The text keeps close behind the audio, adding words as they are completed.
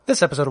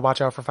This episode of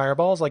Watch Out for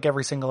Fireballs, like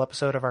every single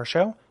episode of our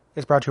show,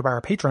 is brought to you by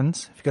our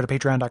patrons. If you go to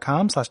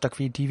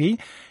patreon.com/duckfeedtv,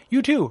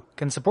 you too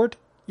can support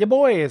ya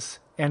boys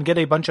and get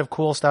a bunch of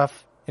cool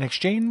stuff in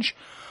exchange.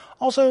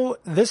 Also,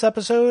 this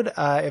episode,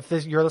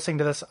 you're listening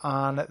to this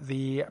on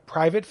the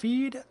private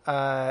feed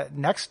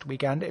next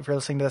weekend, if you're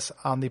listening to this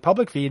on the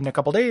public feed in a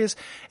couple days,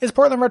 is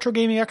Portland Retro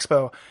Gaming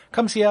Expo.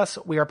 Come see us.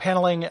 We are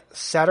paneling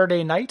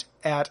Saturday night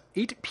at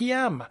 8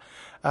 p.m.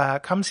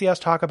 Come see us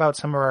talk about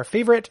some of our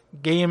favorite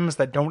games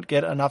that don't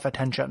get enough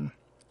attention.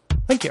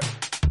 Thank you.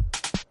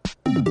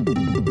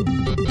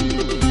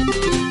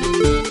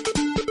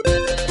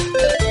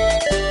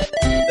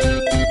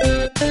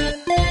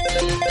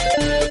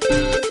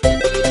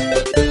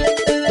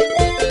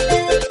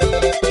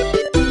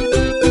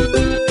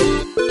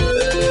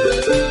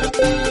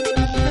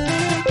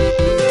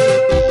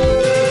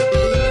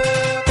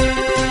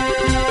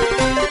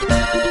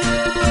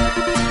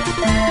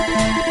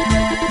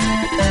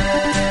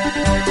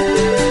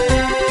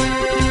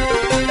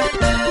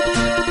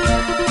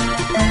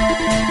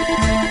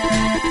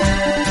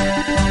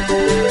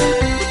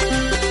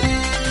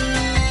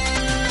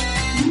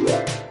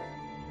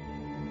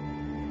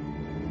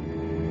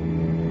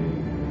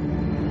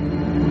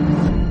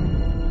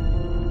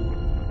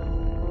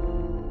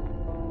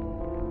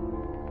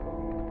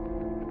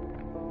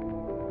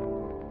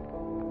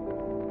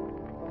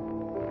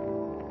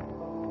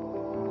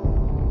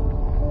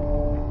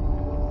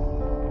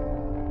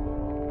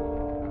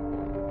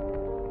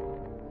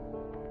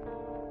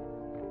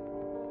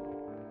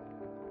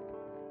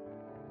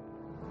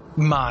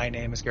 My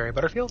name is Gary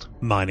Butterfield.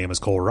 My name is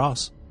Cole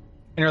Ross.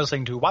 And you're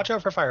listening to Watch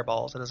Out for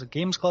Fireballs. It is a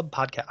Games Club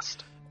podcast.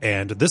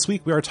 And this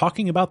week we are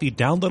talking about the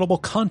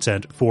downloadable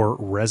content for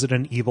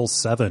Resident Evil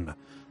 7,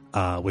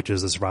 which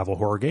is a survival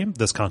horror game.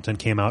 This content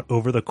came out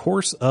over the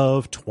course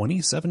of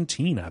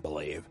 2017, I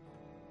believe.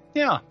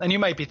 Yeah, and you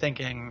might be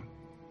thinking,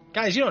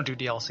 guys, you don't do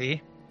DLC.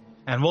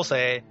 And we'll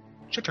say,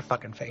 shut your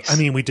fucking face. I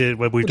mean, we've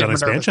done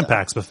expansion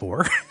packs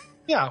before.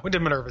 Yeah, we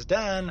did Minerva's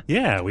Den.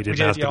 Yeah, we did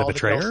Mask of the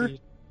Betrayer.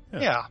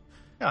 Yeah.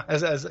 Yeah,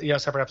 as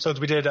separate episodes.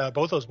 We did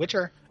both those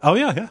Witcher. Oh,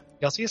 yeah.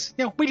 DLCs.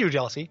 Yeah, we do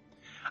DLC.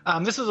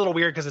 This is a little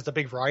weird because it's a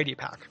big variety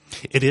pack.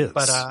 It is.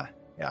 But,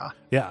 yeah.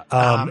 Yeah,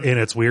 and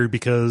it's weird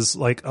because,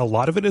 like, a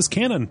lot of it is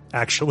canon,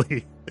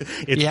 actually.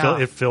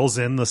 It fills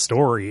in the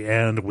story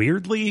and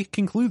weirdly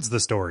concludes the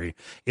story.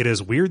 It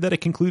is weird that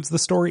it concludes the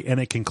story, and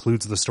it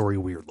concludes the story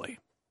weirdly.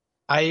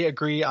 I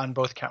agree on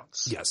both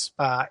counts. Yes.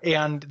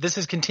 And this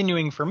is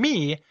continuing for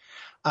me,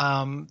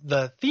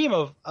 the theme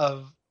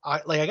of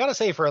I gotta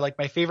say, for like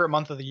my favorite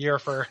month of the year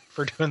for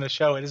doing the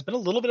show, it has been a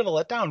little bit of a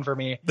letdown for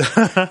me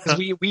because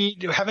we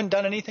haven't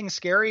done anything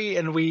scary,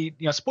 and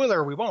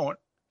spoiler, we won't.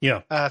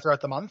 Yeah.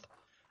 Throughout the month,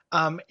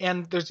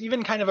 and there's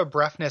even kind of a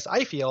breathness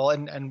I feel,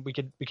 and we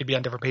could be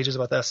on different pages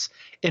about this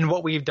in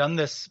what we've done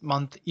this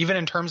month, even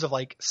in terms of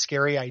like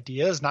scary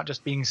ideas, not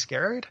just being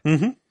scared.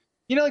 Mm-hmm.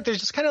 There's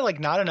just kind of like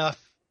not enough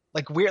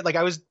like weird. Like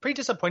I was pretty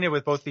disappointed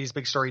with both these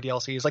big story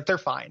DLCs. Like they're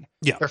fine.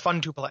 Yeah. They're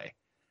fun to play.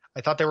 I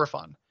thought they were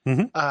fun.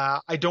 Mm-hmm.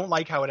 I don't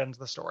like how it ends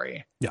the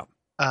story. Yeah.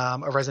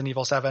 Of Resident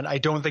Evil 7. I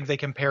don't think they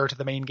compare to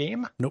the main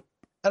game. Nope.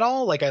 At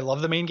all. Like I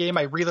love the main game.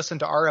 I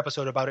re-listened to our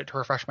episode about it to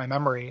refresh my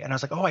memory, and I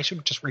was like, oh, I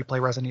should just replay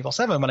Resident Evil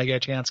 7 when I get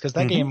a chance, because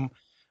that game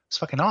was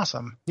fucking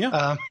awesome.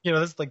 Yeah.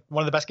 This is like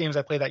one of the best games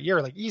I played that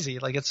year. Like easy.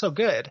 Like it's so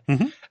good.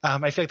 Mm-hmm.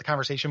 I feel like the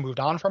conversation moved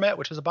on from it,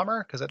 which is a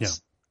bummer because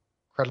it's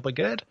incredibly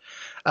good.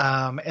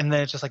 And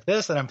then it's just like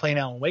this, and I'm playing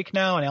Alan Wake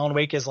now, and Alan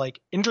Wake is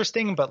like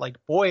interesting, but like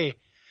boy,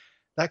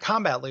 that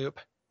combat loop,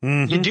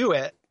 you do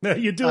it.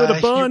 You do it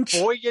a bunch.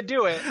 You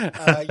do it.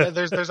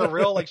 There's a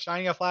real like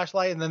shining a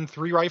flashlight and then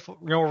 3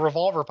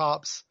 revolver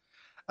pops.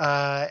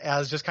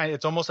 As just kind of,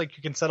 it's almost like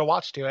you can set a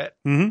watch to it.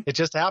 Mm-hmm. It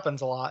just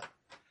happens a lot,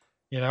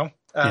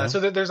 So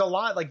there's a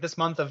lot like this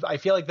month I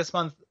feel like this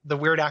month the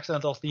weird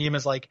accidental theme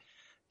is like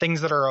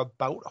things that are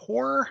about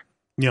horror.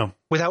 Yeah.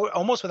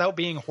 Without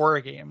being horror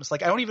games.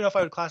 Like I don't even know if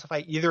I would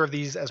classify either of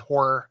these as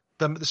horror.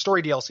 The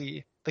story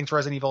DLC thinks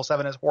Resident Evil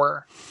 7 is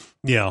horror.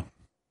 Yeah.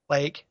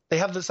 Like they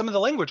have some of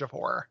the language of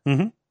horror,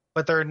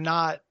 but they're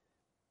not,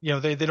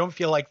 they don't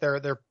feel like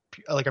they're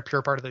like a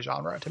pure part of the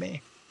genre to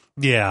me.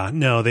 Yeah,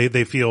 no,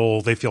 they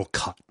feel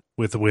cut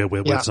with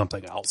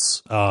something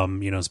else.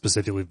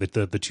 Specifically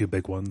the two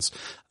big ones,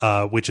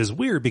 which is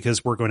weird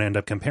because we're going to end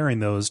up comparing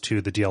those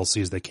to the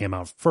DLCs that came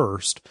out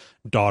first,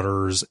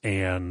 Daughters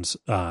and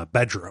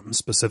Bedroom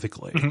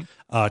specifically,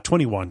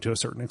 21 to a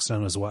certain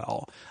extent as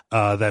well,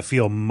 that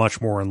feel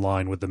much more in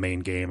line with the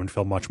main game and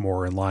feel much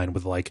more in line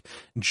with like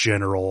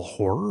general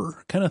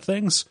horror kind of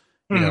things.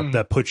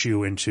 That puts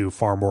you into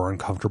far more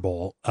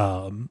uncomfortable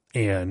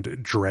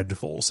and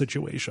dreadful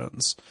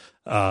situations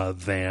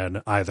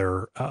than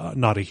either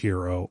Not a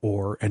Hero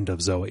or End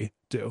of Zoe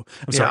do.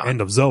 I'm sorry, End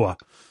of Zoa.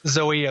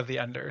 Zoe of the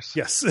Enders.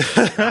 Yes.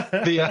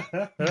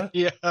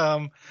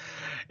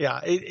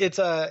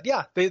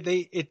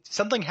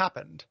 Something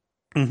happened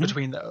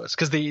between those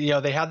because they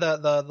had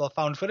the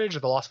found footage or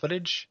the lost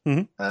footage.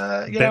 Band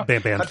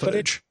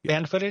footage.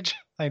 Band footage.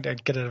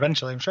 I'd get it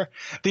eventually, I'm sure.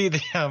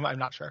 I'm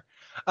not sure.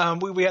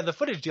 we had the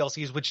footage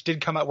DLCs, which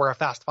did come out, were a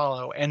fast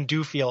follow and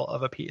do feel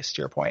of a piece,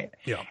 to your point.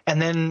 Yeah.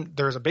 And then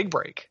there's a big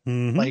break.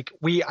 Mm-hmm. Like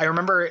I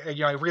remember,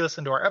 I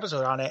re-listened to our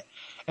episode on it,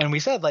 and we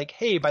said like,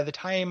 hey, by the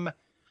time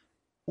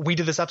we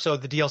did this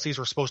episode, the DLCs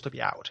were supposed to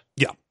be out.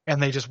 Yeah.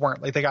 And they just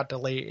weren't. Like, they got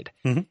delayed.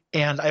 Mm-hmm.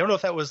 And I don't know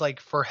if that was like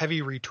for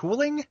heavy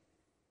retooling,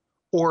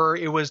 or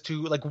it was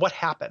to like what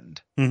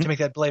happened to make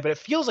that delay. But it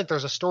feels like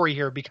there's a story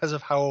here because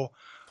of how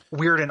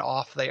weird and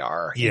off they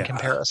are in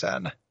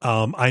comparison.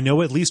 I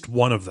know at least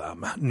one of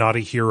them, Not a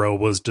Hero,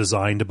 was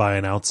designed by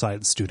an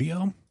outside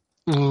studio.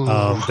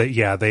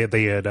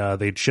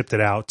 They'd shipped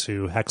it out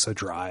to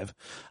Hexadrive,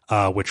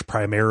 which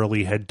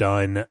primarily had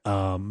done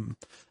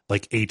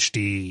like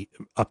HD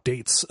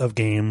updates of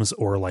games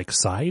or like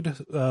side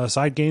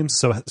games.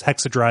 So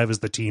Hexadrive is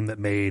the team that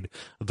made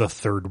The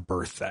Third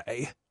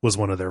Birthday, was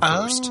one of their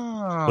first.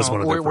 Was one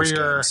of their first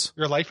games.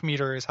 Your life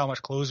meter is how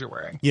much clothes you're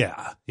wearing.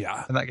 Yeah.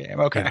 In that game.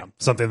 Okay. Yeah,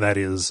 something that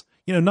is,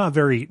 not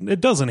very.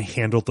 It doesn't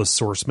handle the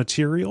source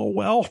material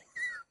well.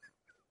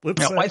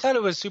 I thought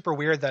it was super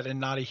weird that in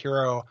Not a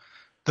Hero,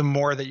 the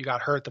more that you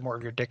got hurt, the more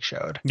of your dick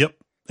showed. Yep.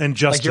 And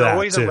just like you're that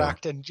always too.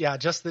 erect, and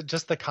just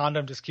the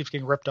condom just keeps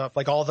getting ripped up.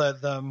 Like all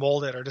the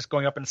molded are just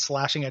going up and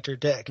slashing at your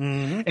dick,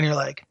 and you're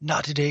like,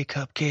 "Not today,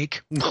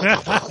 cupcake," and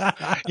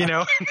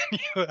then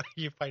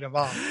you fight them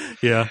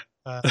off. Yeah,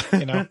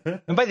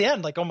 And by the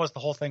end, like almost the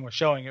whole thing was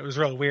showing. It was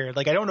really weird.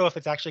 Like I don't know if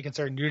it's actually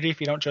considered nudity if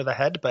you don't show the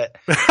head, but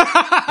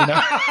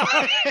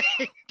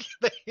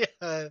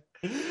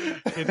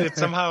it's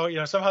somehow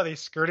they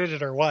skirted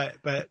it or what,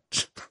 but.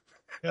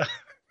 Yeah.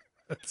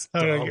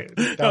 Gary,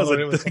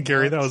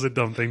 that was a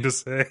dumb thing to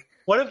say.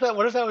 What if that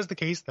was the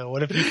case though?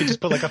 What if you could just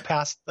put like a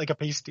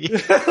pasty,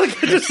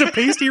 just a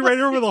pasty right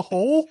over the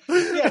hole?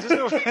 Yeah, just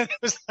over, it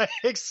was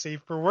like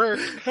safe for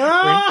work.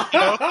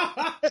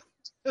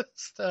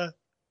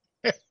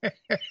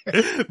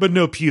 But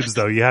no pubes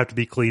though. You have to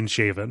be clean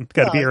shaven.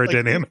 Got to be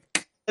aerodynamic.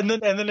 And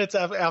then it's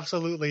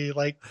absolutely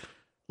like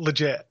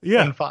legit.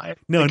 Yeah, and fine.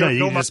 No,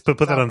 you just put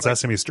that on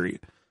Sesame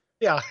Street.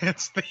 Yeah,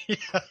 it's the.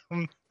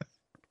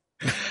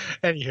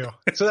 Anywho,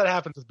 so that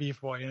happens with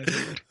Beef Boy, and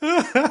it's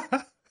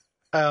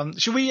weird.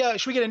 Should we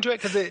get into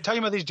it? Because talking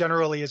about these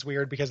generally is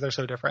weird because they're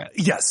so different.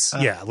 Yes,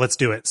 let's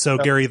do it. So,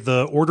 Gary,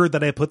 the order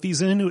that I put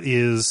these in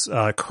is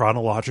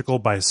chronological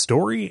by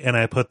story, and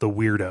I put the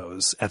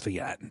weirdos at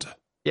the end.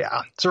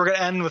 Yeah, so we're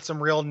gonna end with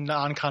some real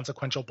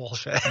non-consequential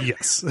bullshit.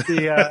 Yes, with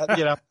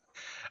the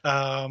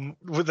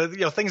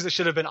things that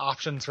should have been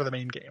options for the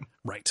main game.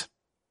 Right.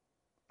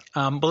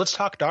 But let's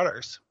talk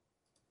Daughters.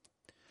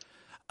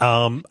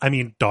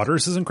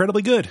 Daughters is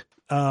incredibly good.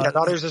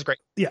 Daughters is great.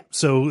 Yeah.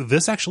 So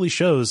this actually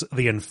shows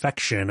the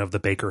infection of the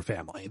Baker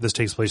family. This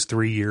takes place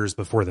 3 years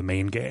before the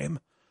main game,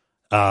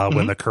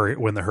 when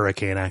the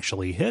hurricane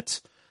actually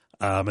hit.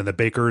 And the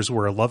Bakers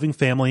were a loving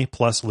family,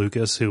 plus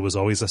Lucas, who was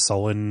always a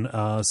sullen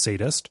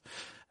sadist.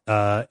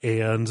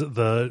 And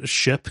the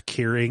ship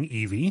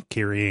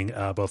carrying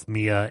both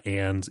Mia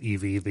and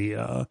Evie,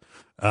 the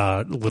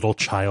little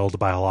child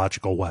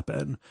biological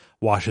weapon,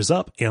 washes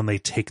up, and they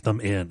take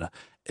them in.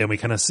 And we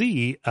kind of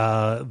see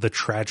the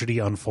tragedy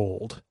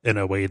unfold in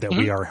a way that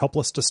we are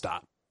helpless to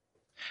stop.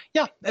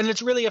 Yeah, and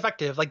it's really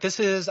effective. Like, this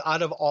is,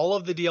 out of all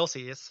of the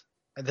DLCs,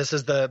 this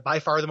is by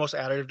far the most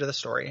additive to the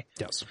story.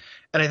 Yes.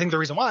 And I think the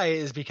reason why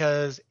is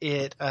because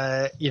it,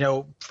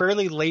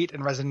 fairly late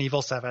in Resident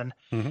Evil 7,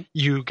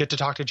 you get to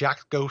talk to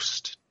Jack's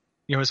ghost,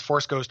 his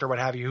Force ghost or what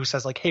have you, who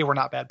says, like, hey, we're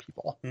not bad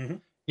people.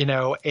 And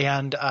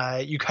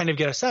you kind of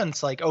get a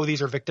sense like, oh,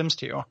 these are victims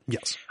too.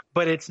 Yes.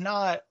 But it's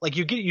not like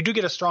you do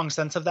get a strong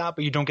sense of that,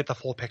 but you don't get the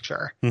full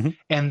picture.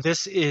 And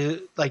this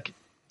is like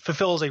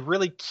fulfills a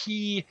really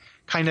key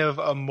kind of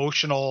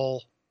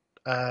emotional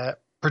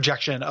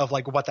projection of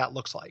like what that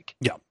looks like.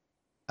 Yeah.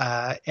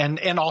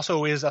 And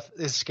also is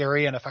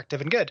scary and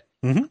effective and good,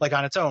 like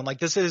on its own. Like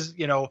this is,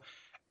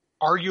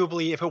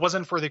 arguably, if it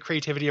wasn't for the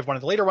creativity of one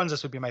of the later ones,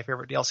 this would be my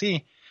favorite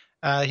DLC.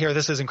 Here,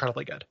 this is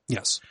incredibly good.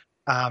 Yes.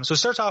 So it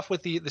starts off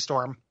with the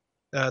storm,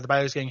 the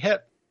bio's getting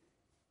hit.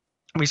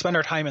 We spend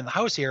our time in the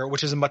house here,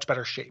 which is in much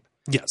better shape.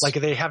 Yes. Like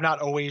they have not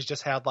always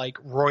just had like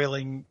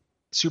roiling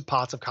soup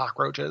pots of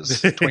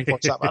cockroaches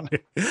 24/7.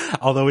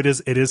 Although it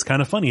is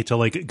kind of funny to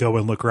like go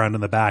and look around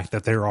in the back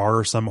that there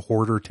are some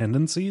hoarder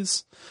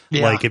tendencies.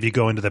 Yeah. Like if you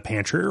go into the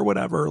pantry or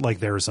whatever,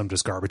 like there are some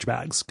just garbage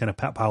bags kind of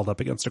piled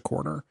up against a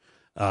corner,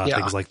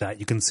 things like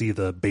that. You can see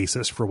the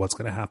basis for what's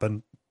going to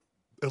happen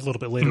a little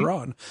bit later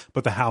on,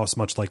 but the house,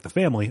 much like the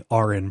family,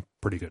 are in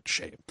pretty good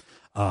shape.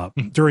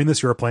 During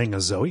this, you're playing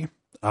as Zoe,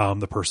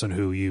 the person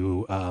who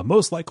you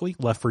most likely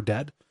left for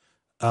dead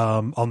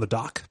on the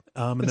dock.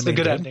 It's a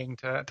good ending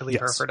to leave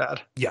her for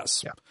dead.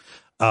 Yes. Yeah.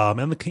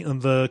 And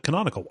the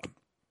canonical one.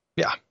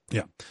 Yeah.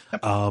 Yeah.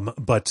 Yep.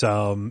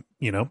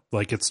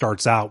 Like it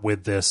starts out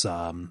with this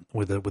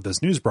with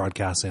this news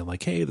broadcast saying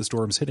like, hey, the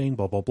storm's hitting,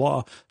 blah, blah,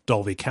 blah.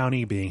 Dulvey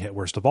County being hit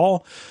worst of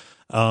all.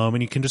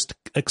 And you can just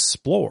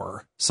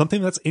explore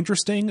something that's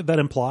interesting that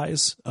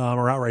implies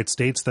or outright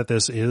states that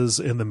this is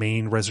in the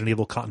main Resident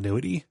Evil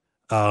continuity.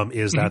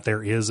 Is that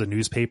there is a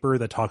newspaper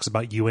that talks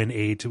about UN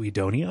aid to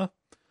Edonia.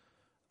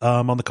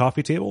 on the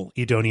coffee table.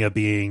 Edonia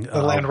being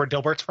the land where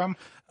Dilbert's from.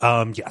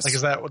 Yes. Like,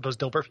 is that what those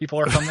Dilbert people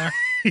are from there?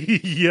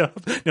 Yeah.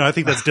 No, I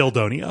think that's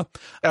Dildonia.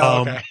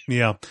 Okay.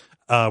 Yeah.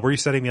 Were you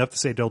setting me up to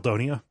say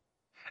Dildonia?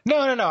 No.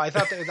 I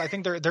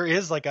think there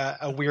is like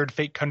a weird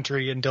fake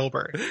country in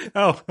Dilbert.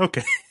 Oh,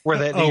 okay. Where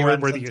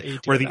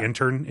the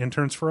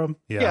intern's from?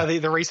 Yeah. The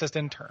racist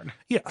intern.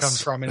 Yes.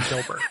 Comes from in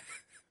Dilbert.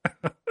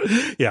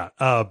 Yeah.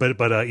 But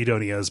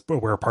Edonia is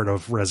where part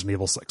of Resident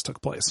Evil 6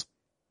 took place.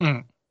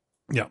 Mm.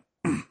 Yeah.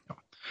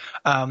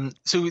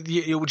 So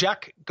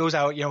Jack goes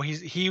out,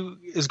 he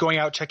is going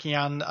out checking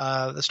on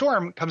the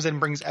storm, comes in and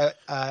brings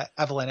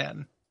Evelyn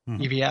in,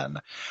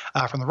 EVN,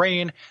 from the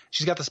rain.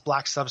 She's got this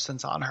black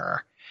substance on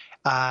her.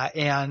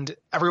 And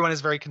everyone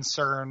is very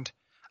concerned.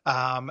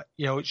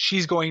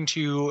 He's going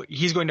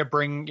to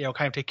bring,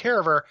 kind of take care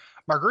of her.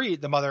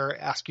 Marguerite, the mother,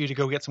 asks you to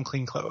go get some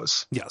clean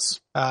clothes. Yes.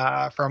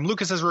 From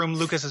Lucas's room.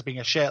 Lucas is being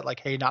a shit, like,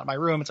 hey, not my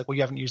room. It's like, well,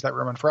 you haven't used that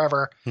room in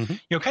forever.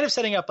 Mm-hmm. Kind of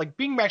setting up, like,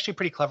 being actually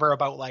pretty clever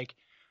about, like,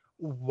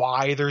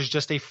 why there's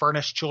just a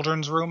furnished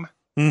children's room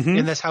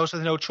in this house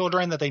with no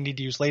children that they need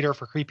to use later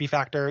for creepy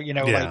factor,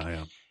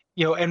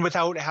 and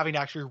without having to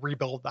actually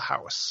rebuild the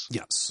house.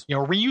 Yes.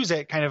 Reuse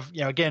it, kind of,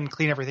 again,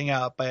 clean everything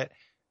up, but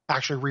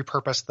actually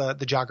repurpose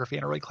the geography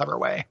in a really clever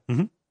way.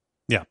 Mm-hmm.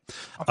 Yeah.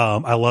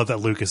 I love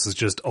that Lucas is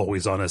just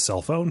always on his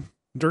cell phone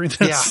during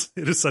this.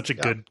 Yeah. It is such a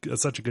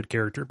good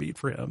character beat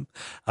for him.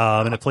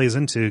 And it plays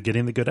into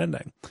getting the good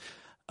ending.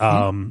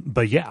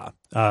 But yeah,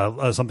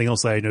 something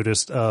else that I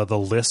noticed, the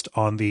list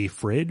on the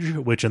fridge,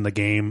 which in the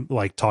game,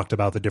 like, talked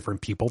about the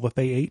different people that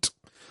they ate.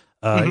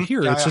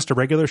 Here, it's just a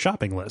regular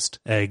shopping list: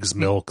 eggs,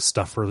 milk,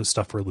 stuff for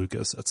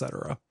Lucas,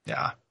 etc.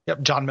 Yeah.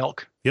 Yep. John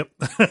Milk. Yep.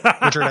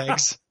 Richard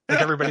Eggs.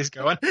 Like everybody's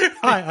going.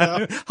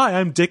 Hi,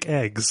 I'm Dick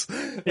Eggs.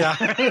 Yeah.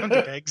 I'm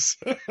Dick Eggs.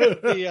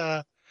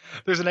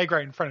 There's an egg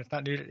right in front. It's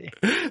not nudity.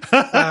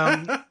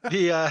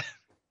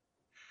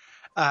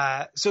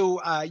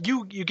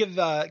 You give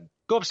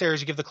go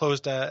upstairs, you give the clothes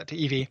to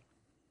Evie,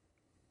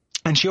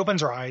 and she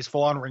opens her eyes,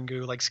 full on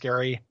Ringu, like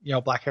scary,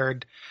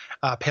 black-haired,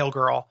 pale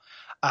girl,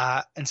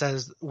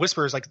 and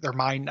whispers like, they're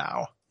mine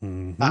now.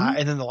 Mm-hmm.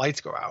 And then the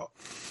lights go out.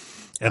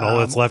 And all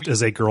that's left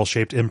is a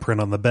girl-shaped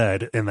imprint on the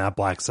bed in that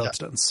black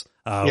substance,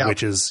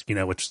 which is,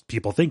 which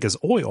people think is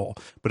oil,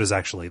 but is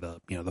actually the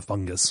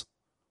fungus.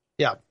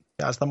 Yeah.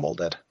 That's the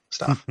molded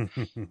stuff.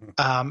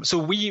 So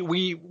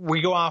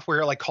we go off,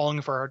 we're like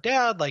calling for our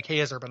dad, like, hey,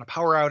 has there been a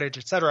power outage,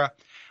 etc.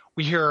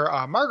 We hear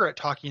Margaret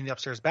talking in the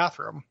upstairs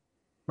bathroom,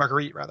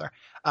 Marguerite rather,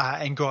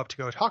 and go up to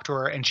go talk to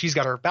her, and she's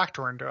got her back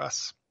turned to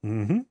us.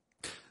 Mm-hmm.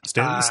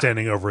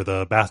 Standing over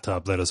the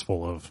bathtub that is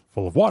full of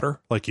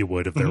water, like you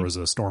would if there was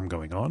a storm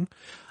going on.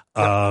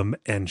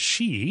 And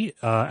she,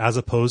 as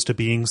opposed to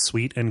being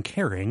sweet and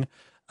caring,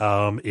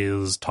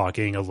 is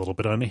talking a little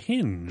bit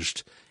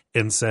unhinged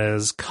and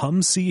says,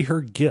 "Come see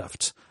her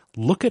gift.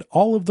 Look at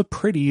all of the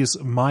pretties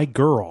my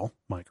girl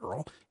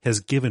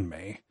has given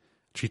me."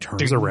 She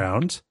turns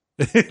around.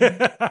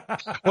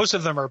 Most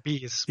of them are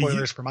bees.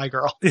 Spoilers for My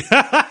Girl.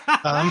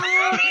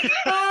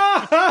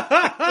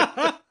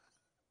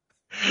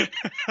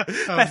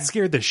 That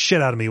scared the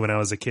shit out of me when I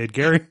was a kid,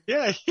 Gary.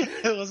 Yeah,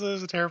 it was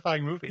a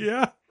terrifying movie.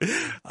 Yeah.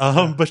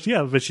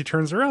 But she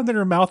turns around and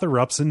her mouth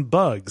erupts in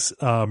bugs.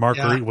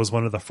 Marguerite was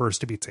one of the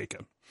first to be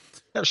taken.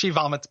 Yeah, she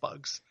vomits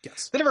bugs.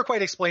 Yes. They never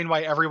quite explain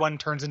why everyone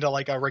turns into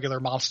like a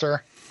regular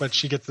monster, but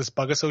she gets this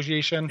bug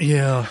association.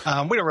 Yeah.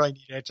 We don't really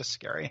need it. It's just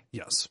scary.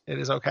 Yes. It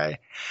is okay.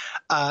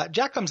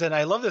 Jack comes in.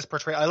 I love this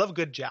portrayal. I love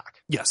good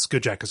Jack. Yes.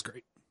 Good Jack is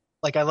great.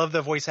 Like, I love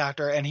the voice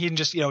actor, and he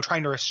just,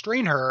 trying to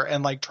restrain her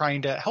and like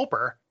trying to help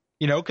her,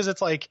 because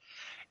it's like,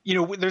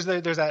 there's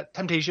that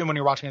temptation when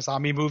you're watching a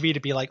zombie movie to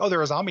be like, oh,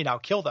 they're a zombie now,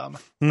 kill them.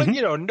 But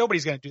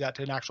nobody's going to do that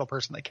to an actual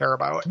person they care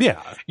about.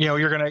 Yeah.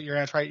 You're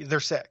gonna try. They're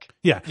sick.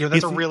 Yeah.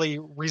 That's a really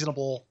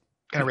reasonable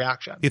kind of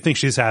reaction. You think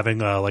she's having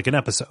like an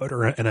episode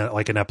or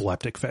like an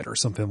epileptic fit or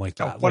something like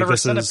that. Whatever,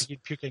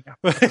 centipede puking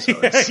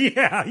episodes.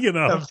 Yeah.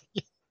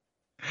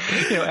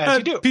 As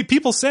you do.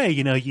 People say,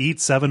 you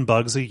eat 7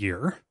 bugs a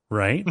year,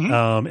 right?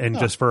 And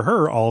just for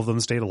her, all of them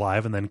stayed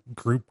alive and then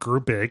grew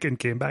big and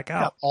came back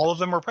out. Yeah, all of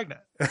them were pregnant.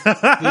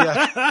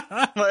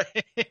 But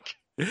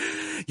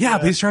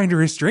he's trying to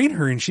restrain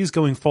her, and she's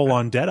going full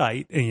on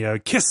deadite,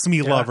 and kiss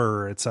me,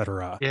 lover,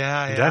 etc.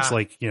 Yeah, and Jack's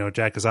like,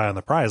 Jack is eye on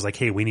the prize, like,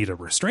 hey, we need a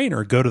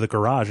restrainer. Go to the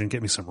garage and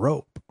get me some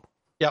rope.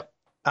 Yep.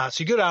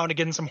 So you go down to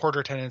get in some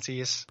hoarder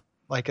tendencies,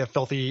 like a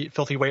filthy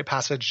weight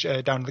passage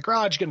down to the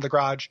garage. Get in the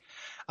garage,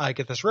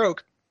 get this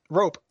rope,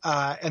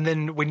 and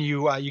then when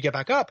you get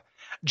back up,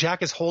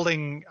 Jack is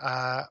holding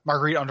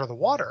Marguerite under the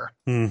water.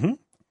 Mm-hmm.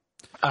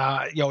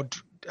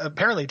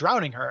 Apparently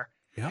drowning her.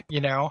 Yep.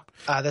 And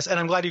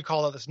I'm glad you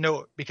called out this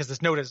note, because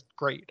this note is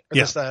great.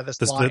 This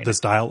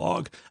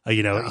dialogue.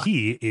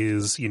 He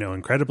is,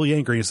 incredibly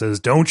angry. He says,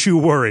 "Don't you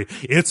worry,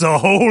 it's a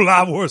whole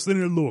lot worse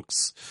than it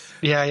looks."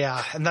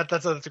 Yeah, and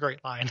that's a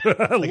great line.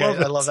 I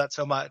love that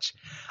so much.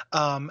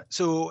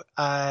 So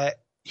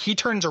he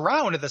turns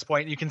around at this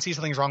point. You can see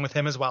something's wrong with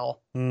him as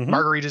well. Mm-hmm.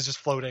 Marguerite is just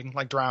floating,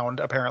 like drowned,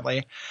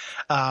 apparently.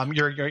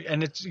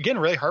 And it's again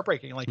really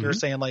heartbreaking. Like you're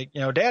saying, like,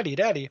 you know,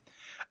 daddy.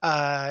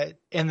 And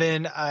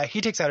then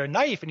he takes out a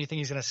knife, and you think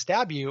he's going to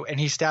stab you, and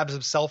he stabs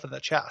himself in the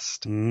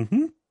chest.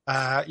 Mm-hmm.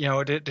 You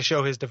know, to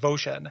show his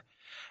devotion.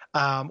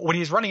 When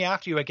he's running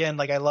after you again,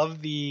 like I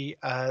love the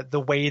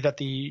way that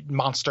the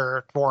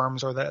monster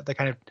forms, or the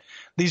kind of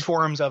these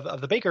forms of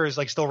the Bakers,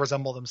 like still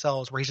resemble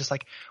themselves, where he's just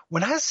like,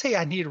 when I say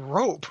I need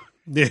rope,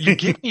 you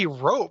give me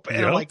rope.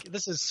 And I'm like,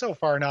 this is so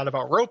far not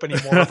about rope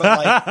anymore, but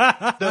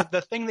like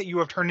the thing that you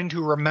have turned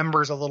into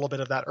remembers a little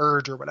bit of that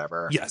urge or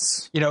whatever.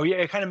 Yes. You know,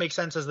 it kind of makes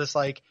sense as this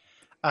like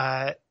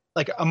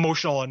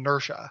emotional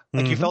inertia.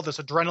 Like you felt this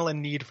adrenaline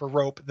need for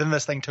rope, then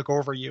this thing took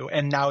over you,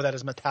 and now that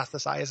is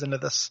metastasized into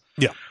this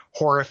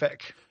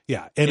horrific.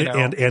 Yeah, and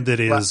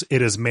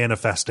it is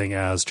manifesting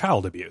as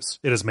child abuse.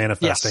 It is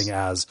manifesting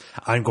as,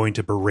 I'm going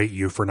to berate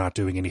you for not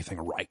doing anything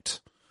right.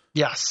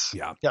 Yes.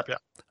 Yeah. Yep.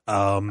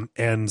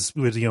 And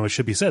you know, it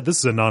should be said, this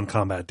is a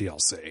non-combat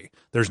DLC.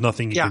 There's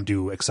nothing you can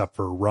do except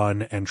for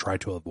run and try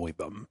to avoid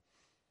them.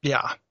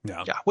 Yeah.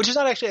 Which is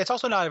not actually, it's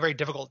also not a very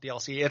difficult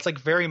DLC. It's like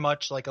very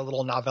much like a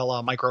little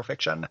novella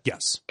microfiction.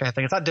 Yes. Kind of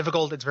thing. It's not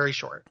difficult. It's very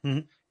short.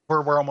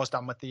 We're almost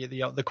done with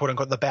the quote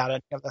unquote, the bad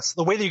ending of this.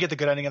 The way that you get the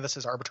good ending of this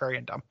is arbitrary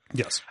and dumb.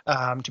 Yes.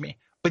 To me,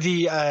 but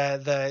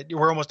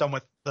we're almost done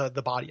with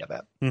the body of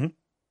it.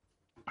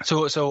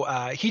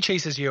 So he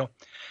chases you.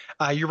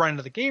 You run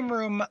into the game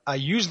room,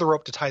 use the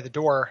rope to tie the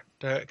door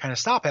to kind of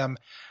stop him.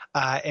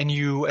 And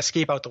you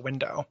escape out the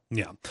window.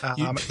 Yeah.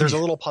 There's a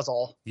little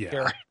puzzle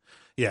here.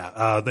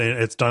 Yeah,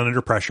 it's done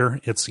under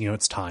pressure. It's, you know,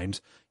 it's timed.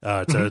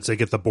 To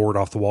get the board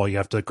off the wall, you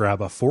have to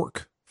grab a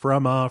fork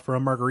from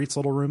Marguerite's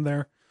little room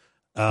there,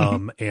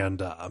 and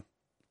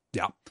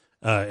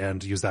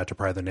use that to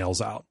pry the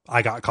nails out.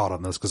 I got caught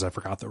on this because I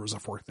forgot there was a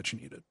fork that you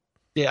needed.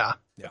 Yeah.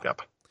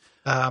 Yep.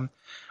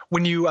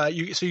 When you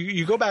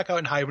go back out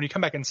and hide. When you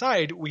come back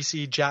inside, we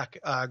see Jack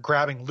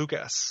grabbing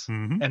Lucas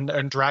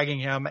and dragging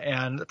him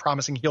and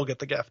promising he'll get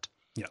the gift.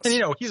 Yes. And you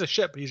know, he's a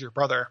ship. He's your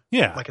brother.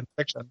 Yeah. Like in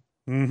fiction.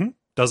 Mm-hmm.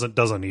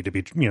 Doesn't need to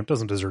be, you know,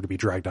 doesn't deserve to be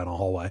dragged down a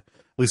hallway. At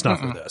least not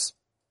for this.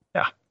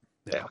 Yeah.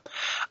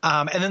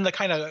 And then the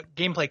kind of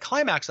gameplay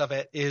climax of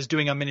it is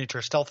doing a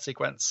miniature stealth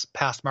sequence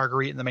past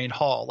Marguerite in the main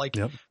hall. Like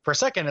for a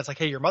second, it's like,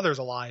 hey, your mother's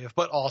alive,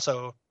 but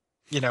also,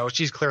 you know,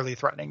 she's clearly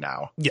threatening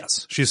now.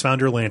 Yes. She's found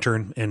her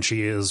lantern and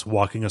she is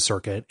walking a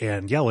circuit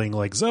and yelling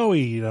like,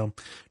 Zoe, you know,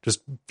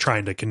 just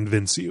trying to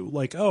convince you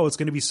like, oh, it's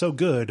going to be so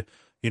good.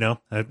 You know,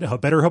 I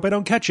better hope I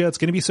don't catch you. It's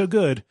going to be so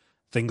good.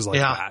 Things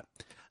like that.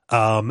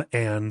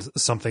 And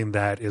something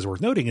that is worth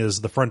noting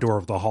is the front door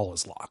of the hall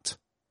is locked.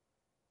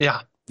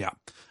 Yeah.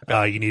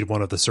 You need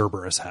one of the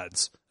Cerberus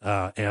heads.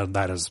 And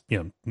that is,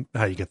 you know,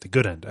 how you get the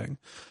good ending.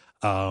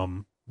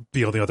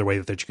 The only other way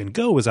that you can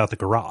go is out the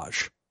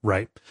garage,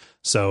 right?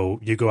 So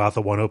you go out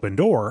the one open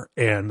door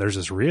and there's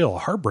this real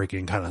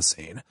heartbreaking kind of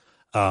scene.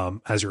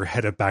 As you're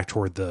headed back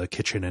toward the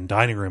kitchen and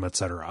dining room,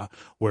 etc.,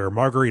 where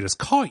Marguerite has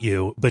caught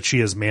you, but she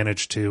has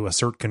managed to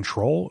assert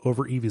control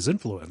over Evie's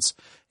influence.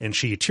 And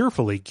she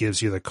tearfully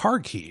gives you the car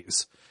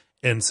keys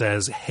and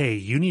says, hey,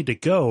 you need to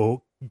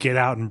go get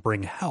out and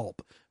bring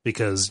help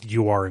because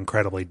you are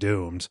incredibly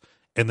doomed,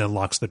 and then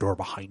locks the door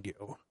behind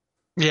you.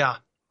 Yeah.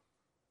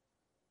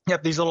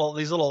 Yep. These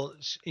little,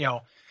 you know,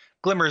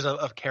 glimmers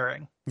of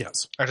caring.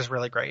 Yes. Are just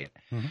really great.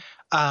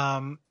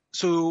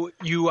 So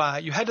you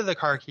head to the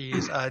car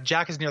keys.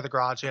 Jack is near the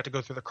garage. So you have to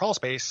go through the crawl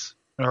space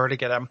in order to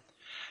get him.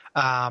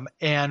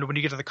 And when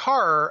you get to the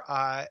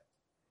car,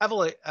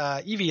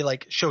 Evie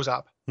like shows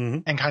up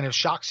and kind of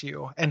shocks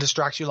you and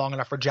distracts you long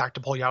enough for Jack to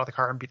pull you out of the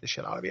car and beat the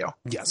shit out of you.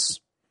 Yes.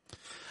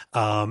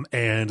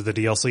 And the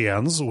DLC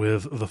ends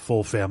with the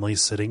full family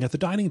sitting at the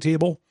dining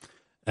table.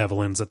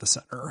 Evelyn's at the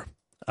center.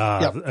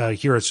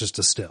 Here it's just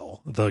a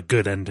still. The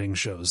good ending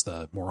shows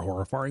the more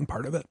horrifying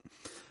part of it.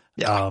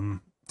 Yeah.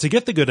 To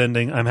get the good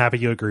ending, I'm happy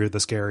you agree with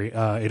this, Gary.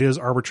 It is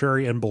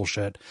arbitrary and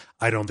bullshit.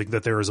 I don't think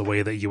that there is a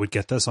way that you would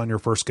get this on your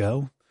first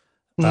go.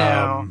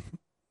 No.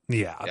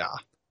 Yeah.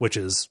 Which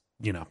is,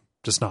 you know,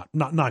 just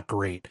not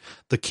great.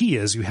 The key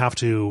is you have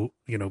to,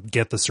 you know,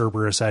 get the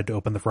Cerberus head to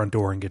open the front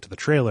door and get to the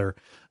trailer.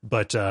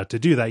 But to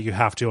do that, you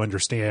have to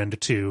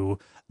understand to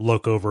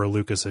look over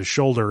Lucas's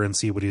shoulder and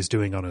see what he's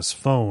doing on his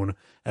phone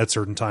at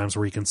certain times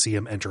where you can see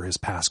him enter his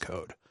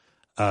passcode.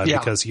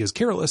 Because he is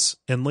careless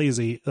and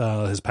lazy.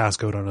 His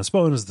passcode on his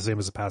phone is the same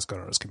as the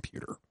passcode on his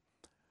computer.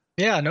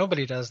 Yeah,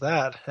 nobody does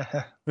that.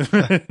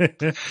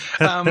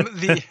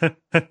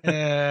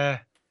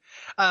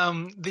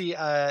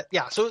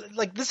 So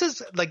like this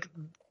is like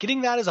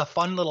getting that as a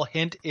fun little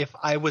hint if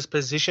I was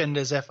positioned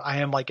as if I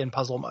am like in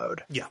puzzle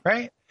mode. Yeah.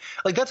 Right?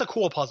 Like that's a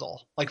cool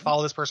puzzle. Like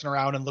follow this person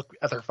around and look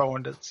at their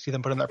phone to see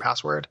them put in their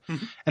password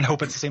and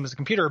hope it's the same as the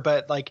computer.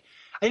 But like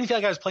I didn't feel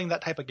like I was playing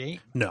that type of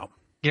game. No.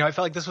 You know, I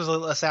felt like this was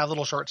a sad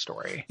little short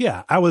story.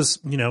 Yeah, I was,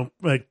 you know,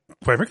 like,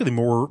 quite frankly,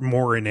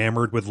 more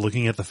enamored with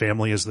looking at the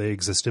family as they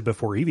existed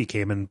before Evie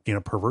came and, you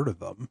know, perverted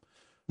them.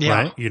 Yeah.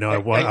 Right? You know, I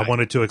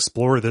wanted to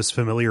explore this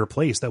familiar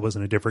place that was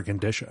in a different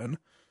condition.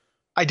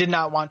 I did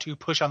not want to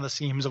push on the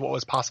seams of what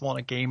was possible in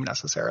a game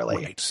necessarily.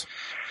 Right.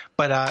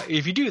 But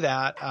if you do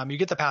that, you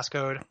get the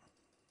passcode.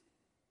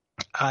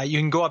 You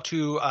can go up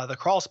to the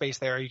crawl space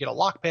there. You get a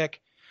lockpick,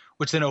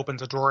 which then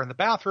opens a drawer in the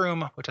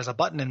bathroom, which has a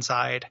button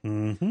inside.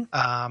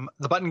 Mm-hmm.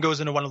 The button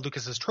goes into one of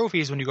Lucas's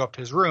trophies when you go up to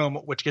his room,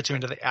 which gets you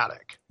into the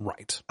attic.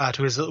 Right.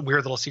 To his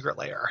weird little secret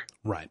lair.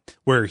 Right.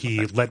 Where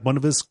he let one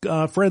of his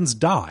friends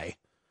die.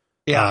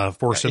 Yeah.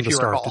 Forced him to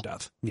starve to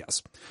death.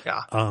 Yes.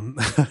 Yeah.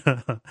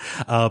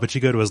 But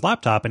you go to his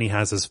laptop and he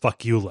has his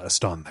fuck you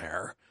list on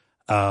there.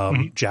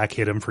 Jack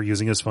hit him for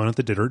using his phone at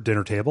the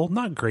dinner table.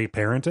 Not great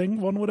parenting,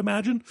 one would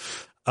imagine.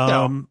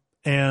 No.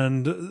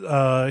 And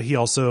he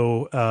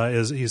also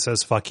he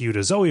says fuck you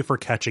to Zoe for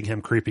catching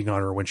him creeping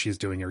on her when she's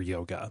doing her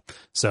yoga.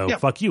 So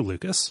fuck you,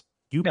 Lucas.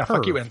 You perv.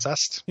 Fuck you,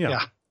 incest.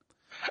 Yeah.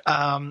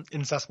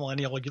 Incest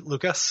millennial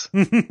Lucas.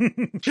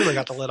 Really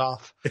got the lid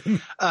off.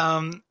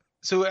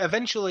 So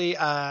eventually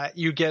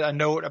you get a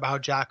note about how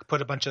Jack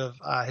put a bunch of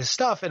his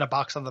stuff in a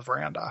box on the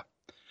veranda.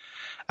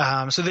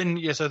 So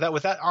that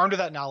with that, armed with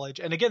that knowledge,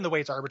 and again, the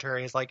way it's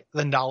arbitrary is like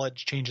the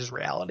knowledge changes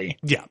reality.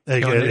 Yeah.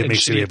 It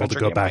makes you able to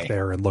go back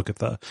there and look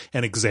at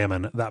and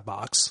examine that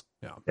box.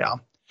 Yeah. Yeah.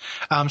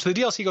 So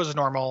the DLC goes as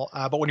normal,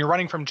 but when you're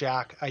running from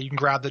Jack, you can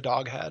grab the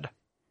dog head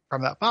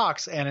from that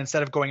box. And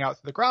instead of going out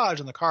through the garage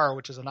in the car,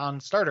 which is a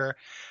non-starter,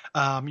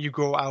 you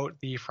go out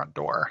the front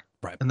door.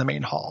 Right. In the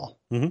main hall.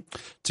 Mm-hmm.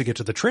 To get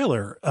to the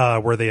trailer,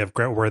 where they had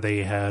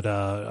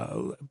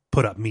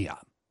put up Mia.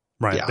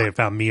 Right. Yeah. They had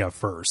found Mia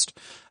first.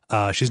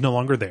 She's no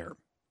longer there.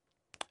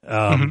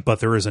 But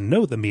there is a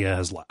note that Mia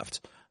has left,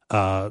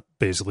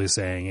 basically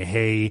saying,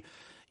 hey,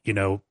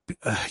 you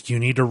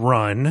need to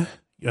run,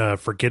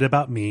 forget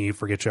about me,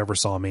 forget you ever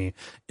saw me.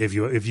 If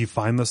you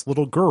find this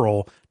little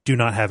girl, do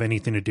not have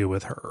anything to do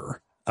with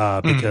her.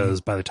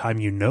 Because by the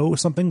time you know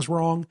something's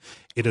wrong,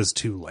 it is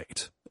too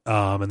late.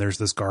 And there's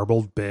this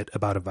garbled bit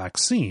about a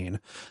vaccine.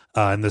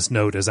 And this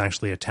note is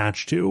actually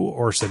attached to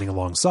or sitting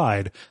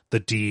alongside the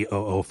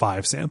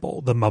D005 sample,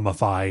 the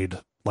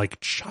mummified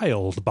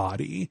child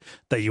body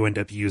that you end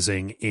up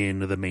using in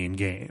the main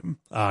game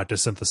to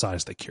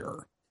synthesize the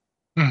cure.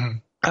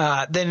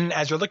 Then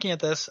as you're looking at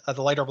this,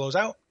 the lighter blows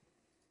out.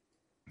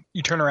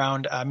 You turn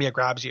around, Mia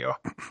grabs you,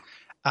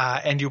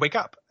 and you wake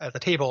up at the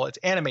table. It's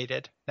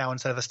animated now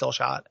instead of a still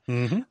shot,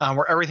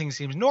 where everything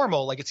seems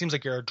normal. Like it seems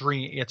like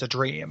it's a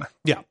dream.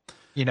 Yeah.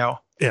 Yeah.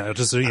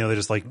 Just, they're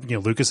just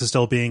Lucas is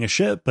still being a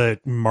shit,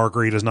 but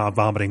Marguerite is not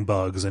vomiting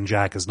bugs and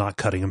Jack is not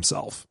cutting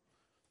himself.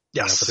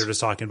 Yes. But they're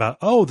just talking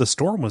about, the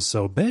storm was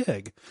so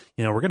big.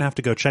 We're going to have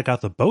to go check out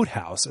the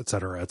boathouse, et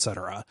cetera, et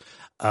cetera.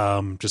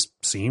 Just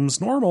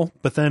seems normal.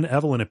 But then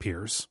Evelyn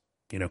appears,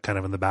 kind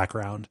of in the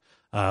background,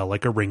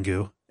 like a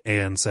Ringu,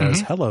 and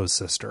says, hello,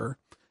 sister.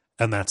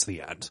 And that's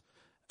the end.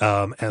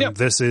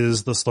 This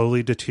is the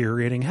slowly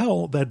deteriorating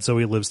hell that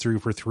Zoe lives through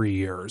for 3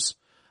 years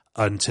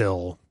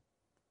until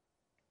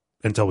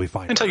we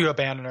find her. Until you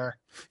abandon her.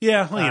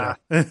 Yeah,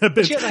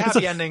 but she has a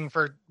happy ending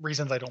for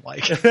reasons I don't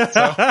like.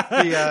 So,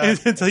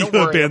 until you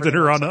abandon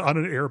her on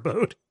an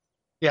airboat.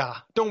 Yeah.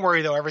 Don't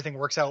worry, though. Everything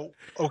works out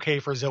okay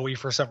for Zoe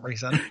for some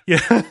reason. Yeah.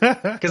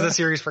 Because the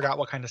series forgot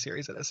what kind of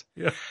series it is.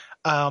 Yeah.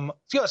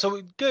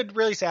 So good,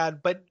 really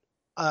sad. But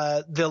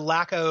the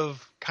lack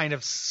of kind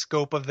of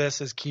scope of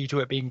this is key to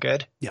it being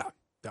good. Yeah.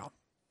 Yeah.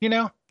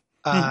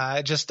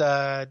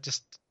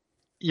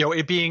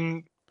 It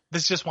being...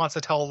 This just wants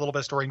to tell a little bit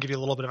of story and give you a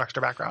little bit of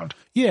extra background.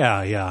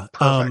 Yeah, yeah.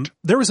 Perfect.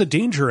 There was a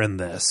danger in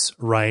this,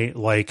 right?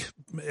 Like,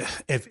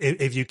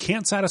 if you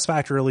can't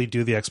satisfactorily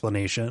do the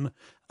explanation,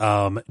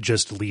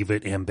 just leave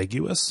it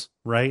ambiguous,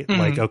 right?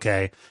 Like,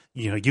 okay,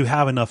 you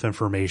have enough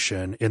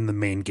information in the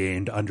main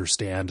game to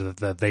understand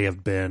that they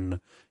have been,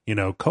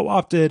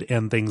 co-opted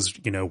and things,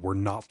 were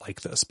not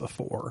like this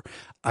before.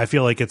 I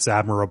feel like it's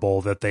admirable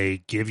that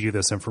they give you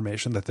this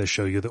information, that they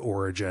show you the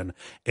origin,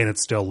 and it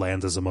still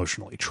lands as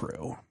emotionally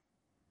true.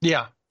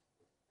 Yeah.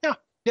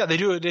 They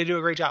do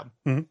a great job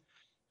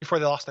before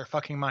they lost their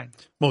fucking mind.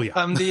 Well, yeah.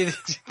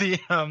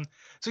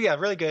 So yeah,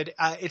 really good.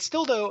 It's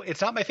still though,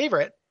 it's not my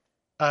favorite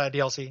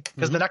DLC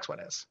because the next one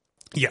is.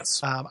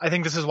 Yes. I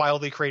think this is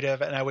wildly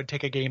creative, and I would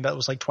take a game that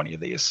was like 20 of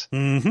these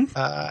in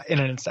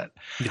an instant.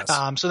 Yes.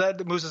 So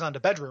that moves us on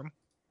to Bedroom.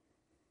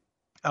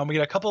 We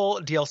get a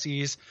couple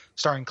DLCs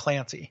starring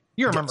Clancy.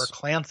 You remember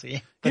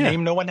Clancy, the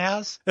name no one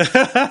has? Clancy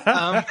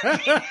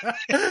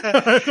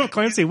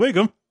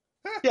Wiggum.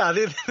 Yeah,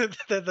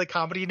 the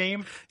comedy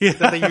name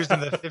that they used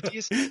in the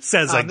 50s.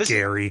 Says like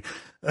Gary.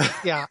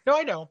 Yeah, no,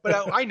 I know,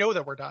 but I know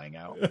that we're dying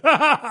out.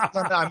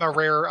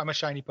 I'm a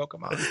shiny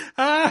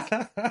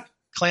Pokemon.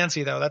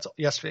 Clancy, though, that's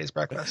yesterday's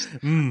breakfast.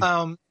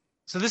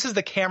 So this is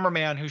the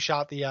cameraman who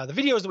shot the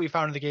videos that we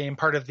found in the game,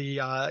 part of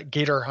the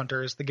Gator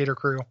Hunters, the Gator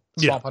crew,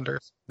 Swamp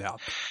Hunters. Yeah.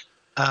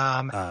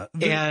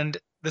 And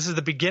this is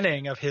the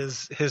beginning of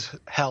his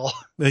hell.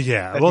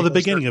 Yeah. Well, the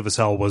beginning of his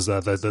hell was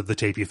the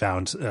tape you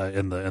found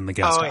in the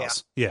guest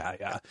house.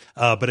 Yeah.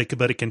 But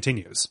it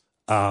continues.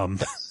 So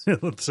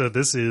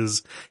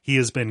he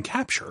has been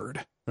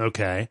captured.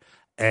 Okay.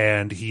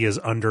 and he is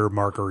under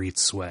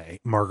Marguerite's sway.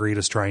 Marguerite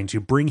is trying to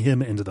bring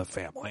him into the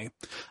family.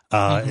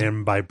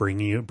 And by bring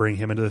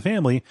him into the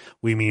family,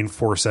 we mean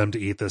force him to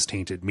eat this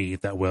tainted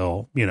meat that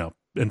will,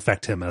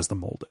 infect him as the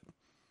molded.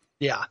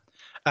 Yeah.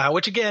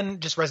 Which again,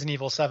 just Resident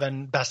Evil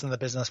 7, best in the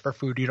business for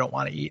food you don't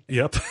want to eat.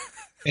 Yep.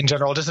 In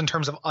general, just in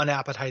terms of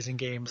unappetizing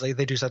games, they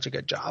do such a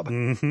good job.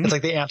 Mm-hmm. It's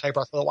like the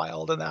anti-Breath of the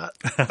Wild in that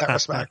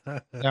respect.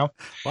 A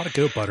lot of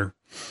goat butter.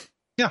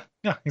 Yeah,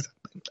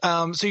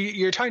 exactly. So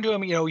you're talking to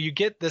him, you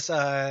get this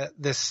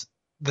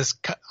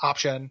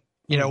option,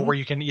 where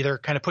you can either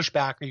kind of push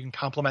back or you can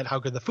compliment how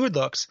good the food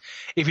looks.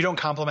 If you don't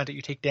compliment it,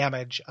 you take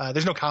damage.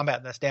 There's no combat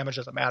in this. Damage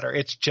doesn't matter.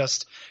 It's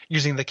just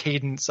using the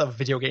cadence of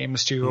video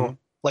games to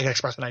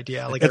express an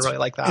idea. I really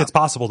like that. It's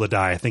possible to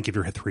die. I think if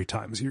you're hit 3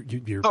 times,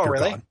 you're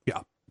really? gone. Yeah.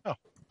 Oh,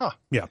 huh.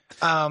 Yeah.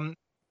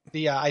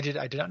 I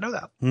did not know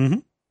that. Mm-hmm.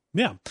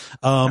 Yeah.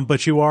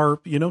 But you are,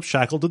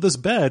 shackled to this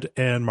bed,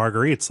 and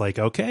Marguerite's like,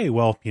 okay,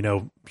 well,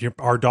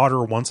 our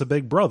daughter wants a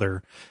big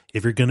brother.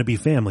 If you're going to be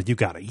family, you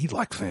got to eat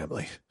like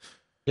family.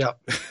 Yep.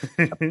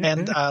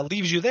 And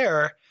leaves you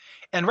there.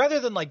 And rather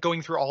than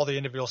going through all the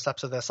individual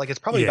steps of this, it's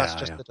probably best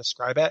just to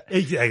describe it.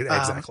 Yeah,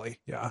 exactly.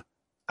 Yeah.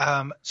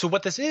 So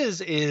what this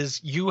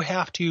is you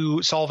have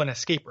to solve an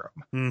escape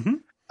room. Mm-hmm.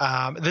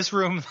 This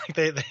room,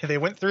 they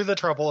went through the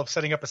trouble of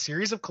setting up a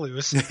series of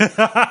clues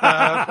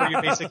for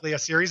you, basically a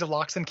series of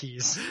locks and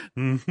keys.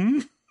 Mm-hmm.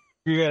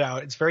 Figure it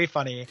out. It's very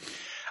funny.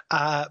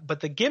 But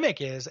the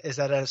gimmick is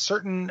that a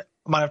certain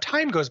amount of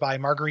time goes by,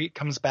 Marguerite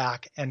comes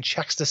back and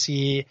checks to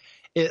see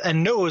it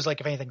and knows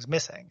if anything's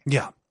missing.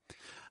 Yeah.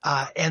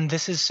 And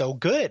this is so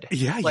good.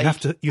 Yeah,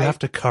 you have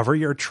to cover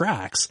your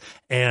tracks,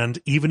 and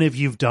even if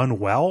you've done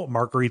well,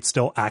 Marguerite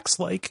still acts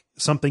like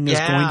something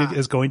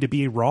is going to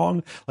be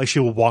wrong. Like she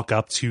will walk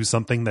up to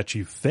something that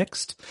you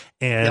fixed,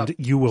 and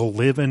you will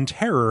live in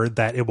terror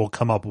that it will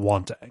come up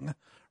wanting,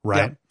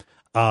 right?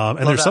 Yep.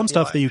 And there's some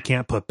stuff that you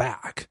can't put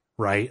back,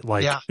 right?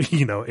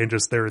 And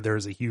just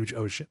there's a huge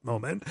oh shit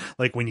moment,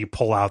 like when you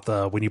pull out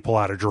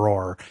a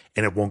drawer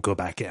and it won't go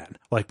back in.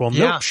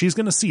 Nope, she's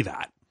gonna see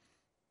that.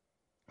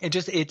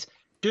 It's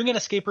doing an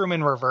escape room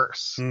in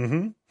reverse.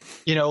 Mm-hmm.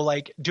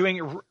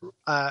 Doing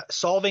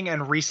solving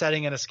and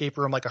resetting an escape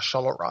room like a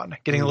shuttle run,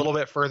 getting a little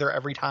bit further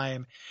every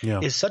time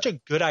is such a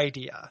good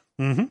idea.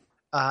 Mm-hmm.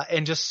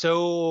 And just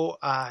so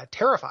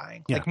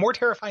terrifying, more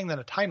terrifying than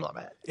a time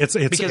limit.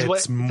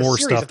 It's more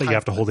stuff that you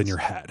have to hold in your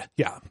head.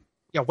 Yeah.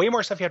 Yeah, way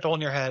more stuff you have to hold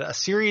in your head. A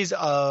series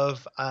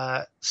of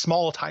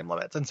small time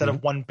limits instead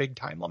of one big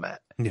time limit.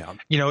 Yeah.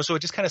 So it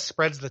just kind of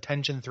spreads the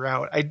tension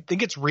throughout. I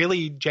think it's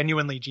really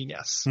genuinely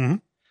genius. Mm-hmm.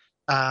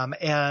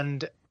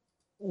 And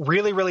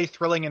really, really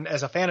thrilling. And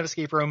as a fan of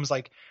escape rooms,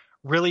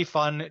 really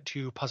fun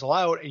to puzzle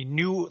out a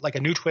new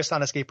twist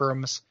on escape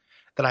rooms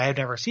that I had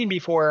never seen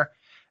before.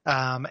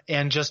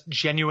 And just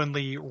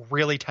genuinely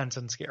really tense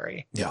and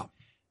scary. Yeah.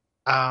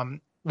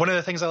 One of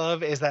the things I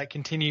love is that it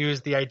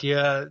continues the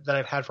idea that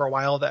I've had for a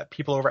while that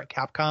people over at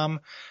Capcom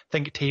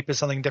think tape is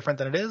something different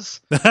than it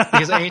is.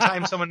 Because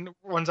anytime someone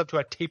runs up to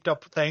a taped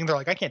up thing, they're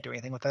like, I can't do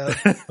anything with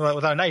that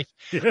without a knife.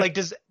 Yeah.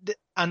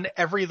 On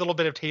every little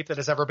bit of tape that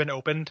has ever been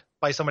opened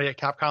by somebody at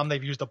Capcom,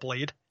 they've used a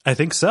blade. I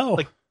think so.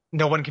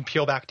 No one can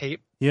peel back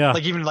tape. Yeah.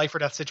 Even life or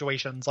death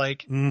situations.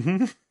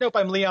 Mm-hmm. Nope,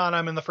 I'm Leon.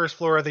 I'm in the first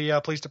floor of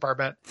the police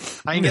department.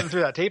 I ain't getting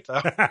through that tape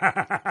though.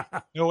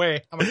 No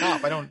way. I'm a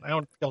cop. I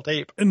don't peel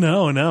tape.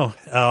 No.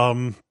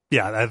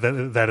 Yeah,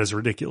 that is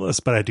ridiculous.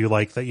 But I do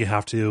like that you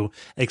have to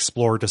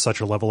explore to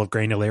such a level of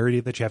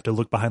granularity that you have to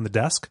look behind the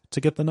desk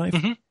to get the knife.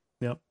 Mm-hmm.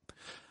 Yep.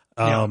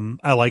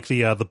 I like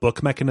the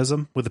book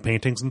mechanism with the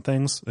paintings and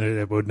things.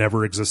 It would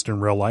never exist in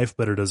real life,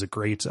 but it is a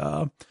great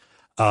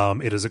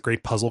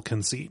puzzle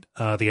conceit.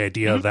 The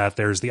idea that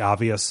there's the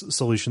obvious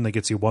solution that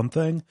gets you one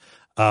thing,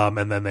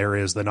 and then there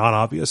is the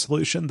non-obvious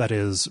solution that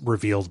is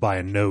revealed by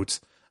a note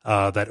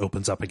that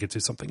opens up and gets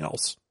you something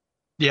else.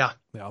 Yeah.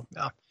 Yeah.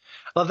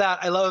 Love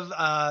that. I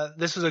love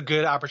this was a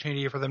good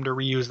opportunity for them to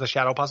reuse the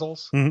shadow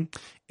puzzles. Mm-hmm.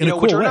 In a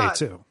cool way,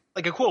 too.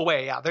 A cool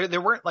way, yeah. They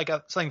weren't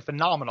something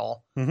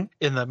phenomenal in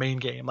the main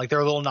game. They're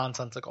a little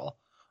nonsensical.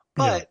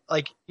 But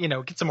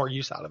get some more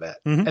use out of it.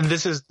 Mm-hmm. And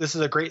this is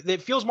a great,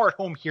 it feels more at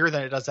home here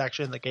than it does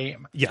actually in the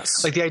game.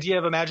 Yes. The idea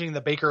of imagining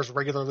the bakers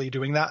regularly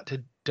doing that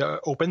to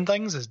open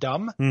things is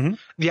dumb. Mm-hmm.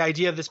 The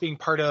idea of this being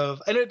part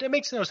of, and it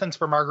makes no sense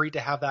for Marguerite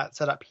to have that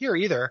set up here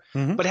either,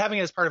 but having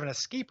it as part of an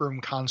escape room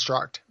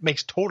construct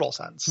makes total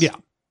sense. Yeah.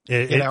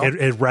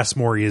 It rests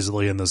more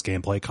easily in this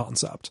gameplay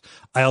concept.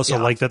 I also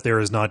like that there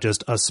is not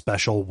just a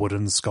special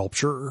wooden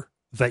sculpture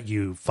that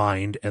you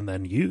find and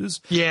then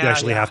use. Yeah, you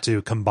actually have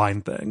to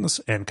combine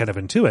things and kind of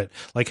intuit.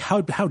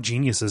 How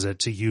genius is it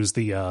to use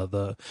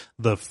the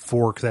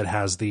fork that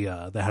has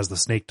the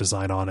snake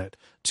design on it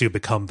to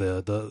become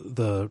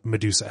the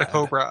Medusa the head.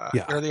 Cobra,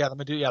 yeah, or the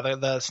Medusa,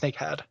 the snake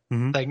head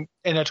thing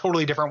in a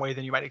totally different way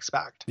than you might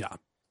expect. Yeah,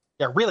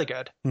 really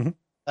good.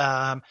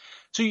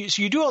 So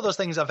you do all those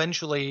things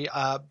eventually,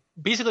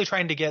 basically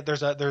trying to get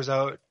there's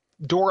a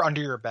door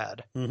under your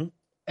bed, and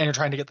you're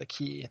trying to get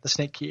the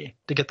snake key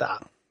to get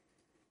that.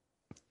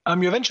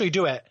 You eventually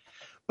do it,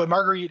 but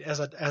Marguerite as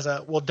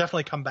a will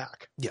definitely come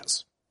back.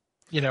 Yes.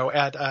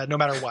 At no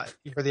matter what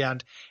for the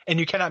end, and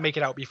you cannot make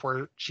it out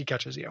before she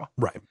catches you.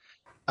 Right.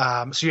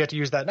 So you have to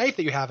use that knife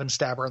that you have and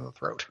stab her in the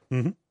throat.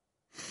 Mm-hmm.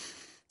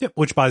 Yep.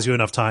 Which buys you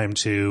enough time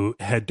to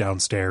head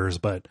downstairs,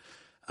 but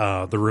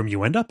the room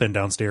you end up in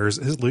downstairs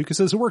is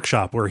Lucas's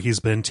workshop, where he's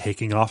been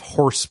taking off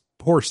horse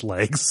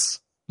legs.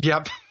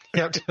 Yep.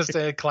 Just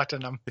collecting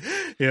them.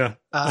 Yeah.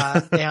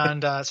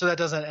 So that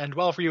doesn't end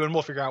well for you, and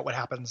we'll figure out what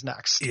happens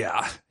next.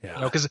 Yeah.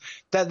 Because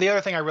the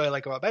other thing I really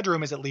like about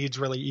Bedroom is it leads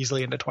really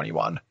easily into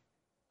 21,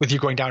 with you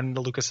going down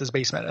into Lucas's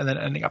basement and then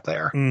ending up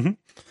there. Mm-hmm.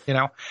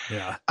 Yeah.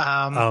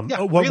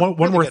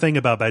 One more thing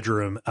about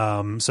Bedroom.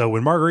 So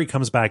when Marguerite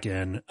comes back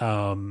in,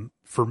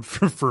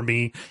 for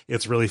me,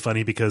 it's really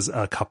funny because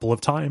a couple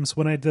of times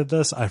when I did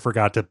this, I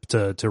forgot to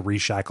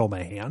reshackle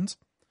my hands.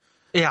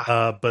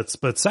 Yeah.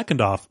 But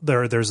second off,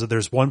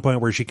 there's one point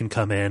where she can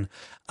come in,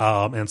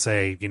 and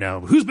say,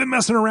 who's been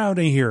messing around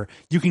in here?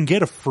 You can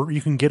get a free,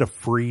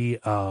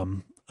 a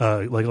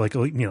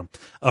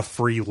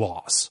free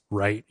loss,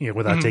 right?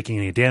 Without taking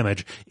any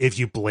damage if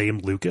you blame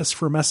Lucas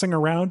for messing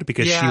around,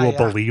 because she will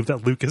believe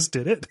that Lucas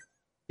did it.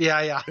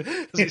 Yeah.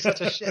 Because he's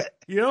such a shit.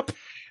 Yep.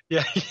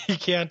 Yeah. He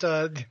can't,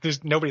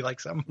 there's nobody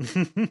likes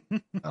him.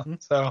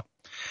 So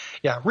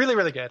yeah, really,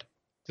 really good.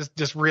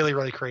 Just really,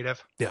 really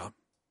creative. Yeah.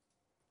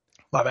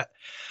 Love it.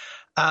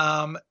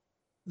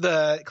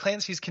 The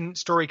Clancy's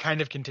story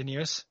kind of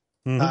continues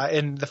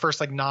in the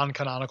first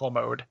non-canonical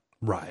mode.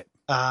 Right.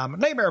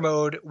 Nightmare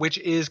mode, which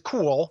is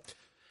cool.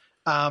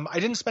 I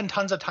didn't spend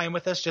tons of time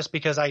with this just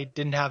because I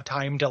didn't have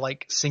time to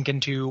sink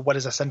into what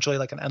is essentially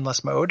an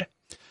endless mode.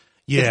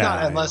 Yeah. It's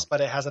not endless,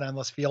 but it has an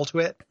endless feel to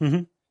it.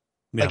 Mm-hmm.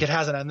 Yeah. It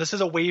has an end. This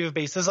is a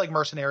wave-based, this is like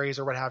Mercenaries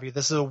or what have you.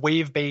 This is a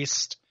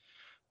wave-based,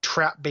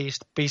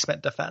 trap-based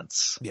basement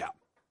defense. Yeah.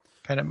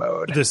 Kind of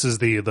mode. This is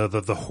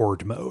the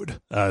horde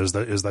mode, is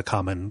the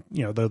common,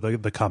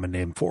 the common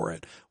name for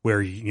it,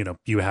 where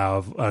you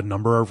have a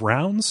number of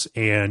rounds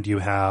and you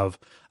have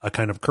a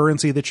kind of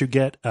currency that you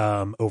get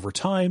over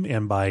time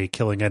and by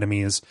killing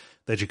enemies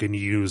that you can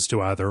use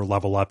to either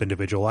level up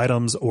individual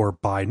items or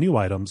buy new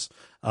items.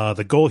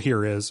 The goal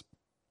here is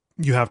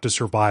you have to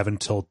survive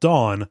until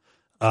dawn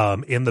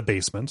in the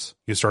basement.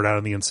 You start out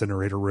in the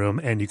incinerator room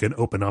and you can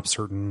open up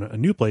certain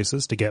new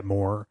places to get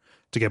more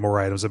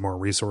items and more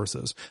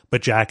resources.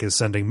 But Jack is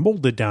sending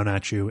Molded down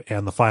at you,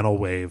 and the final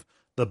wave,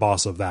 the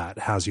boss of that,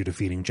 has you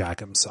defeating Jack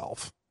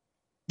himself.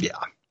 Yeah.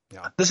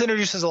 This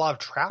introduces a lot of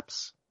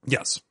traps.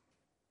 Yes.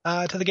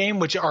 To the game,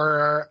 which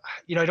are,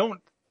 I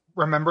don't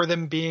remember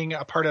them being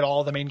a part at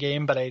all of the main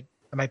game, but I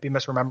might be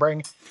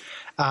misremembering.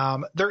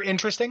 They're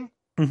interesting,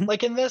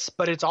 in this,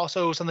 but it's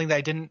also something that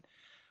I didn't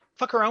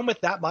fuck around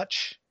with that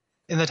much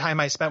in the time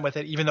I spent with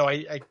it, even though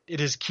it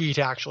is key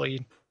to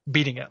actually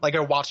beating it. I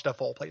watched a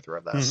full playthrough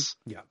of this.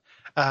 Yeah.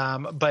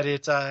 But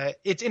it's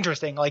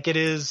interesting. It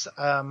is,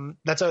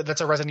 that's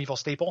a Resident Evil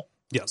staple.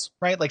 Yes.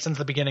 Right. Since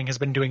the beginning has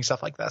been doing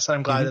stuff like this. And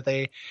I'm glad that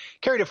they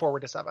carried it forward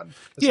to 7.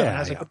 7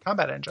 has a good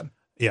combat engine.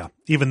 Yeah.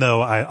 Even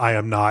though I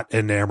am not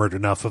enamored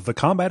enough of the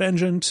combat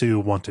engine to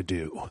want to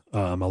do a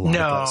lot of this.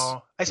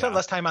 No, I spent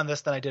less time on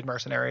this than I did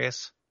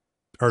Mercenaries.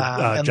 Or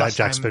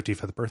Jack's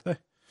 55th birthday.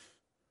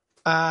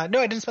 No, I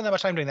didn't spend that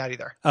much time doing that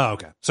either. Oh,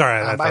 okay. Sorry.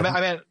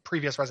 I meant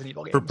previous Resident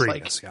Evil games.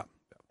 Previous,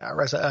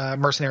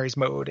 Mercenaries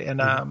mode in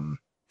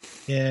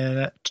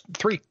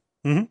 3.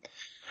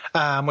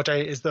 Mm-hmm. Which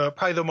is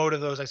probably the mode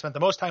of those I spent the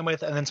most time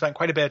with, and then spent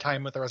quite a bit of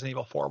time with the Resident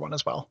Evil 4 one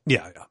as well.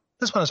 Yeah.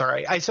 This one is all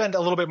right. I spent a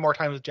little bit more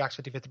time with Jack's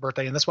 55th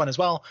birthday in this one as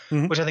well,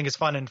 which I think is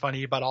fun and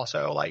funny, but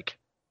also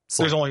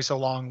there's only so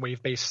long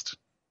wave-based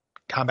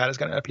combat is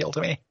going to appeal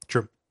to me.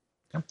 True.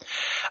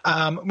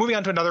 Moving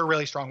on to another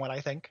really strong one, I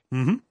think.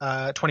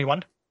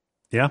 21.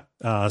 Yeah.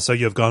 So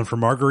you have gone from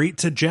Marguerite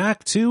to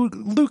Jack to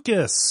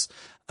Lucas.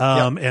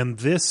 And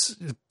this,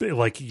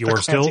 you're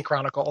still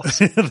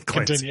Chronicles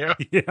continue.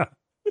 Yeah.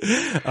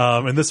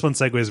 And this one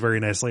segues very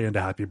nicely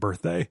into Happy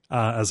Birthday,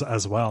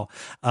 as well.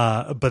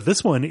 But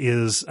this one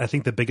is, I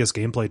think, the biggest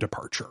gameplay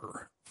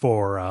departure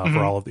for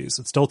all of these.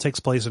 It still takes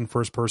place in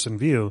first person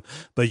view,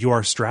 but you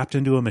are strapped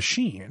into a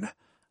machine,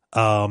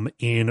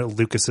 in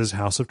Lucas's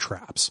House of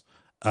Traps.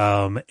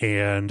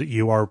 And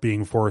you are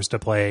being forced to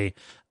play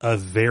a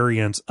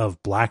variant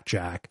of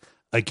Blackjack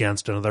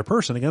against another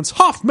person, against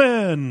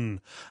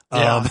Hoffman,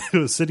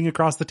 who is sitting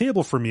across the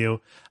table from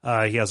you.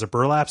 He has a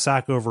burlap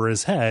sack over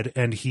his head,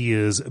 and he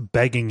is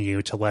begging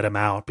you to let him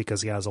out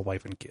because he has a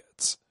wife and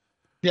kids.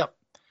 Yep.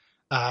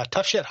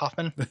 Tough shit,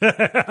 Hoffman.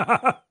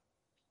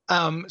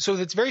 So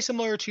it's very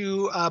similar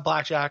to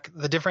Blackjack.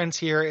 The difference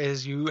here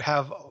is you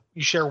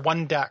share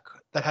one deck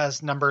that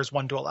has numbers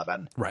 1 to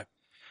 11. Right.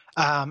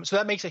 So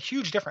that makes a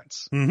huge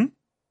difference in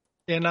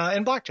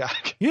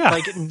Blackjack. Yeah.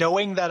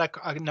 Knowing that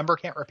a number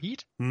can't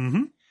repeat.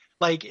 Mm-hmm.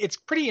 It's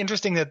pretty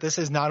interesting that this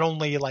is not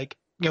only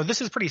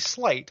this is pretty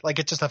slight.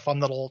 It's just a fun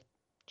little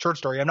short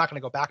story. I'm not going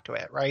to go back to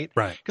it, right?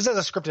 Right. Because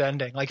it's a scripted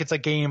ending. Like, it's a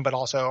game, but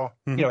also,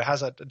 you know, it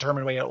has a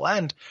determined way it'll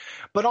end.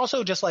 But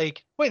also just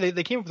like, wait,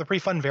 they came up with a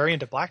pretty fun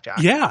variant of blackjack.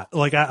 Yeah.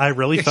 Like, I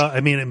really thought,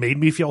 I mean, it made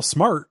me feel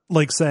smart,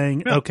 like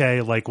saying,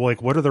 okay, like,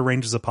 what are the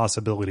ranges of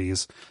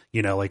possibilities?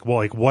 You know, like, well,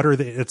 like, what are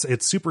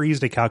it's super easy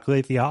to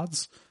calculate the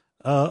odds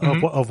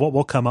of what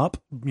will come up,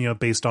 you know,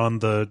 based on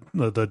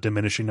the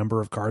diminishing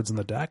number of cards in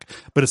the deck,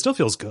 but it still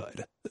feels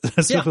good.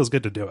 It still feels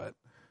good to do it.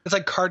 It's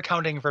like card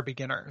counting for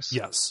beginners.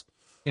 Yes.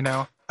 You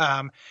know,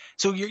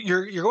 so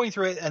you're going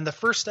through it, and the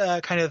first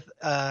kind of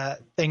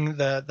thing,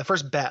 the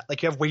first bet,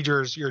 like you have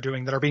wagers you're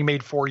doing that are being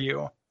made for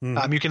you.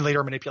 You can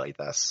later manipulate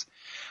this.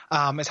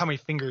 Is how many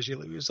fingers you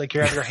lose. Like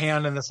you have your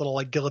hand in this little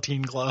like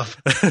guillotine glove.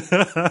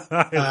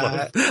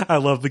 I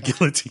love the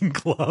guillotine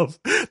glove.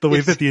 The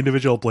way that the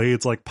individual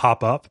blades like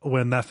pop up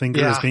when that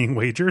finger is being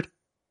wagered.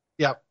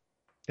 Yep.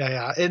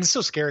 Yeah. And it's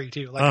so scary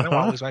too. Like I don't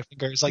want to lose my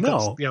fingers. Like,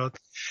 that's, you know,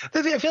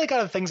 I feel like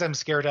out of things I'm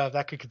scared of,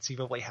 that could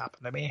conceivably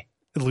happen to me.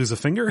 Lose a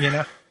finger? You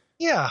know?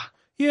 Yeah.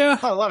 Yeah.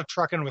 A lot of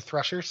trucking with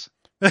threshers.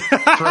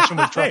 Threshing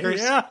with truckers.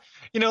 Yeah.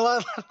 You know, a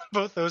lot of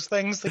both those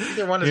things. Like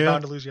either one is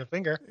bound to lose you a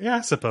finger. Yeah,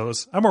 I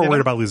suppose. I'm more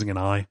worried about losing an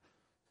eye.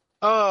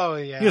 Oh,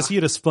 yeah. Yes, you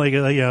just like,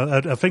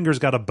 a finger's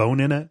got a bone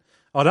in it.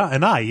 Oh, not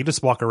an eye. You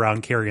just walk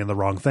around carrying the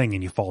wrong thing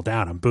and you fall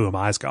down and boom,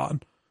 eye's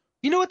gone.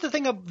 You know what the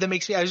thing that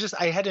makes me,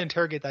 I had to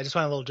interrogate that. I just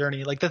went on a little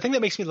journey. Like the thing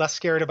that makes me less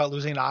scared about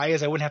losing an eye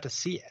is I wouldn't have to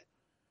see it.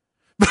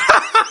 Like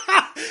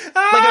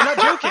I'm not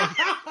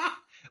joking.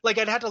 Like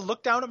I'd have to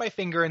look down at my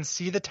finger and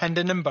see the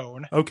tendon and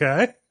bone.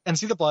 Okay. And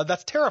see the blood.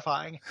 That's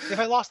terrifying. If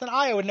I lost an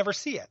eye, I would never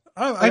see it.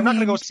 I'm not going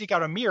to go seek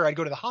out a mirror. I'd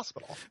go to the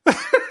hospital.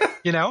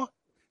 You know?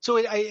 So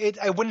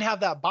I wouldn't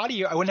have that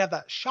body. I wouldn't have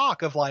that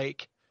shock of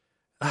like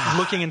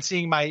looking and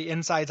seeing my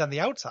insides on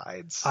the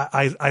outsides.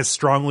 I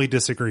strongly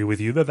disagree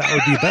with you that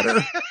would be better.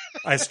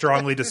 I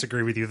strongly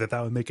disagree with you that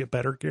would make it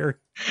better, Gary.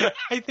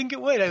 I think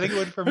it would. I think it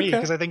would for me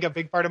because I think a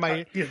big part of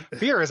my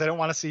fear is I don't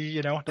want to see,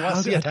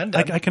 see a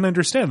tendon. I can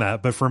understand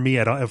that, but for me,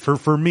 I don't.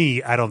 For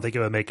me, I don't think it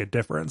would make a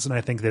difference. And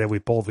I think that if we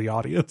polled the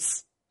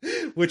audience,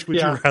 which would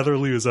you rather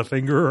lose, a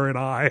finger or an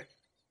eye?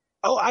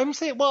 Oh, I'm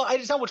saying, well,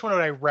 it's not which one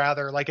would I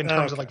rather, like in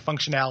terms of like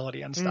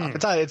functionality and stuff.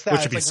 It's that.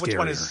 Which It's like which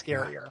one is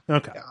scarier? Yeah.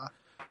 Okay. Yeah,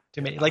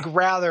 to me, like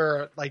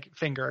rather like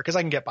finger because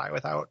I can get by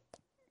without,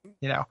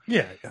 Yeah.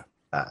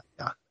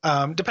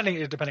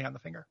 Depending on the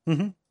finger.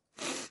 Mm-hmm.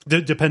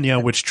 Depending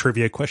on which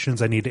trivia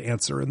questions I need to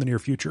answer in the near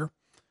future.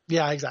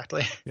 Yeah,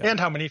 exactly. Yeah. And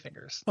how many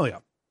fingers? Oh yeah.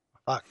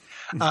 Fuck.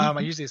 I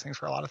use these things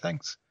for a lot of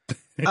things.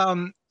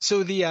 So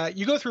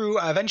you go through.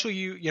 Eventually,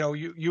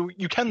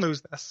 you can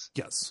lose this.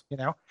 Yes.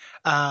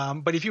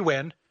 But if you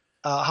win,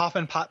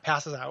 Hoffman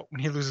passes out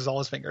when he loses all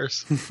his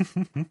fingers.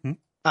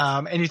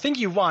 And you think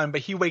you won, but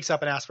he wakes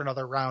up and asks for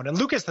another round. And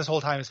Lucas this whole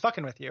time is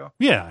fucking with you.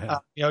 Yeah.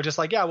 Just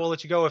like, we'll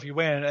let you go if you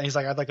win. And he's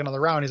like, I'd like another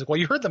round. He's like, well,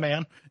 you heard the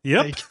man.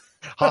 Yep. Like,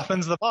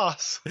 Hoffman's the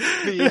boss.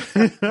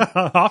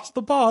 Hoff's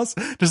the boss.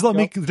 Just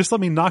let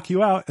me knock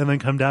you out and then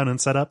come down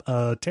and set up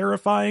a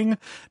terrifying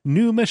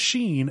new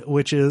machine,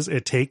 which is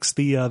it takes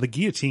the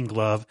guillotine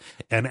glove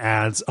and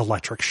adds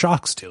electric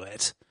shocks to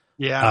it.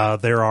 Yeah.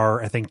 There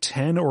are, I think,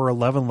 10 or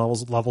 11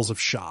 levels of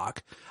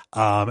shock.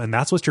 And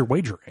that's what you're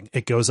wagering.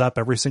 It goes up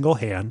every single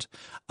hand.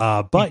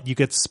 But you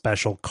get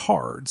special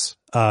cards,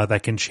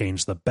 that can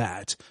change the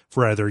bet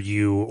for either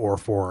you or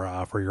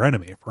for your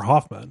enemy, for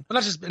Hoffman.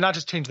 But not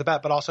just change the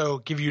bet, but also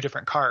give you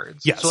different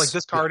cards. Yes. So like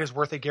this card is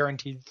worth a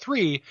guaranteed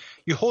 3.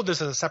 You hold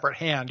this as a separate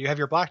hand. You have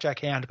your blackjack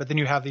hand, but then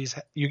you have these,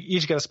 you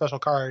each get a special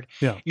card.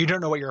 Yeah. You don't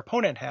know what your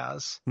opponent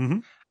has. Mm-hmm.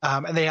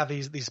 And they have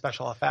these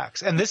special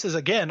effects. And this is,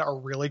 again, a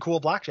really cool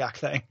blackjack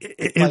thing.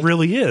 It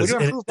really is. We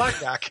do improve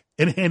blackjack.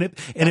 And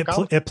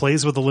it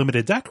plays with the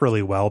limited deck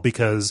really well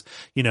because,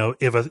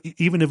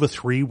 even if a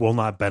 3 will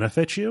not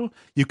benefit you,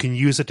 you can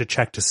use it to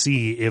check to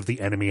see if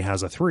the enemy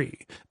has a 3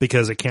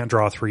 because it can't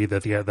draw a 3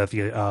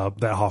 that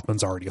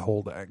Hoffman's already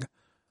holding.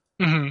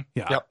 Mm-hmm.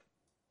 Yeah. Yep.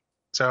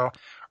 So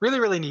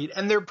really, really neat.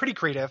 And they're pretty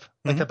creative,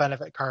 like the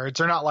benefit cards.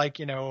 They're not like,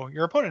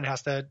 your opponent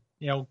has to,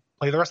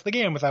 play the rest of the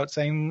game without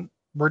saying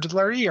words of the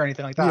letter E or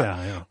anything like that.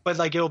 Yeah. But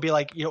like it'll be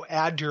like,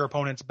 add to your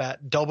opponent's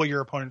bet, double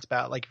your opponent's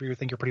bet. Like if you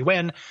think you're pretty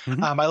win.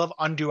 Mm-hmm. I love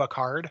undo a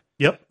card.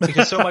 Yep.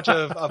 Because so much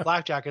of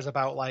blackjack is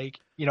about like,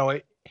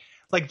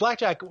 like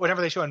blackjack,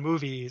 whenever they show in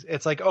movies,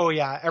 it's like, oh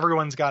yeah,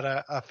 everyone's got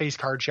a face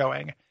card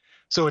showing.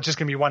 So it's just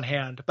going to be one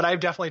hand. But I've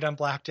definitely done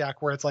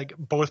blackjack where it's like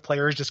both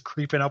players just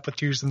creeping up with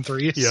 2s and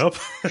 3s. Yep.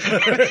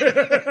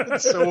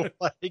 It's so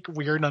like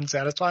weird and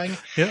unsatisfying.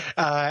 Yeah.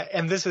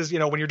 And this is,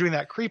 when you're doing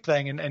that creep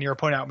thing and your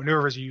opponent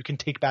outmaneuvers you, you can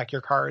take back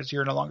your cards.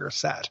 You're no longer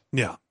set.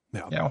 Yeah.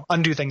 Yeah.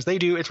 Undo things they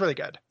do. It's really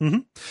good.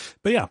 Mm-hmm.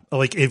 But yeah,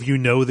 like if you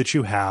know that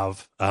you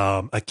have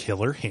a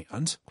killer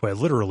hand, quite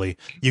literally,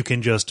 you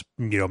can just,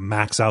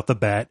 max out the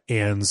bet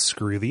and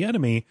screw the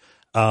enemy.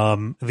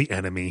 The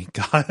enemy.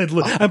 God,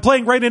 I'm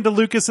playing right into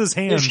Lucas's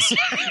hands.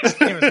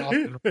 His name is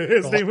Hoffman.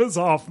 His name is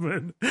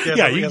Hoffman.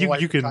 Yeah,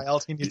 you can.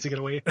 Kyle, he needs to get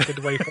away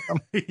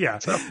from him. Yeah,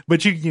 so.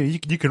 But you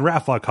can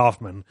Rafflock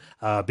Hoffman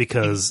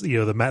because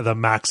the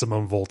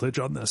maximum voltage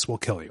on this will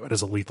kill you. It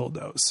is a lethal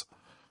dose.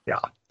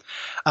 Yeah.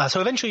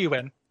 So eventually you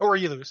win, or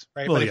you lose,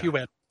 right? Well, but yeah. if you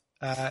win,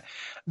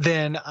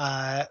 then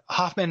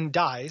Hoffman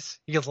dies.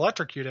 He gets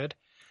electrocuted.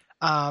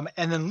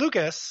 And then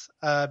Lucas,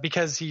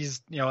 because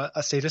he's,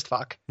 a sadist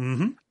fuck,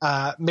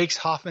 makes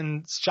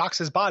Hoffman, shocks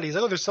his body. He's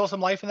like, oh, there's still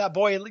some life in that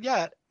boy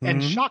yet,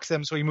 and shocks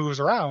him so he moves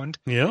around.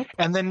 Yeah.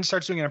 And then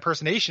starts doing an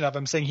impersonation of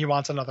him saying he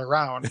wants another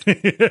round,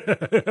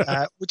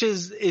 which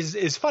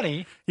is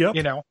funny. Yep.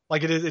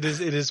 Like it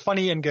is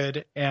funny and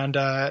good and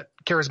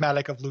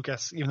charismatic of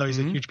Lucas, even though he's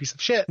a huge piece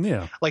of shit.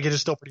 Yeah. Like it is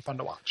still pretty fun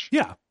to watch.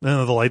 Yeah.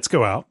 And the lights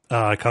go out.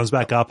 It comes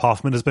back up.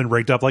 Hoffman has been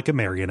rigged up like a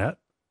marionette.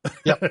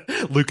 Yep.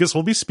 Lucas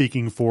will be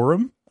speaking for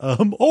him.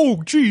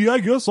 Oh, gee, I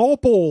guess I'll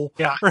pull.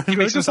 Yeah. He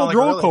makes us a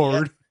draw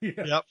card.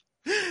 Yep.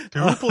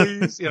 Two,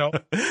 please.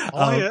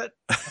 I'll hit.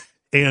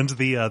 And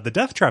the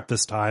death trap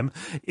this time,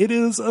 it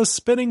is a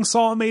spinning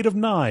saw made of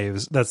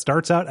knives that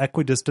starts out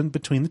equidistant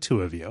between the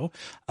two of you.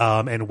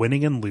 And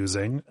winning and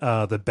losing,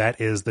 the bet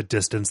is the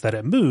distance that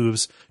it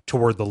moves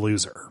toward the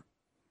loser.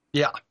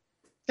 Yeah.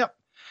 Yep.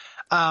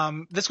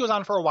 This goes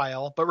on for a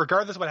while, but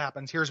regardless of what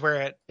happens, here's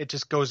where it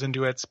just goes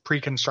into its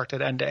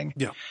pre-constructed ending.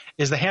 Yeah.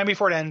 Is the hand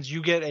before it ends,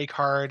 you get a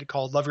card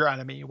called Love Your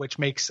Enemy, which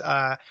makes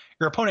your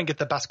opponent get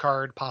the best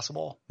card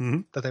possible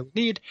that they would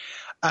need.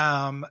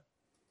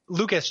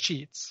 Lucas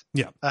cheats.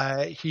 Yeah.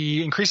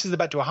 He increases the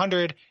bet to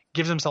 100,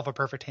 gives himself a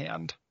perfect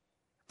hand.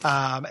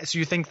 So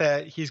you think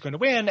that he's going to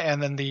win,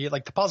 and then the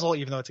puzzle,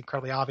 even though it's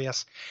incredibly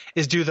obvious,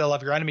 is do the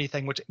Love Your Enemy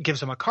thing, which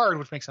gives him a card,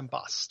 which makes him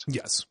bust.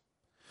 Yes.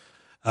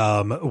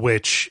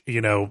 Which,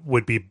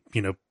 would be,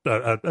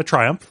 a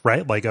triumph,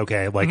 right? Like,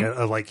 okay,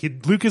 like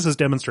Lucas has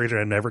demonstrated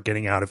I'm never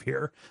getting out of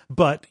here.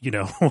 But,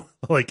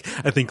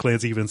 I think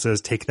Clancy even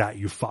says, take that,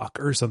 you fuck,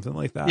 or something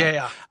like that.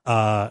 Yeah.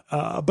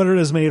 But it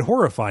is made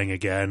horrifying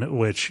again,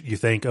 which you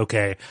think,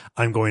 okay,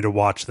 I'm going to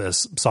watch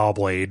this saw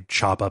blade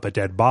chop up a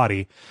dead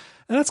body.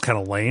 And that's kind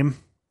of lame.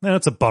 And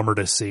it's a bummer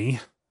to see.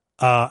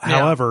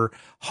 However,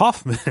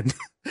 Hoffman,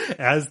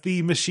 as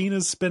the machine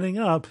is spinning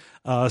up,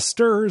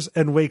 stirs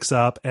and wakes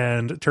up,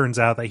 and it turns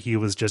out that he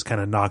was just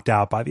kind of knocked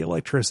out by the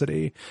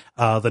electricity.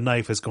 The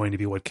knife is going to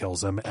be what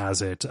kills him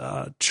as it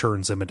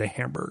churns him into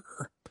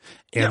hamburger.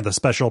 And the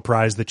special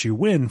prize that you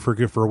win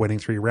for winning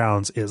 3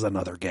 rounds is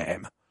another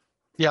game.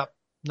 Yep.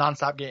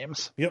 Nonstop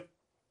games. Yep.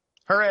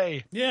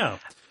 Hooray. Yeah.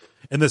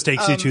 And this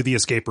takes you to the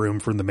escape room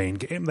from the main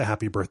game, the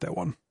happy birthday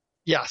one.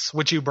 Yes,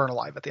 which you burn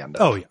alive at the end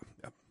of. Oh, yeah.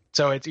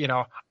 So it's,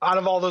 out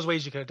of all those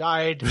ways you could have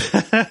died,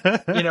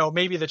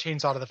 maybe the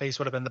chainsaw to the face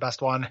would have been the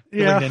best one.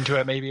 Yeah. Lean into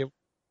it, maybe,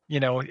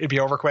 it'd be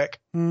over quick.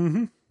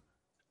 Mm-hmm.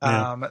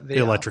 Yeah. The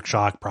electric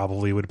shock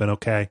probably would have been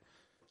okay.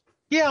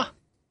 Yeah.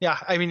 Yeah.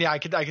 I mean, I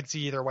could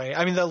see either way.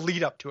 I mean, the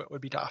lead up to it would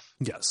be tough.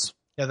 Yes.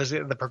 Yeah. There's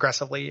the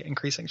progressively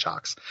increasing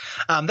shocks.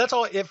 That's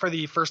all it for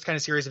the first kind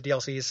of series of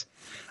DLCs.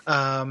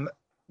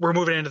 We're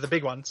moving into the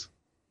big ones.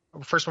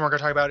 First one we're going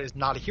to talk about is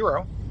Not a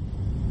Hero.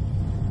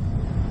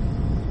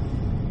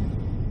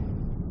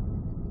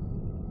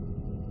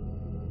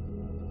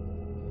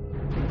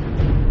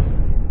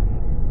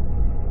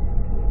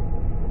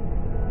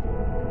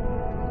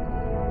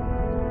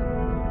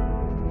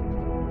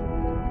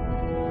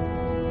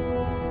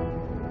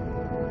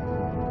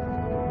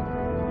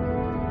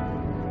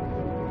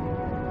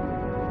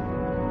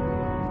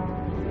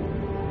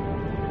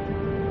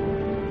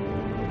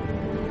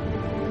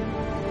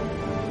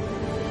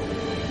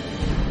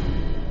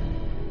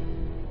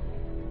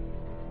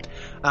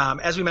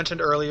 As we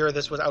mentioned earlier,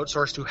 this was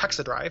outsourced to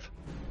Hexadrive.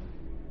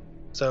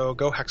 So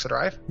go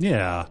Hexadrive.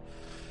 Yeah.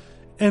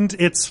 And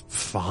it's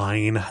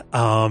fine.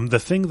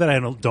 The thing that I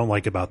don't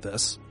like about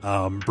this,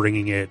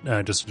 bringing it,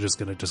 just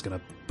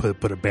gonna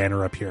put a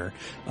banner up here,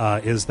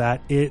 is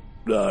that it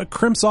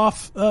crimps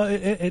off,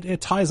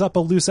 it ties up a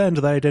loose end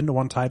that I didn't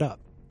want tied up.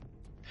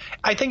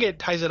 I think it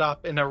ties it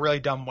up in a really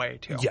dumb way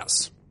too.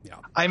 Yes. Yeah.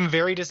 I'm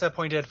very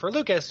disappointed for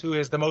Lucas, who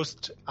is the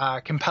most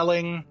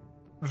compelling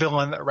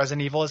villain that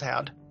Resident Evil has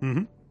had.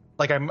 Mm-hmm.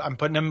 Like I'm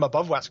putting him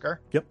above Wesker.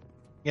 Yep.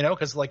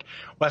 Because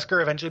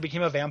Wesker eventually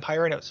became a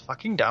vampire and it was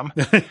fucking dumb.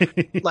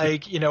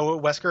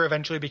 Wesker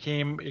eventually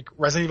became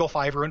Resident Evil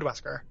 5 ruined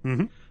Wesker.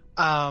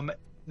 Mm-hmm.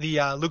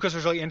 Lucas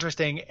was really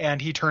interesting, and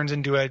he turns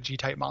into a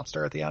G-type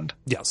monster at the end.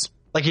 Yes.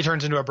 Like he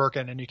turns into a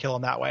Birkin and you kill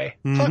him that way.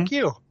 Mm-hmm. Fuck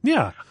you.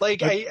 Yeah.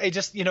 I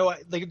just,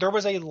 there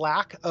was a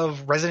lack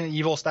of Resident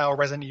Evil style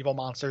Resident Evil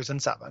monsters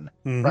in 7,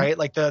 mm-hmm. right?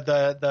 Like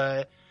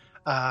the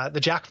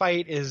Jack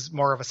fight is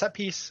more of a set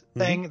piece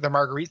thing. Mm-hmm. The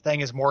Marguerite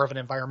thing is more of an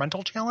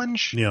environmental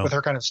challenge with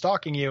her kind of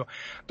stalking you.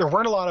 There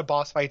weren't a lot of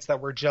boss fights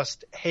that were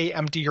just, hey,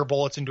 empty your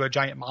bullets into a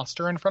giant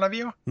monster in front of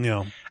you.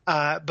 Yeah.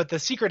 But the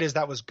secret is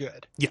that was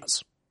good.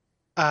 Yes.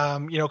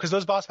 Because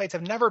those boss fights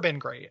have never been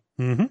great.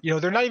 Mm-hmm.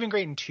 They're not even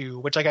great in 2,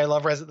 which I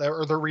love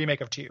or the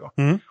remake of 2,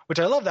 mm-hmm. which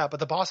I love that,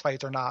 but the boss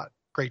fights are not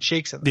great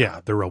shakes in that.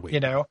 Yeah, they're real weak.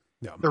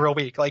 Yeah. They're real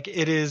weak. Like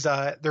it is,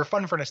 they're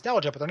fun for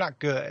nostalgia, but they're not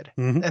good.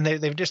 Mm-hmm. And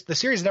they've just, the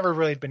series has never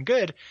really been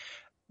good.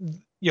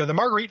 The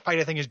Marguerite fight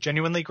I think is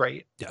genuinely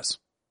great. Yes.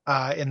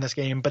 In this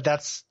game, but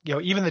that's,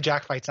 even the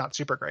Jack fight's not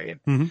super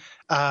great.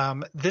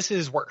 Mm-hmm. This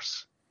is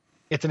worse.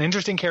 It's an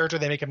interesting character.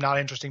 They make him not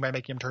interesting by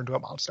making him turn to a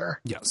monster.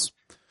 Yes.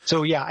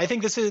 So yeah, I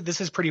think this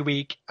is pretty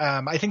weak.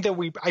 I think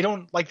that I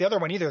don't like the other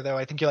one either, though.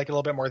 I think you like it a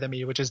little bit more than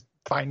me, which is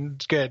fine,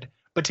 it's good.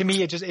 But to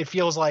me, it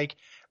feels like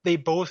they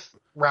both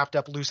wrapped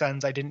up loose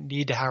ends I didn't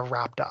need to have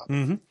wrapped up.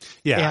 Mm-hmm.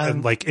 Yeah,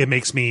 and like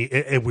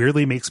it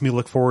weirdly makes me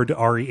look forward to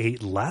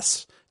RE8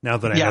 less now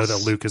that I know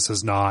that Lucas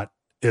is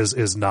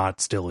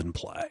not still in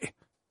play.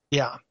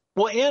 Yeah.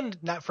 Well, and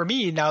not for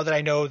me now that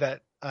I know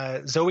that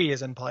Zoe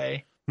is in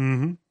play.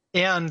 Mm-hmm.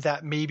 And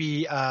that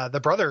maybe the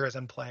brother is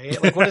in play.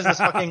 Like, what is this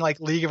fucking like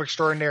League of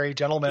Extraordinary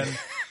Gentlemen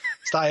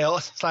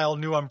style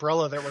new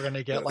umbrella that we're going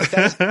to get? Like,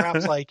 that's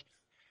perhaps like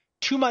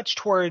too much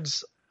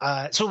towards.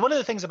 So one of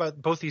the things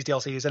about both these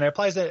DLCs, and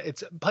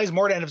it applies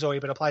more to End of Zoe,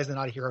 but applies to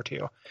Not a Hero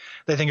 2,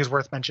 that I think is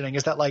worth mentioning,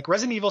 is that like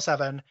Resident Evil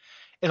 7,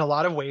 in a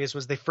lot of ways,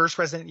 was the first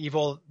Resident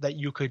Evil that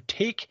you could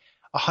take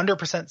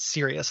 100%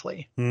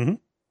 seriously. Mm-hmm.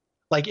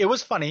 Like, it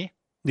was funny.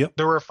 Yep.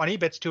 There were funny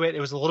bits to it. It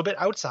was a little bit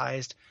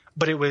outsized,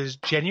 but it was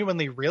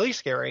genuinely really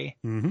scary.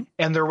 Mm-hmm.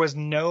 And there was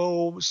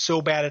no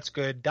so bad it's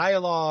good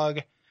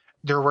dialogue.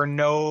 There were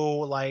no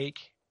like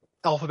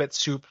alphabet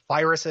soup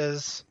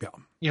viruses. Yeah.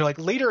 You know, like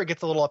later it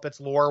gets a little up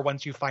its lore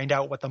once you find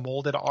out what the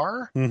molded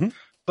are. Mm-hmm.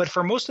 But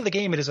for most of the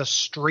game, it is a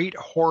straight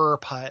horror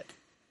putt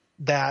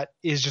that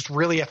is just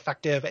really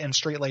effective and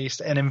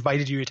straight-laced and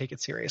invited you to take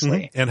it seriously.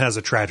 Mm-hmm. And has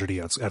a tragedy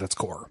at its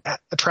core.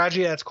 A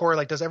tragedy at its core,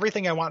 like does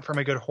everything I want from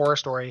a good horror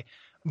story.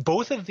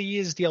 Both of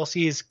these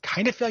DLCs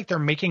kind of feel like they're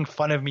making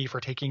fun of me for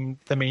taking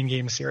the main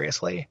game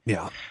seriously.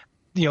 Yeah.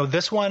 You know,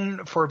 this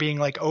one for being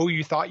like, oh,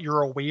 you thought you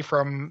were away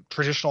from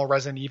traditional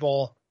Resident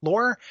Evil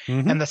lore.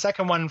 Mm-hmm. And the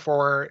second one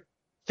for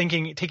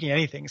taking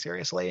anything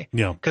seriously.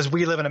 Yeah. Because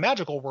we live in a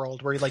magical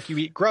world where like you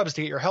eat grubs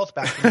to get your health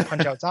back and you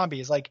punch out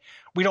zombies. Like,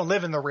 we don't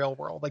live in the real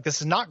world. Like, this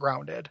is not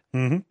grounded,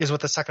 mm-hmm. is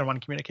what the second one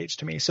communicates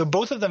to me. So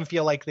both of them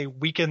feel like they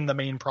weaken the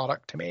main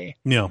product to me.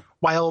 Yeah.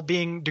 While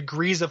being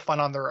degrees of fun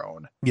on their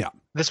own. Yeah.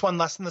 This one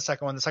less than the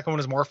second one. The second one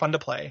is more fun to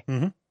play.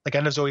 Mm-hmm. Like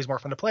End of Zoe is more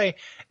fun to play.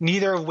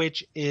 Neither of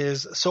which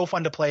is so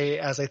fun to play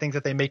as I think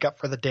that they make up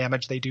for the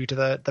damage they do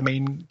to the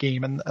main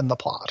game and the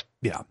plot.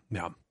 Yeah.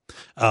 Yeah.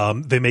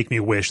 They make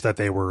me wish that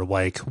they were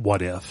like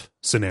what if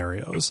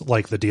scenarios,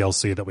 like the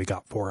DLC that we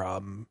got for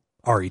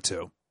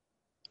RE2.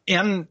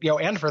 And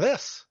and for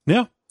this.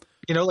 Yeah.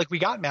 Like we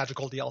got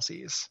magical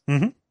DLCs.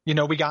 Mm-hmm.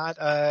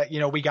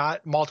 We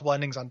got multiple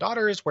endings on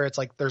Daughters where it's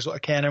like there's a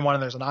canon one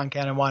and there's a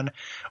non-canon one.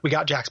 We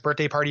got Jack's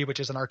Birthday Party, which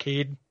is an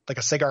arcade, like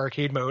a Sega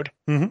arcade mode.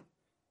 Mm-hmm.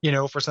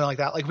 For something like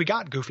that. Like we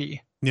got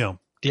Goofy. Yeah.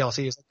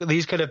 DLCs.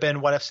 These could have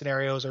been what if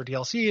scenarios or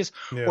DLCs,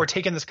 or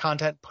taken this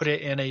content, put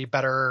it in a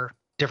better,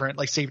 different,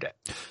 like saved it.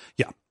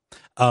 Yeah.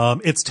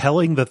 It's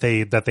telling that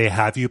they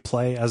have you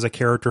play as a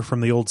character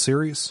from the old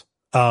series.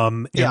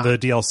 In the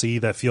DLC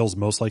that feels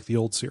most like the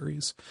old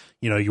series.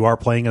 You are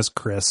playing as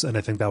Chris, and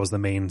I think that was the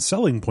main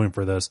selling point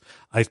for this.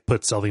 I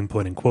put selling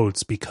point in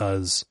quotes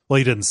because, well,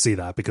 you didn't see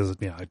that because,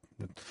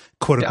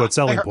 quote unquote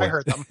selling point. I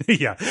heard them.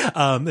 Yeah.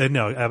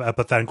 No, I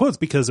put that in quotes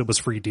because it was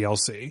free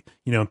DLC.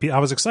 I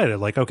was excited.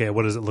 Like, okay,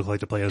 what does it look like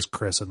to play as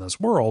Chris in this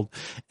world?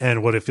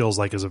 And what it feels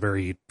like is a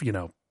very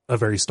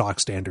stock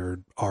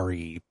standard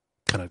RE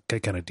kind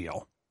of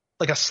deal.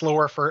 Like a slow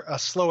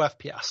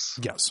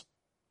FPS. Yes.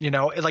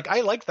 Like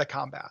I like the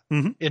combat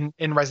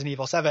in Resident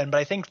Evil 7, but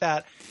I think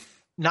that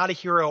Not a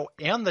Hero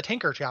and the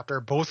Tinker chapter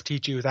both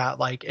teach you that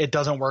like it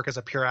doesn't work as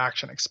a pure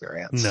action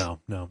experience.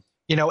 No.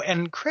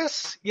 And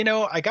Chris,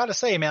 I gotta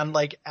say, man,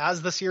 like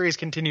as the series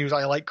continues,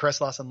 I like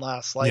Chris less and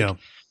less. Like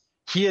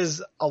he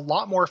is a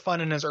lot more fun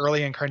in his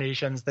early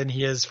incarnations than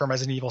he is from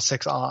Resident Evil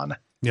 6 on.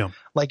 Yeah.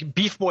 Like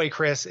Beef Boy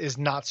Chris is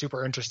not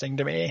super interesting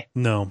to me.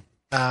 No.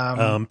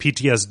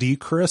 PTSD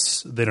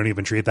Chris, they don't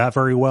even treat that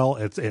very well.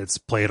 It's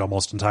played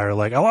almost entirely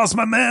like I lost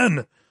my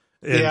men.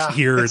 And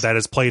here that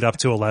is played up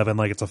to 11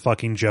 like it's a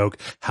fucking joke.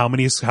 How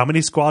many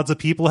squads of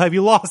people have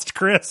you lost,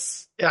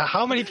 Chris? Yeah,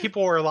 how many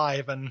people were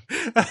alive in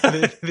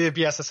the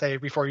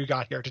BSSA before you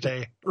got here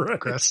today, right.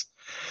 Chris?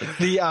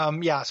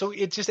 So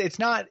it's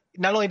not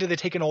only did they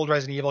take an old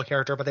Resident Evil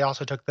character, but they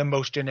also took the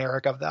most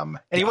generic of them.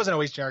 And he wasn't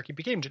always generic, he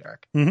became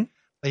generic. Mm-hmm.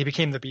 He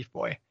became the Beef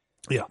Boy.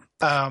 Yeah.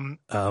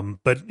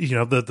 But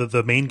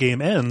the main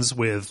game ends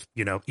with,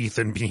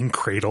 Ethan being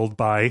cradled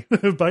by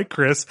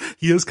Chris.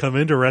 He has come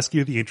in to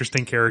rescue the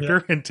interesting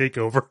character and take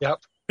over.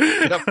 Yep.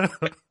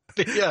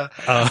 Yeah.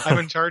 I'm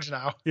in charge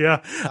now.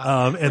 Yeah.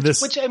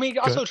 Which I mean,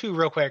 also too,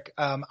 real quick,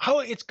 how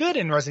it's good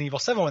in Resident Evil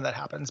 7 when that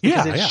happens,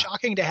 because it's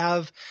shocking to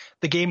have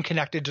the game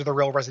connected to the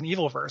real Resident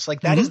Evil verse.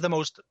 Like that is the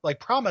most like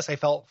promise I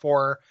felt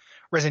for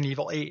Resident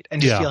Evil 8,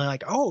 and just feeling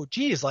like, oh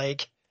geez,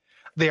 like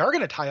they are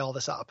going to tie all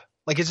this up.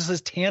 Like it's just this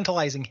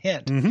tantalizing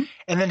hint, and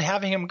then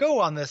having him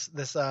go on this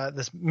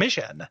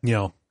mission.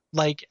 Yeah,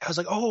 like I was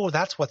like, oh,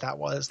 that's what that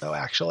was, though.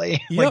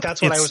 Actually, yep, like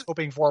that's what I was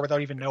hoping for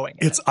without even knowing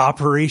it. It's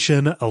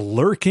Operation A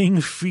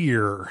Lurking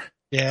Fear.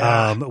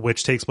 Yeah,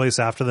 which takes place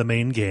after the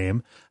main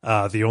game.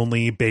 The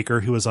only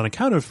Baker who is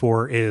unaccounted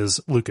for is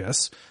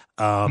Lucas.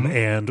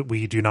 And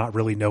we do not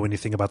really know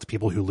anything about the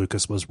people who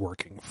Lucas was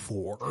working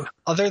for.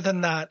 Other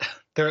than that,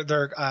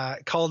 they're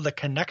called the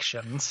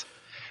Connections,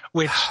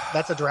 which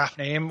that's a draft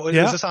name.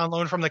 Yeah. Is this on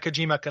loan from the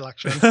Kojima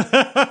collection?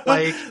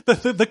 Like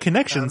the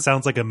Connection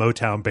sounds like a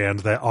Motown band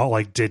that all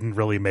like didn't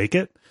really make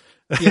it.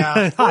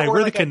 Yeah. Hi, or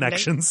we're like the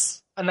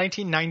Connections. A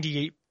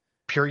 1998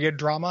 period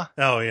drama.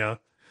 Oh yeah.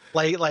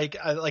 Like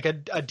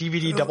a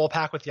DVD double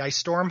pack with the Ice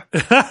Storm.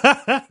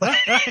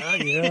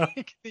 Yeah.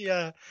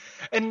 Yeah.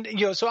 And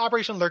so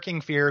Operation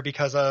Lurking Fear,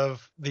 because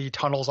of the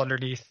tunnels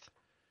underneath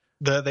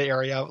the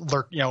area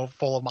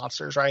full of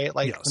monsters, right?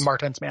 Like Yes. the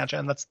Martins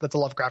Mansion. That's a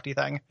Lovecrafty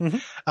thing.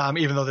 Mm-hmm.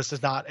 Even though this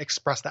is not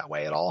expressed that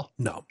way at all.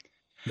 No.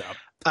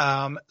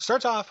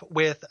 Starts off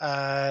with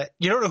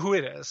you don't know who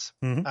it is.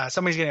 Mm-hmm.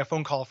 Somebody's getting a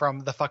phone call from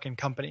the fucking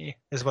company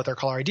is what their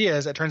caller ID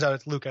is. It turns out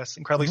it's Lucas,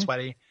 incredibly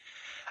sweaty.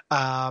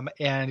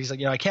 And he's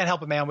like, I can't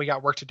help it, man. We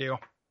got work to do.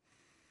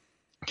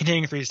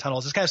 Continuing through these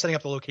tunnels, just kind of setting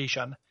up the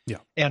location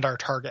and our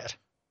target.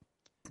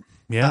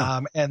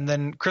 Yeah. And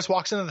then Chris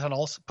walks into the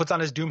tunnels, puts on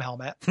his Doom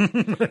helmet.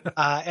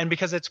 And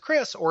because it's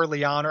Chris or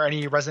Leon or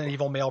any Resident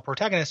Evil male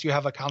protagonist, you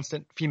have a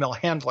constant female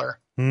handler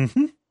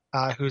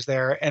who's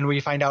there. And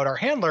we find out our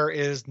handler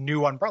is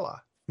New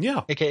Umbrella.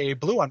 Yeah. AKA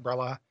Blue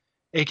Umbrella,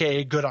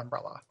 AKA Good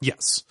Umbrella.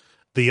 Yes.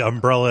 The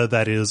umbrella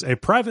that is a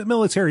private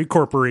military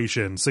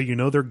corporation. So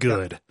they're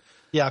good.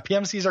 Yeah,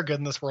 PMCs are good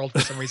in this world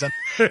for some reason.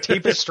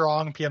 Tape is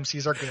strong.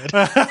 PMCs are good.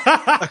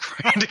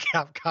 According to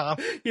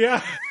Capcom.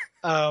 Yeah.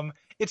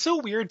 It's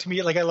so weird to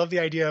me. Like, I love the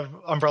idea of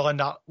Umbrella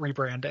not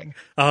rebranding.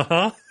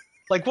 Uh-huh.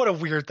 Like, what a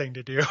weird thing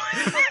to do.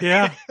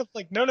 Yeah.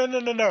 Like, no.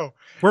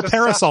 We're Just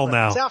Parasol Safsprin,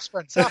 now.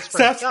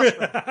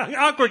 Safsprin.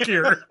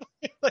 Aquacure.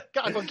 Like,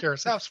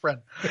 Aquacure, Safsprin.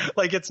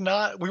 Like, it's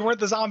not, we weren't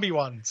the zombie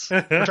ones.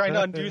 We're trying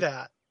to undo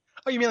that.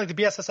 Oh, you mean like the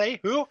BSSA?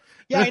 Who?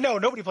 Yeah, I know.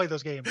 Nobody played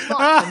those games. Fuck.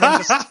 And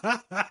then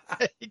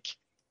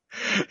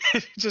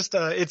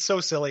it's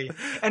so silly.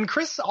 And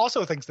Chris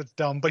also thinks it's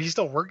dumb, but he's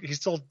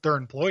still their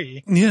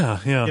employee. Yeah.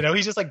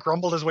 He's just like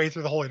grumbled his way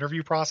through the whole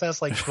interview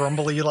process, like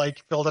grumbly,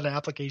 like filled in an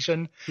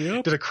application,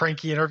 did a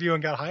cranky interview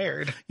and got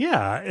hired.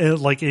 Yeah. And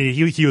like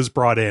he was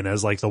brought in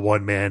as like the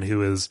one man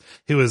who is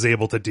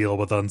able to deal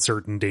with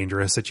uncertain,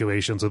 dangerous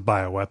situations with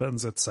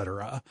bioweapons,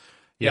 etc.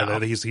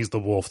 He's the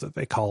wolf that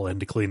they call in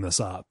to clean this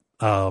up.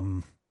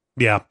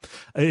 Yeah,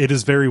 it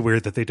is very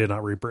weird that they did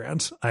not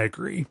rebrand. I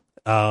agree.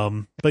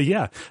 But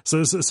yeah,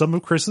 so some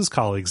of Chris's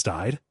colleagues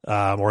died,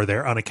 or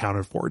they're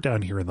unaccounted for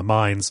down here in the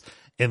mines.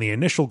 And the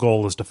initial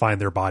goal is to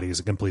find their bodies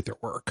and complete their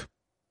work.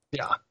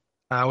 Yeah.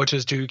 Which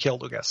is to kill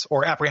Lucas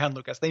or apprehend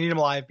Lucas. They need him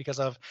alive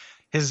because of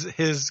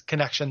his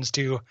connections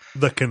to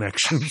the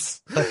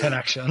Connections.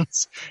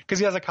 Because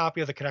he has a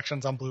copy of the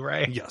Connections on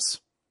Blu-ray. Yes.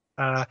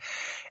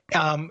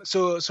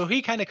 So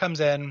he kind of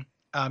comes in.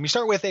 You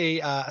start with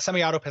a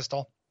semi-auto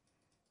pistol,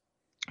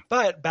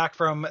 but back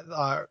from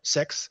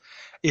 6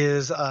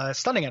 is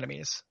stunning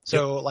enemies.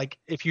 So like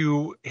if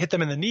you hit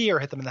them in the knee or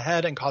hit them in the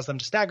head and cause them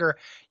to stagger,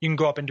 you can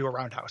go up and do a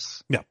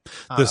roundhouse. Yeah,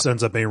 this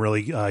ends up being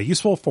really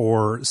useful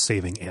for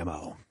saving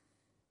ammo.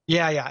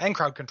 Yeah, and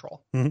crowd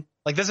control. Mm-hmm.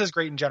 Like this is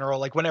great in general.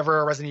 Like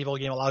whenever a Resident Evil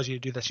game allows you to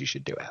do this, you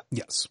should do it.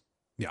 Yes.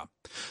 Yeah.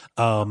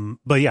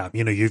 But yeah,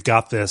 you've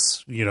got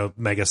this,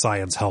 Mega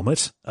Science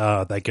helmet,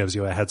 that gives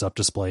you a heads up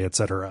display,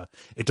 etc.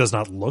 It does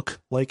not look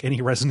like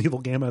any Resident Evil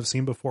game I've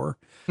seen before.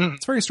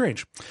 It's very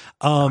strange.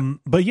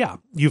 But yeah,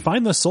 you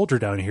find this soldier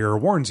down here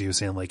warns you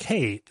saying like,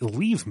 hey,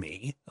 leave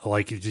me.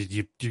 Like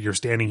you're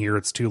standing here.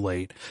 It's too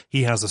late.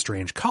 He has a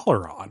strange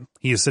collar on.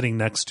 He is sitting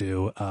next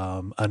to,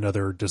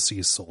 another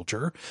deceased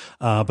soldier.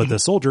 But the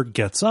soldier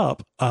gets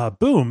up,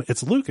 boom,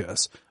 it's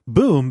Lucas.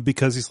 Boom,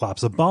 because he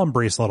slaps a bomb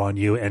bracelet on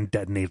you and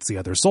detonates the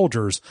other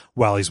soldiers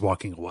while he's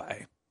walking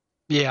away.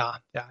 Yeah.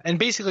 And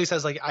basically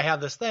says, like, I have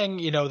this thing,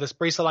 this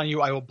bracelet on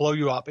you. I will blow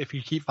you up if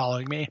you keep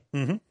following me.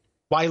 Mm-hmm.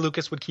 Why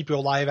Lucas would keep you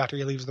alive after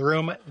he leaves the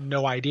room,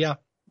 no idea.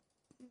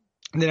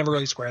 They never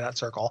really square that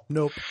circle.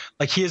 Nope.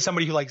 Like, he is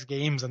somebody who likes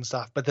games and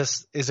stuff, but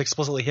this is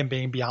explicitly him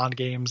being beyond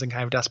games and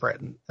kind of desperate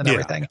and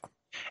everything.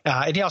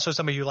 And he also is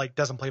somebody who, like,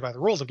 doesn't play by the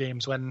rules of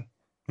games when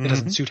it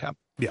doesn't suit him.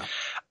 Yeah.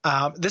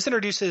 This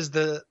introduces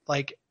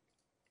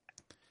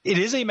it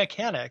is a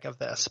mechanic of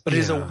this, but it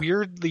is a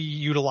weirdly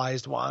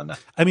utilized one.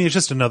 I mean, it's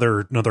just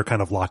another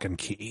kind of lock and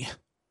key.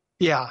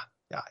 Yeah.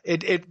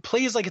 It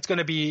plays like it's going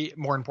to be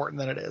more important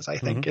than it is, I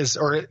think,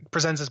 or it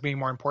presents as being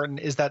more important,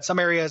 is that some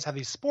areas have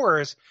these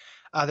spores.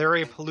 They're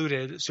very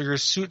polluted. So your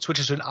suit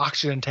switches to an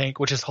oxygen tank,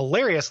 which is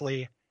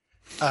hilariously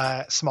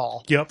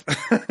small. Yep.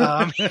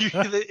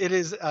 It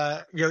is,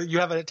 you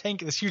have a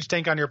tank, this huge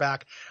tank on your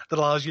back that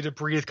allows you to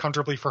breathe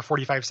comfortably for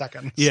 45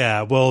 seconds.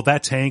 Yeah. Well,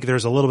 that tank,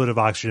 there's a little bit of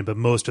oxygen, but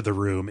most of the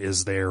room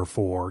is there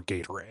for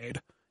Gatorade.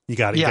 You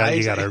got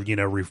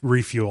to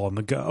refuel on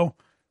the go.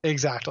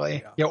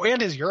 Exactly.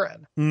 And his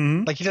urine.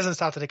 Mm-hmm. Like he doesn't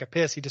stop to take a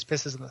piss. He just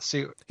pisses in the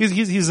suit.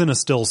 He's in a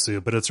still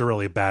suit, but it's a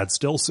really bad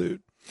still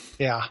suit.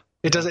 Yeah.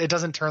 It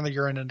doesn't turn the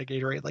urine into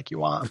Gatorade like you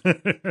want.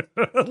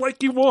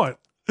 Like you want.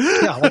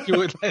 Yeah, like you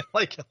would,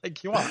 like you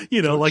want.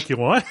 Like you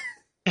want.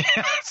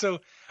 Yeah. So,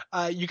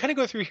 you kind of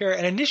go through here,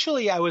 and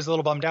initially I was a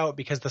little bummed out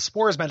because the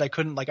spores meant I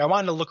couldn't, like, I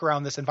wanted to look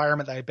around this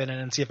environment that I'd been in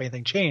and see if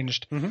anything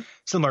changed,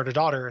 similar to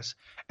Daughters.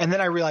 And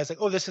then I realized,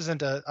 like, oh, this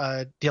isn't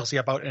a DLC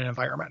about an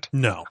environment.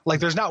 No. Like,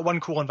 there's not one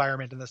cool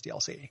environment in this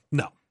DLC.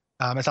 No.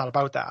 It's not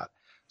about that.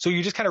 So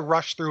you just kind of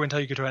rush through until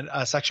you get to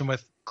a section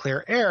with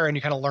clear air, and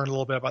you kind of learn a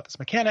little bit about this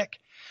mechanic,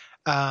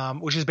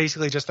 which is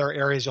basically just there are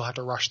areas you'll have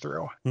to rush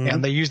through.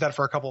 And they use that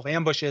for a couple of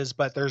ambushes,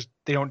 but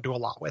they don't do a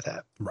lot with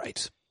it.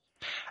 Right.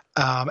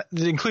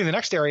 Including the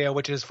next area,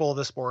 which is full of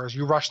the spores.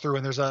 You rush through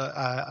and there's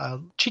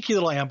a cheeky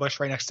little ambush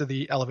right next to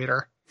the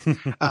elevator.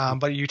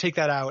 But you take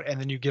that out and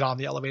then you get on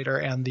the elevator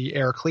and the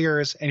air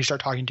clears and you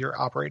start talking to your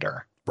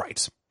operator.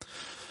 Right.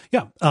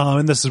 Yeah.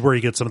 And this is where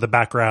you get some of the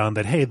background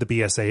that, hey, the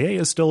BSAA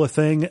is still a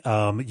thing.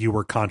 You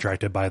were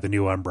contracted by the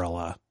new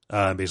umbrella.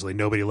 Basically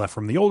nobody left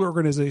from the old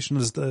organization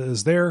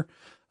is there.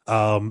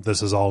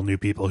 This is all new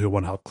people who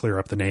want to help clear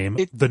up the name.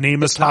 The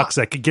name is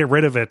toxic. Get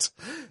rid of it.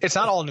 It's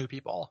not all new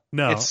people.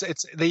 No,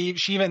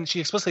 she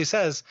explicitly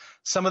says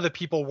some of the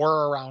people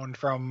were around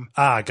from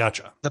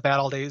gotcha. the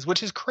battle days,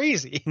 which is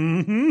crazy.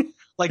 Mm-hmm.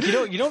 Like you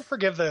don't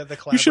forgive the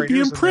collaborators. You should be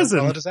in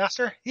prison. The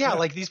disaster. Yeah,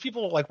 like these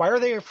people, like why are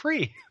they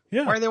free?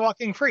 Yeah. Why are they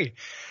walking free?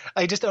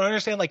 I just don't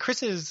understand. Like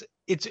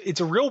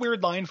it's a real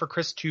weird line for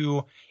Chris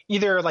to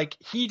either like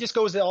he just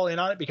goes all in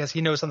on it because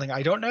he knows something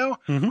I don't know,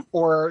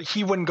 or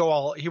he wouldn't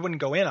go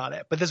in on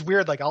it. But this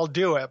weird like I'll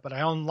do it, but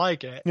I don't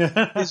like it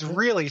is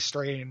really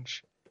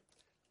strange.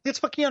 It's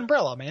fucking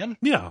Umbrella, man.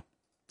 Yeah,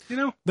 you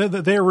know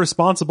they're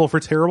responsible for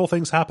terrible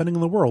things happening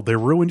in the world. They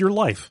ruined your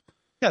life.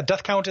 Yeah,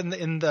 death count in the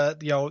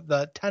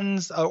the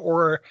tens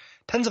or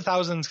tens of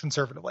thousands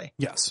conservatively.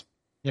 Yes,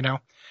 you know.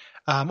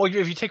 Well,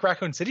 if you take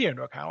Raccoon City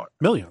into account,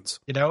 millions.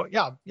 You know,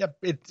 yeah,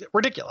 it's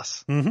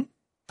ridiculous. Well,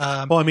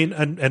 I mean,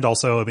 and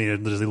also, I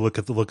mean, as you look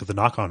at the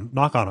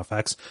knock-on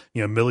effects,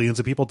 you know,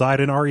 millions of people died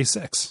in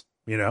RE6.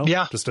 You know,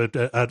 just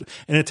an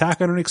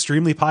attack on an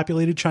extremely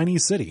populated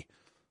Chinese city.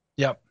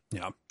 Yep.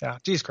 Yeah.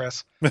 Geez,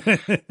 Chris.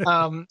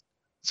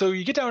 So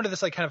you get down to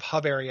this like kind of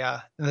hub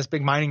area in this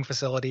big mining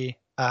facility.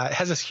 It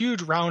has this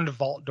huge round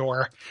vault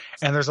door,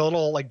 and there's a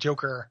little like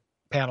Joker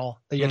panel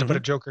that you have to put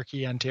a Joker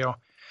key into.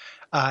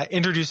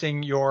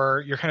 Introducing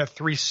your kind of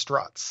three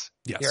struts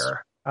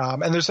here.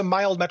 And there's some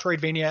mild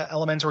Metroidvania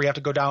elements where you have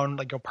to go down,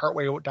 like go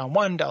partway down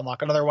one to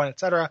unlock another one,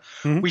 etc.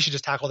 We should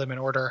just tackle them in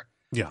order.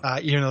 Yeah.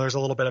 Even though there's a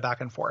little bit of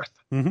back and forth.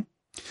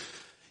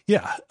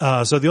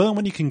 Yeah. So the only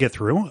one you can get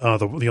through,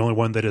 the only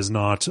one that is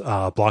not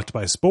blocked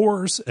by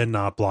spores and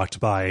not blocked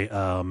by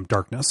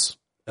darkness,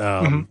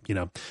 you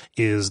know,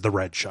 is the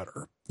red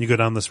shutter. You go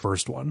down this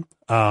first one,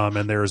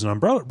 and there's an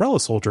umbrella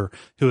soldier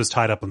who is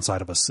tied up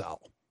inside of a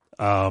cell.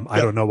 I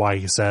don't know why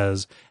he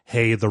says,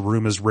 hey, the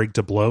room is rigged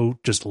to blow,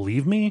 just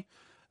leave me.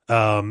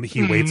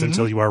 He waits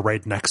until you are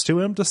right next to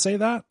him to say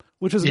that,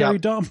 which is very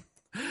dumb.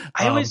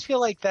 I always feel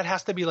like that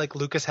has to be like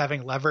Lucas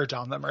having leverage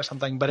on them or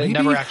something, but it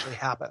never actually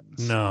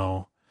happens.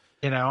 No.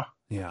 You know?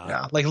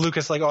 Yeah. Like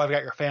Lucas, like, oh, I've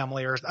got your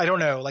family, or I don't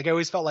know. Like I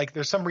always felt like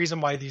there's some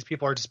reason why these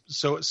people are just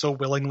so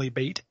willingly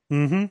bait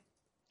in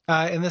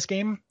this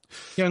game,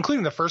 you know,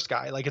 including the first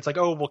guy. Like it's like,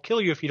 oh, we'll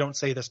kill you if you don't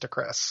say this to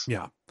Chris.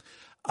 Yeah.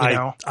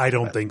 I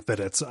don't think that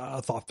it's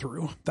thought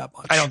through that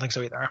much. I don't think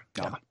so either.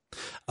 No.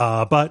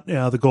 But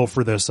the goal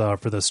for this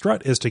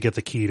strut is to get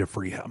the key to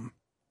free him.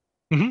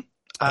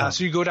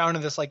 So you go down to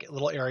this like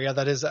little area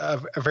that is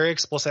a very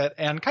explicit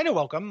and kind of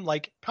welcome,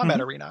 like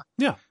combat arena.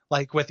 Yeah.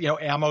 Like with, you know,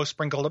 ammo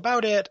sprinkled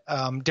about it,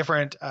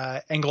 different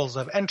angles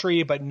of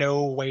entry, but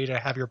no way to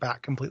have your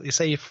back completely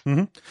safe.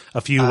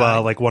 A few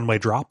like one-way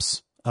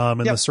drops in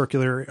the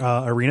circular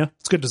arena.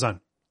 It's good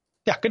design.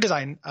 Yeah, good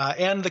design.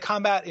 And the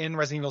combat in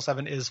Resident Evil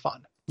 7 is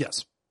fun.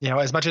 Yes. You know,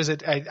 as much as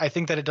I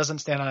think that it doesn't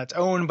stand on its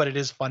own, but it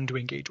is fun to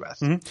engage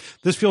with.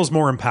 This feels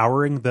more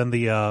empowering than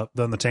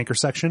the tanker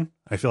section.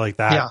 I feel like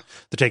that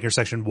the tanker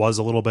section was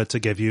a little bit to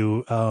give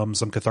you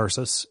some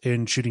catharsis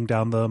in shooting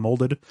down the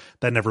molded.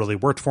 That never really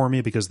worked for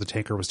me because the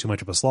tanker was too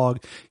much of a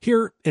slog.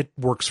 Here, it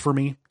works for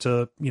me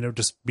to, you know,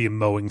 just be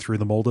mowing through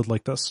the molded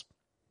like this.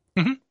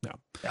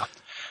 Yeah.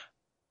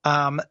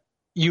 And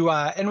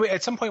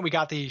at some point we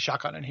got the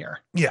shotgun in here.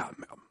 Yeah.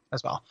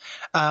 As well.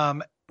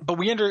 But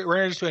we're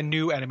introduced to a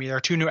new enemy. There are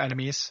two new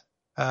enemies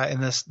in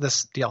this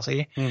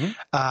DLC.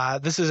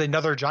 This is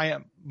another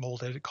giant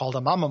molded called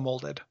a Mama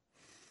Molded.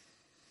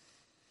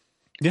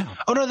 Yeah.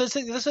 Oh no, this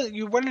is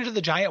you went into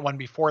the giant one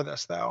before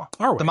this though.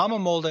 The Mama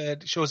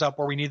Molded shows up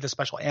where we need the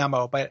special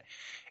ammo, but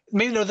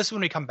maybe this is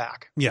when we come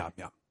back. Yeah.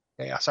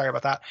 Sorry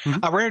about that.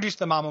 We're introduced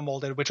to the Mama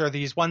Molded, which are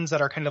these ones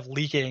that are kind of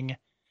leaking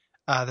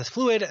this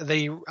fluid.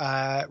 They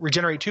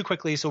regenerate too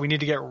quickly, so we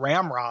need to get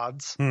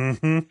ramrods.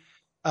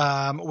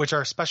 Which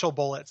are special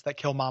bullets that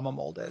kill Mama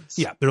Moldeds.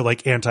 Yeah, they're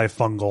like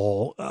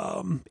antifungal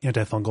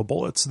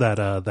bullets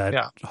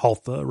that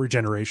halt the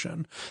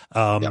regeneration.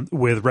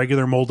 With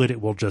regular molded,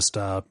 it will just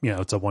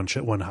it's a one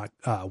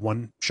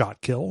shot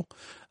kill.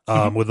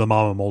 With the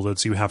Mama Molded,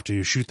 so you have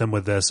to shoot them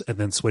with this and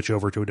then switch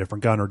over to a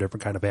different gun or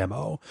different kind of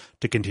ammo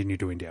to continue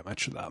doing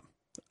damage to them.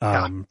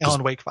 Alan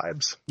Wake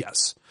vibes.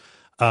 Yes.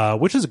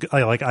 which is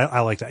I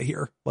like that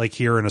here. Like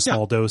here in a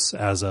small dose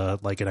as a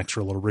like an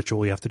extra little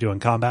ritual you have to do in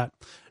combat.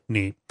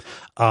 Neat.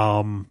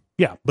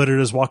 Yeah, but it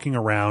is walking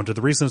around.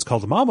 The reason it's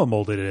called the Mama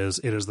Molded is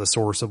it is the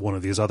source of one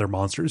of these other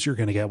monsters you're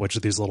going to get, which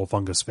are these little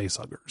fungus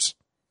facehuggers.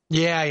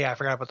 Yeah, I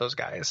forgot about those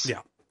guys.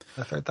 Yeah,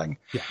 the third thing.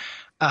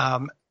 Yeah.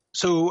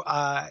 So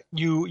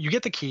you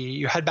get the key.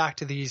 You head back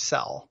to the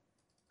cell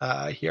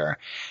here,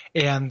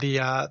 and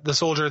the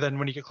soldier then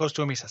when you get close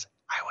to him, he says,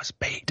 "I was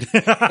bait,"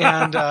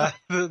 and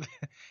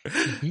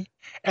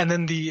and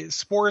then the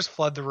spores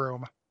flood the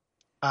room,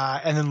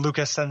 and then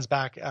Lucas sends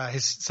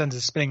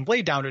his spinning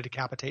blade down to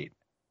decapitate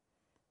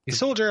the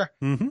soldier,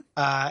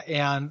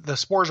 and the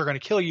spores are going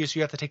to kill you, so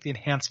you have to take the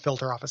enhanced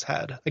filter off his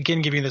head.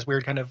 Again, giving this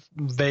weird kind of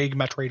vague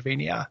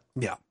Metroidvania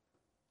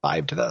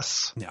vibe to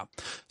this. Yeah.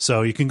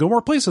 So you can go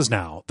more places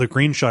now. The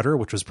green shutter,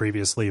 which was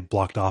previously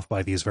blocked off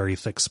by these very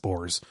thick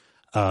spores,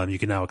 you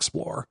can now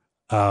explore.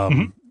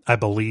 I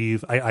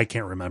believe, I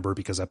can't remember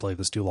because I played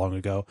this too long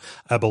ago.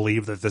 I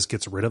believe that this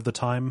gets rid of the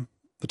time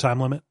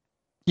limit.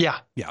 Yeah.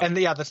 And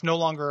that's no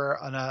longer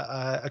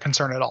a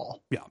concern at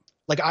all. Yeah.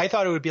 Like I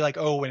thought it would be like,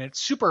 oh, when it's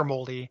super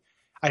moldy,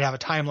 I'd have a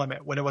time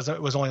limit. When it was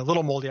only a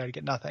little moldy, I'd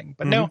get nothing.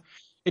 But no,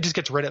 it just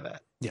gets rid of it.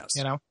 Yes.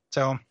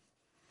 So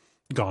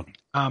gone.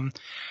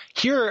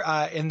 Here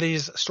in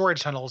these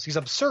storage tunnels, these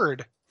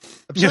absurdly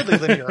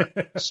linear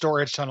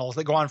storage tunnels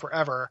that go on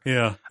forever.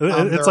 Yeah.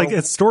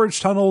 It's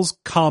storage tunnels,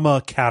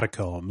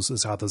 catacombs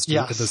is how this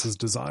is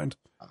designed.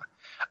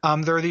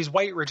 There are these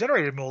white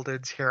regenerated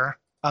moldeds here.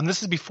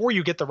 This is before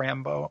you get the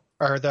Rambo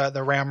or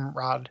the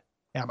ramrod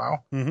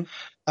ammo.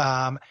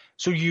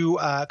 So you,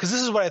 cause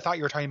this is what I thought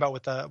you were talking about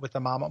with the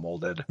Mama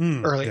Molded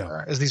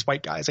earlier, is these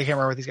white guys. I can't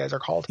remember what these guys are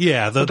called.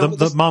 Yeah.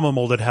 The Mama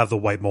Molded have the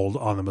white mold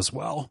on them as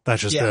well.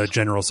 That's just a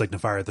general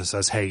signifier that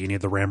says, hey, you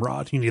need the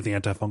ramrod, you need the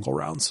antifungal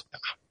rounds.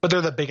 But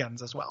they're the big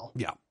ones as well.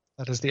 Yeah.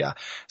 That is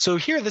so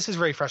here, this is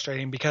very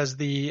frustrating because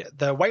the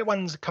white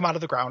ones come out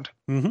of the ground.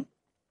 You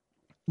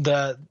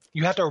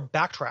have to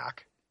backtrack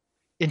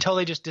until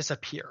they just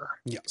disappear.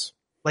 Yes.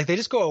 Like they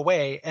just go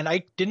away,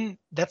 and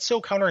that's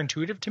so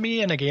counterintuitive to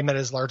me in a game that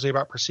is largely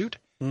about pursuit.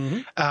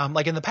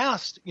 Like in the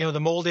past, the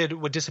molded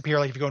would disappear,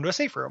 like if you go into a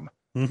safe room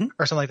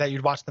or something like that,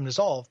 you'd watch them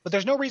dissolve, but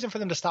there's no reason for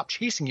them to stop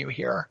chasing you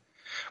here.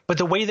 But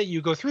the way that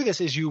you go through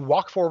this is you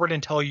walk forward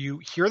until you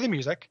hear the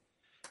music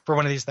for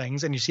one of these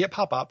things and you see it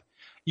pop up.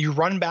 You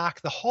run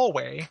back the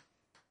hallway,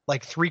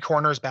 like 3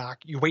 corners back,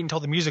 you wait until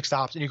the music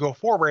stops and you go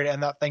forward,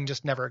 and that thing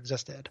just never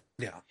existed.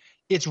 Yeah.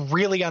 It's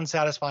really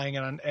unsatisfying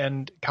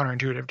and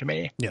counterintuitive to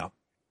me. Yeah.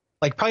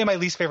 Like probably my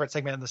least favorite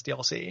segment in this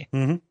DLC.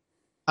 And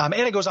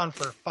it goes on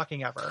for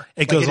fucking ever.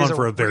 It goes on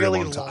for a very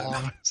long time.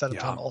 Long set of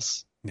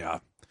tunnels. Yeah.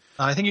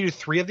 I think you do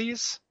 3 of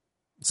these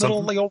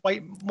little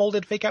white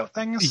molded fake out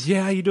things.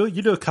 Yeah, you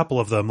do a couple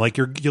of them. Like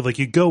you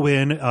go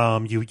in,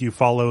 you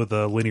follow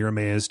the linear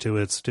maze to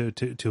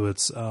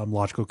its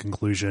logical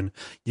conclusion.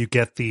 You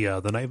get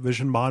the night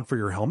vision mod for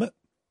your helmet.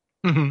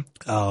 And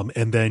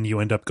then you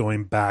end up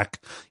going back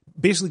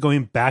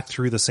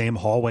through the same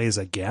hallways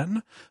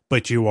again,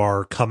 but you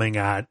are coming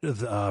at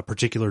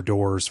particular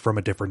doors from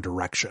a different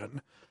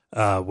direction,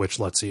 which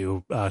lets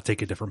you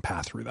take a different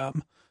path through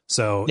them.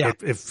 So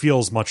it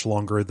feels much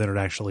longer than it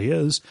actually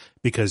is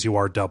because you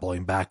are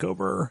doubling back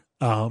over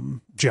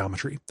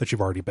geometry that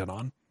you've already been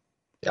on.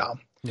 Yeah.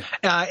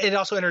 It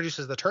also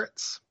introduces the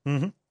turrets.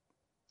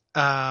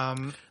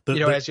 As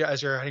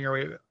you're heading your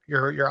way,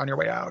 you're on your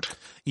way out.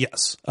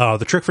 Yes.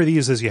 The trick for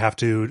these is you have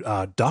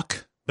to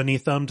duck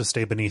beneath them to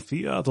stay beneath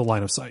the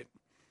line of sight.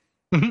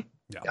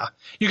 Yeah.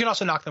 You can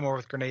also knock them over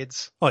with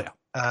grenades. Oh yeah.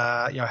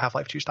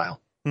 Half-Life 2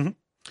 style.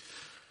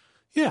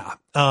 Yeah.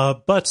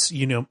 But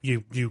you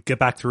get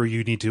back through,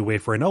 you need to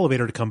wait for an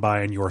elevator to come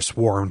by, and you're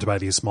swarmed by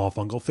these small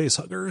fungal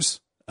facehuggers.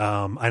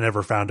 I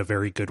never found a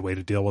very good way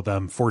to deal with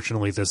them.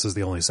 Fortunately, this is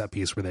the only set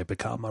piece where they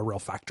become a real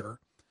factor.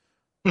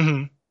 Yeah.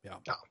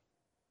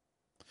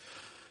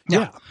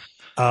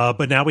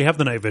 But now we have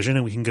the night vision,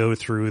 and we can go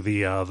through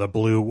the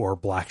blue or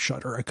black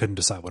shutter. I couldn't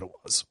decide what it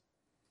was.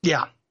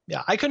 Yeah.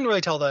 I couldn't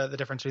really tell the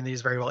difference between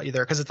these very well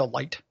either because it's a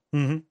light.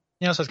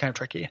 So it's kind of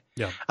tricky.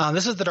 Yeah.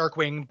 This is the dark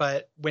wing,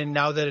 but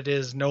now that it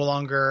is no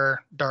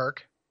longer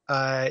dark,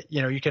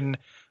 you can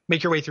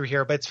make your way through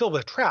here, but it's filled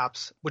with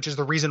traps, which is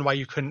the reason why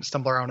you couldn't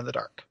stumble around in the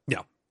dark.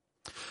 Yeah.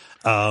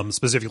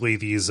 Specifically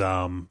these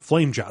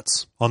flame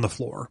jets on the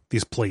floor,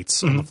 these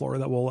plates on the floor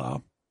that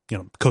will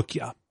cook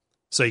you.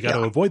 So you got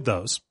to avoid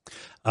those.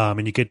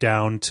 And you get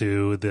down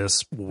to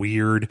this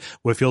weird,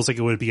 what feels like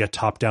it would be a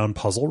top-down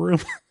puzzle room.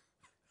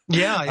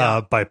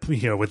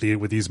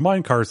 With these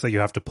mine carts that you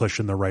have to push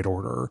in the right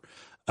order.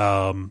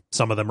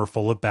 Some of them are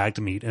full of bagged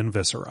meat and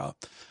viscera,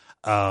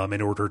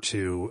 in order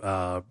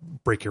to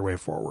break your way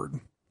forward.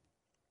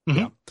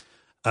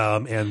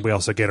 And we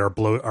also get our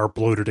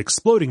bloated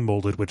exploding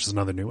molded, which is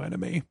another new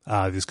enemy.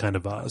 These kind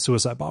of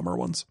suicide bomber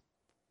ones.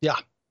 Yeah.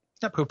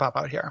 That poop pop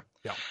out here.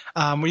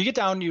 Yeah. When you get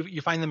down,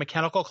 you find the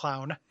mechanical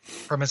clown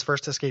from his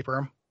first escape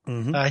room.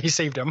 He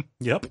saved him.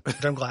 Yep.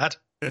 Which I'm glad.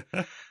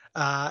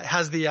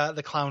 Has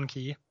the clown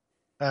key.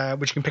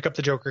 which you can pick up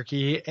the Joker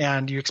key,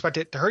 and you expect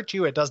it to hurt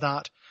you. It does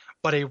not,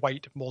 but a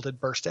white molded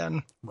burst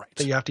in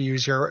that you have to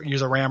use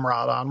a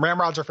ramrod on.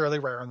 Ramrods are fairly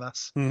rare in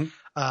this. Mm-hmm.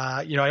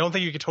 I don't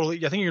think you could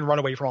I think you can run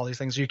away from all these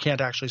things. You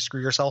can't actually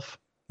screw yourself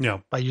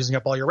by using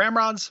up all your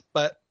ramrods,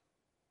 but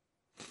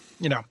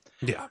not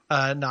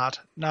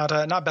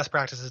best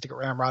practices to get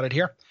ramrodded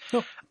here.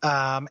 Nope.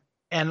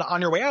 And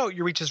on your way out,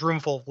 you reach this room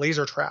full of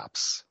laser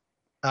traps.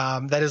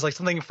 That is like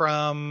something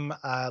from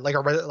like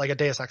a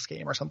Deus Ex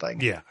game or something.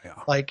 Yeah.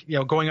 Like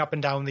going up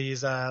and down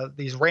these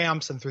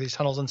ramps and through these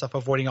tunnels and stuff,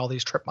 avoiding all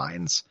these trip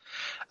mines.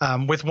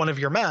 With one of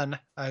your men,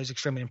 who's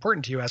extremely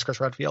important to you, as Chris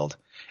Redfield,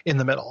 in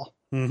the middle.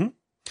 Mm-hmm.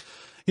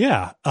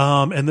 Yeah.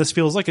 And this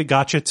feels like a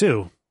gotcha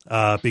too,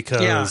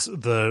 because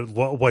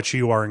what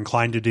you are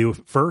inclined to do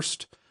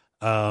first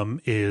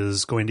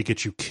is going to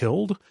get you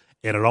killed.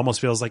 And it almost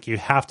feels like you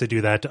have to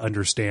do that to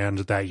understand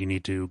that you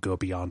need to go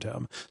beyond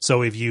him.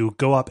 So if you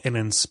go up and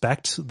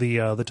inspect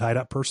the tied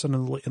up person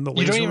in the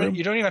laser room,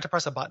 you don't even have to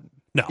press a button.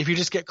 No. If you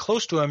just get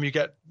close to him, you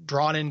get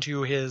drawn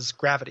into his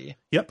gravity.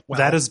 Yep.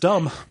 That is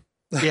dumb.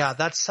 Yeah,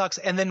 that sucks.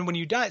 And then when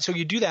you die, so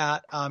you do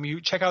that,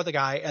 you check out the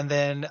guy, and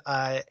then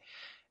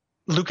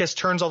Lucas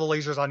turns all the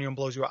lasers on you and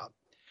blows you up.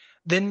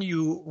 Then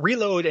you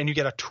reload and you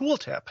get a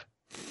tooltip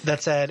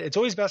that said it's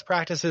always best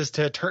practices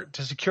to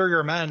secure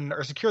your men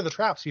or secure the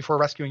traps before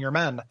rescuing your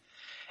men.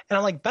 And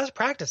I'm like, best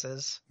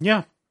practices?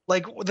 Yeah.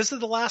 Like, this is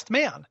the last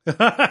man.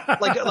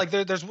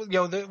 there's we're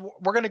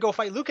going to go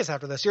fight Lucas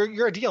after this.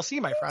 You're a DLC,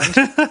 my friend.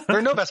 There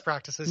are no best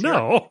practices here.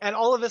 No. And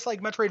all of this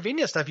like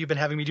Metroidvania stuff you've been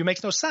having me do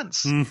makes no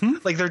sense. Mm-hmm.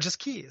 Like, they're just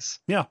keys.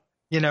 Yeah.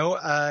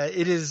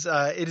 It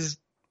is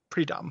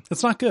pretty dumb.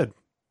 It's not good.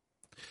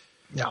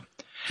 Yeah.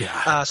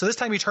 Yeah. So this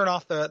time you turn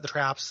off the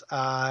traps,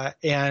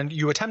 and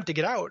you attempt to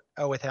get out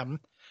with him.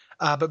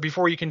 But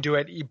before you can do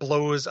it, he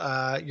blows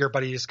your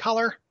buddy's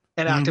collar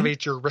and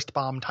activates your wrist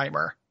bomb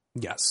timer.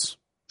 Yes.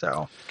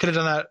 So could have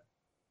done that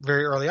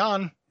very early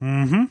on.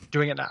 Mm-hmm.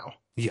 Doing it now.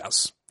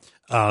 Yes.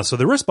 So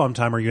the wrist bomb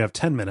timer, you have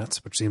 10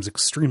 minutes, which seems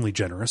extremely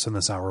generous in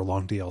this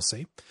hour-long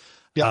DLC.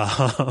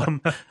 Yeah.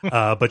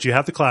 But you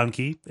have the clown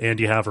key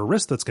and you have a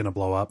wrist that's going to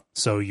blow up.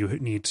 So you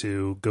need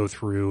to go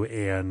through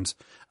and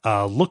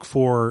look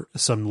for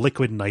some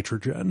liquid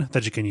nitrogen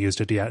that you can use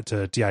to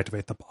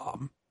deactivate the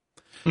bomb.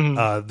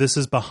 Mm-hmm. This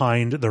is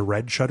behind the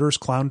red shutters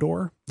clown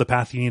door, the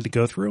path you need to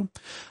go through.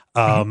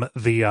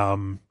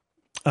 The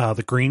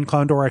green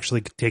clown door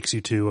actually takes you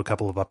to a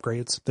couple of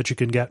upgrades that you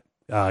can get.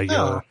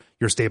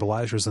 Your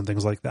stabilizers and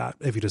things like that.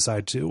 If you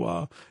decide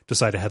to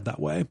head that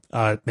way,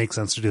 it makes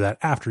sense to do that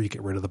after you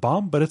get rid of the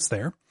bomb, but it's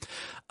there.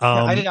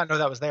 I did not know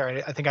that was there.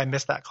 I think I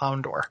missed that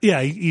clown door.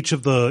 Yeah. Each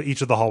of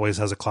the hallways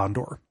has a clown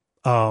door.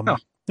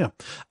 Yeah.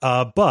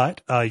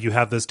 But you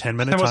have this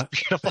 10-minute time. The most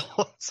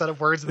beautiful set of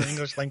words in the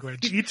English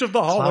language. Each of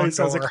the hallways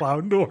has a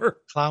clown door.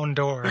 Clown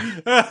door.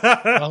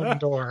 Clown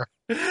door.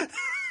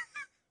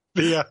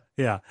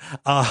 Yeah.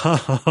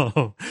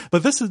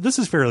 But this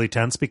is fairly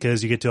tense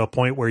because you get to a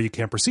point where you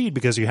can't proceed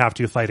because you have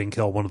to fight and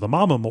kill one of the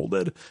Mama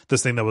molded,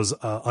 this thing that was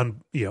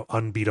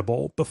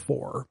unbeatable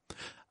before.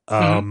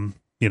 And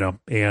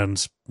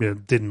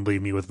it didn't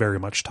leave me with very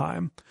much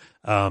time.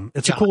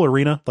 It's a cool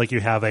arena. Like you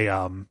have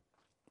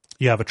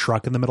a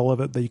truck in the middle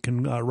of it that you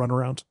can run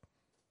around.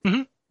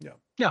 Mm-hmm.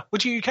 Yeah,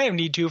 which you kind of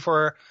need to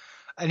for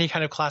any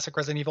kind of classic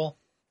Resident Evil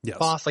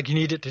boss. Like you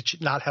need it to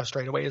not have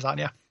straightaways on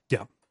you.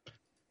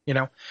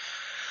 Yeah.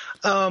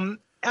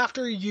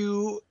 After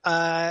you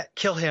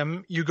kill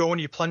him, you go and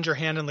you plunge your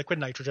hand in liquid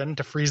nitrogen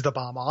to freeze the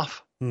bomb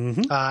off.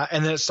 Mm-hmm.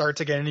 And then it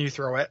starts again and you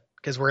throw it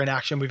because we're in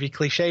action movie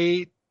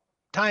cliche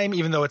time,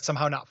 even though it's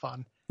somehow not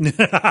fun.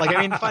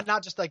 Fun,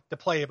 not just like to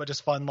play, but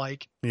just fun.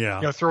 Like,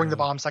 throwing the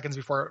bomb seconds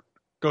before it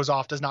goes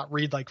off does not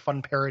read like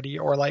fun parody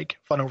or like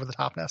fun over the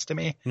topness to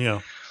me. Yeah.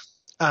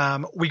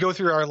 We go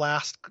through our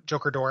last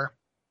Joker door.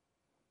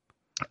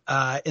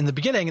 In the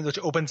beginning, which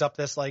opens up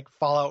this like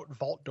Fallout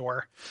vault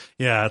door.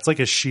 Yeah, it's like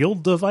a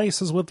shield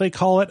device is what they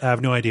call it. I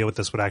have no idea what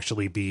this would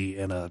actually be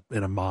in a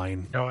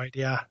mine. No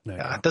idea.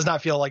 It does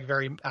not feel like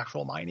very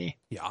actual miney.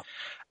 Yeah.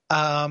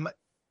 And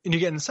you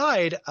get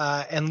inside,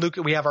 and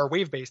we have our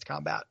wave-based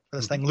combat for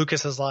this thing.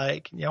 Lucas is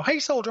like, hey,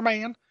 soldier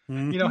man,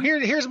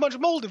 here's a bunch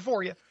of molded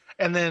for you.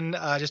 And then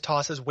just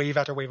tosses wave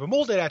after wave of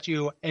molded at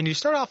you. And you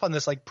start off on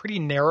this like pretty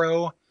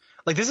narrow.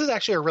 Like, this is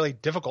actually a really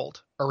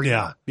difficult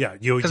arena. Yeah.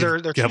 You have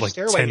like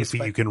stairways, 10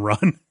 feet you can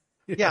run.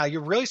 Yeah,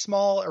 you're really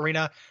small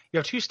arena. You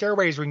have 2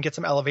 stairways where you can get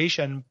some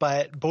elevation,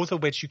 but both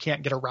of which you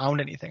can't get around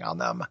anything on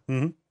them.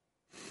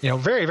 Mm-hmm.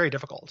 Very, very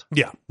difficult.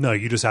 Yeah. No,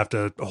 you just have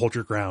to hold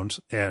your ground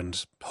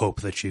and hope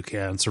that you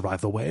can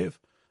survive the wave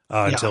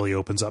until he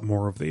opens up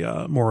more of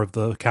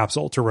the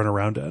capsule to run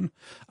around in.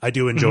 I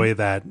do enjoy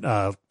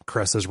that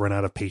Chris has run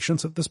out of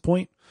patience at this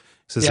point.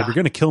 He says, if you're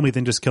going to kill me,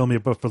 then just kill me.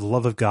 But for the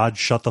love of God,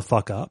 shut the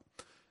fuck up.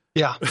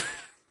 Yeah.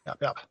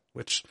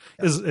 Which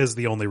is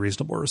the only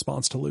reasonable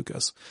response to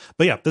Lucas.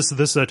 But yeah, this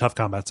is a tough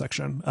combat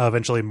section.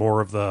 Eventually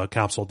more of the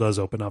capsule does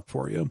open up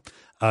for you.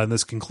 And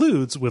this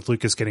concludes with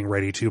Lucas getting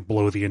ready to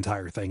blow the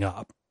entire thing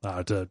up,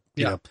 to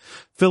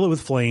fill it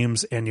with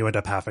flames, and you end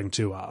up having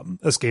to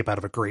escape out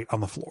of a grate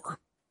on the floor.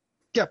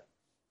 Yep.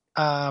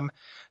 So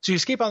you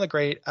escape on the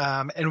grate,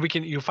 and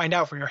you find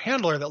out from your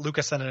handler that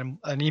Lucas sent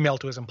an email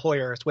to his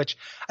employers, which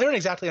I don't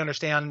exactly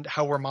understand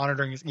how we're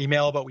monitoring his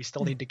email, but we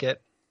still need to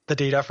get the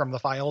data from the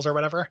files or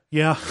whatever.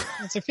 Yeah.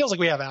 So it feels like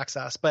we have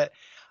access, but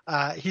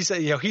he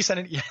said, he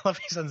sent he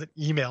sends an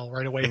email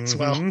right away as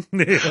well.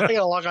 Yeah. I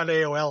gotta log on to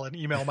AOL and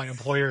email my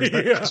employers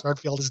that Chris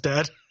Redfield is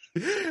dead.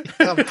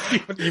 An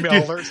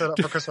email alert set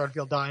up for Chris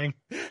Redfield dying.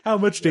 How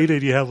much data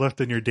do you have left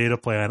in your data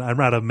plan? I'm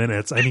out of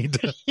minutes. I need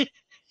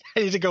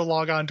to go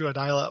log on to a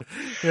dial-up.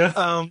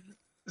 Yeah.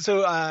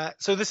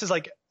 So this is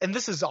like, and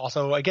this is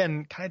also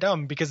again kind of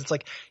dumb because it's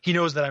like he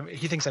knows that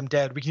he thinks I'm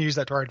dead. We can use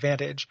that to our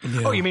advantage.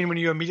 Yeah. Oh, you mean when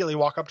you immediately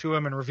walk up to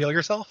him and reveal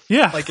yourself?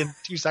 Yeah. Like in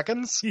 2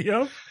 seconds?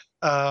 Yep.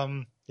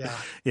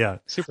 Yeah.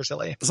 Super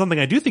silly. Something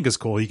I do think is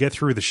cool. You get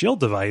through the shield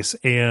device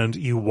and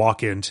you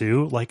walk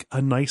into like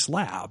a nice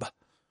lab.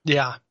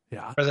 Yeah.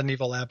 Yeah. Resident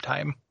Evil lab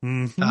time.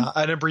 Mm-hmm.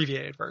 An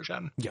abbreviated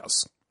version.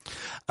 Yes.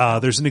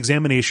 There's an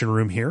examination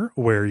room here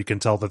where you can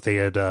tell that they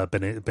had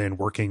been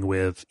working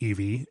with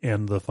Evie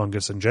and the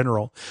fungus in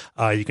general.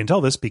 You can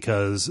tell this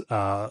because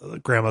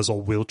Grandma's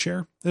old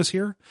wheelchair is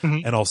here,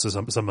 mm-hmm. and also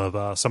some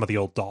of the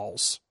old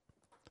dolls.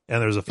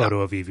 And there's a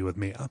photo of Evie with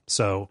Mia,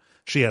 so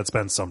she had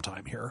spent some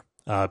time here,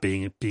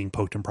 being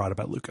poked and prodded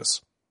by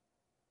Lucas.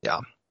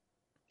 Yeah.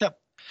 Yep.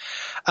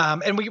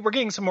 And we're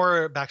getting some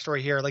more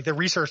backstory here. Like the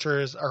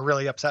researchers are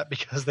really upset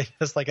because they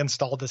just like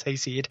installed this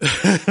hayseed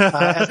as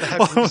the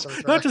head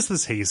researcher. Not just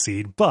this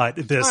hayseed, but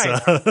this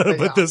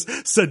but this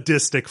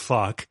sadistic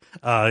fuck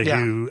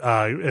who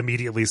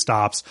immediately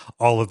stops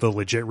all of the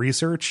legit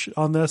research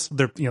on this.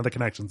 The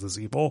connections is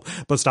evil,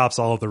 but stops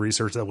all of the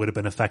research that would have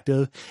been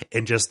effective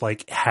and just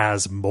like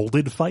has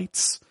molded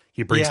fights.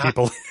 He brings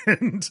people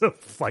in to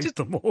fight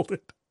the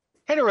molded.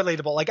 Kind of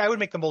relatable. Like I would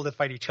make the molded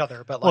fight each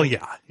other, but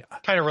like,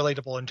 kind of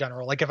relatable in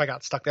general. Like if I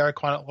got stuck there, I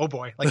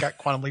got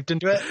quantum leaped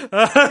into it.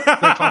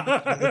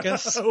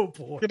 Lucas, oh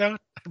boy, I'd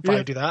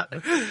probably do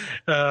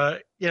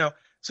that.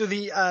 So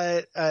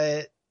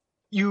the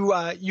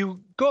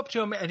you go up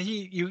to him and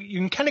you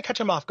can kind of catch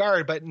him off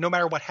guard, but no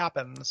matter what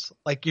happens,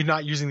 like you're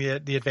not using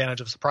the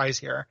advantage of surprise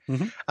here.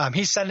 Mm-hmm.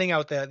 He's sending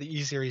out the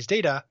E-series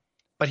data,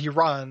 but he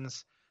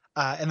runs.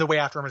 And the way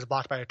after him is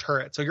blocked by a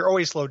turret. So you're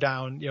always slowed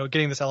down.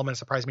 Getting this element of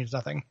surprise means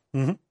nothing.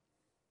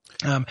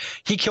 Mm-hmm.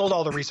 He killed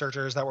all the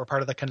researchers that were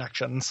part of the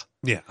connections.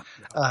 Yeah.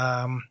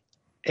 After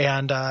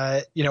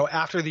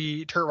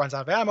the turret runs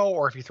out of ammo,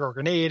 or if you throw a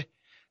grenade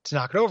to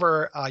knock it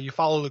over, you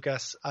follow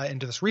Lucas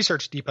into this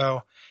research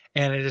depot,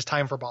 and it is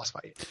time for boss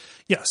fight.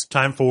 Yes,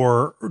 time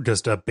for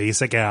just a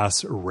basic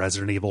ass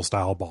Resident Evil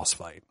style boss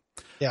fight.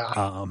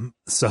 Yeah.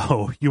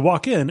 So you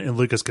walk in and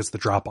Lucas gets the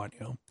drop on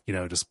you,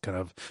 just kind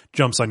of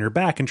jumps on your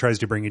back and tries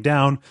to bring you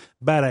down.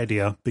 Bad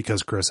idea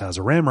because Chris has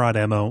a ramrod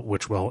ammo,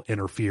 which will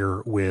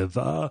interfere with,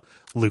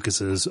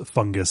 Lucas's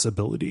fungus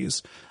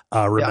abilities.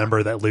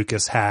 Remember that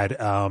Lucas had,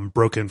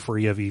 broken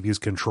free of Evie's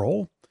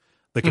control.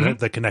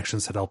 The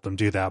connections had helped him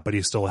do that, but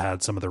he still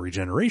had some of the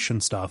regeneration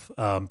stuff,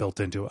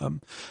 built into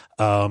him.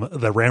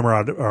 The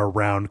ramrod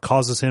round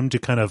causes him to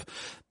kind of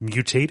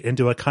mutate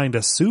into a kind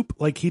of soup,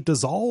 like he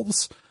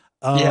dissolves.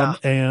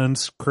 And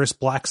Chris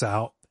blacks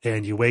out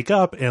and you wake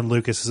up and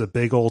Lucas is a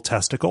big old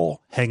testicle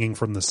hanging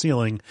from the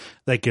ceiling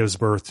that gives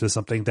birth to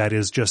something that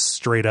is just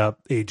straight up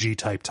a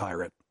G-type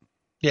tyrant.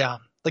 Yeah.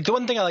 Like the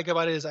one thing I like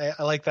about it is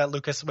I like that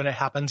Lucas, when it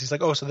happens, he's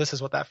like, oh, so this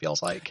is what that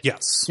feels like.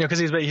 Yes. Because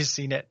he's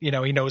seen it, he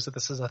knows that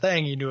this is a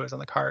thing. He knew it was on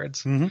the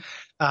cards.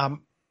 Mm-hmm.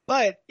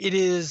 But it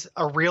is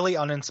a really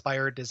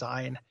uninspired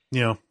design.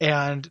 Yeah.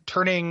 And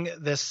turning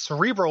this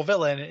cerebral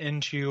villain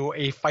into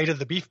a fight of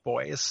the Beef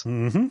Boys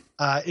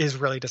is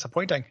really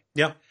disappointing.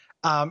 Yeah.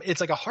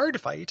 It's like a hard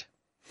fight,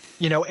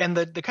 and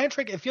the kind of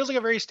trick, it feels like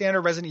a very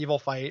standard Resident Evil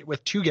fight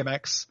with 2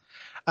 gimmicks.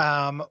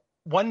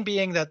 One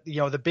being that,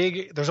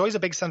 there's always a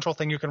big central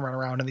thing you can run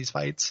around in these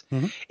fights.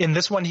 Mm-hmm. In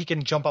this one, he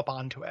can jump up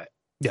onto it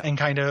and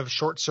kind of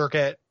short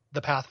circuit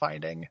the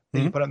pathfinding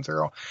that you put him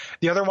through.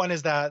 The other one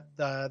is that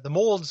the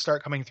molds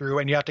start coming through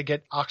and you have to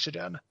get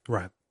oxygen.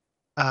 Right.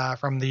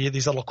 From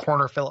these little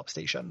corner fill-up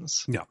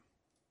stations. Yeah.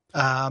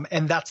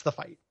 And that's the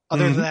fight.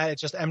 Other than that,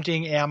 it's just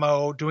emptying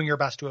ammo, doing your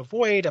best to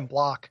avoid and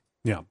block.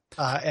 Yeah.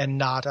 And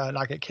not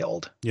get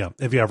killed. Yeah.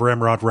 If you have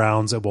ramrod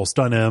rounds, it will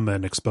stun him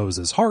and expose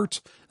his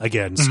heart.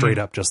 Again, straight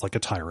up just like a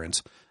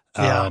tyrant.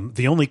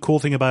 The only cool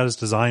thing about his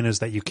design is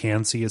that you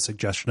can see a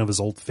suggestion of his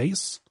old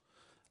face.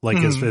 Like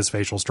his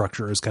facial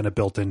structure is kind of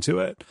built into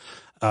it.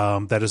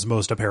 That is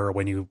most apparent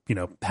when you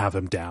have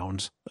him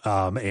downed.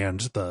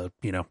 And the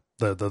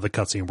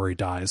cutscene where he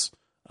dies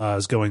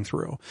is going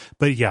through.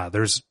 But yeah,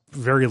 there's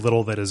very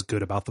little that is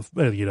good about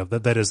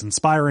that is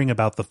inspiring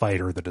about the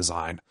fight or the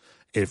design.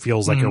 It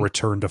feels like a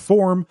return to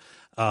form,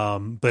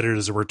 but it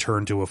is a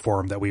return to a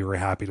form that we were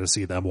happy to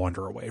see them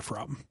wander away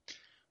from.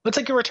 It's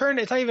like a return.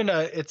 It's not even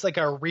it's like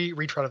a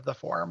retread of the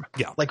form.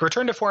 Yeah. Like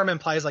return to form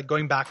implies like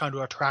going back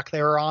onto a track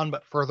they were on,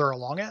 but further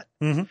along it.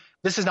 Mm-hmm.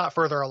 This is not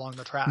further along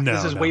the track.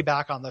 This is way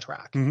back on the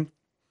track. Mm-hmm.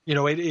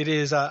 It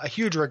is a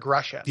huge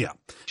regression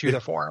to the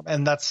form.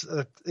 And it's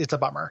a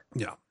bummer.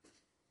 Yeah.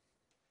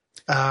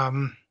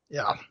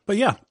 Yeah. But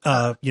yeah,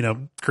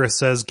 Chris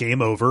says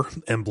game over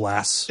and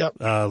blasts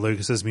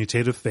Lucas's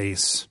mutative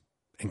face.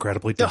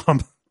 Incredibly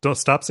dumb. Don't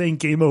stop saying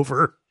game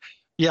over.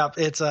 Yeah,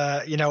 it's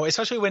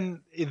especially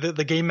when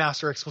the game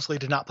master explicitly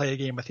did not play a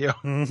game with you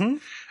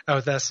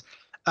with this.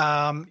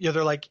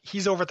 They're like,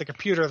 he's over at the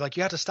computer, like,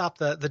 you have to stop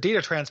the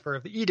data transfer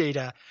of the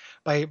e-data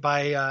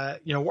by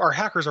our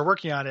hackers are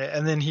working on it.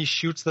 And then he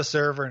shoots the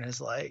server and is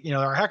like,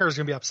 our hackers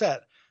are gonna be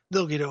upset.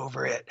 They'll get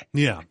over it.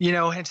 Yeah.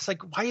 And it's just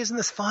like, why isn't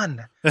this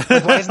fun? Like,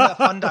 why isn't that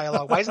fun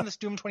dialogue? Why isn't this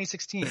Doom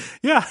 2016?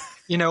 Yeah.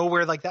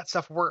 Where like that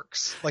stuff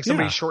works. Like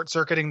somebody short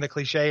circuiting the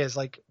cliche is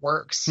like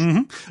works.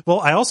 Well,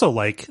 I also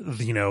like,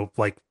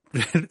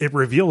 it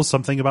reveals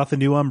something about the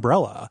new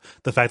Umbrella.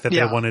 The fact that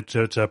they wanted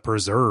to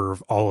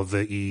preserve all of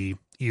the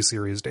E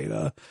series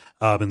data,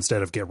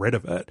 instead of get rid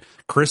of it.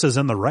 Chris is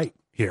in the right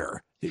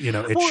here.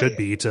 It should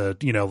be to,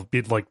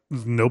 be like,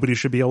 nobody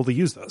should be able to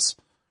use this.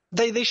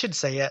 They should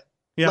say it.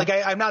 Yeah. Like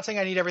I'm not saying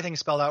I need everything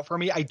spelled out for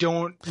me. I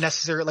don't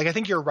necessarily like. I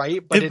think you're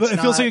right, but it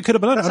feels like it could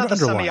have been. That's not the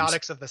underlined.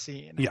 semiotics of the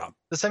scene. Yeah,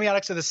 the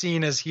semiotics of the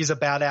scene is he's a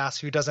badass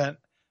who doesn't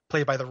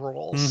play by the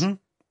rules.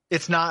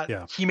 It's not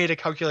he made a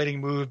calculating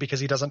move because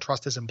he doesn't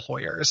trust his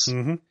employers.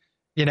 And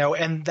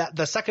that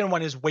the second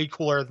one is way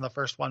cooler than the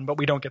first one, but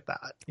we don't get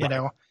that. You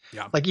know,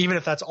 like even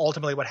if that's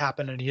ultimately what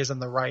happened and he is in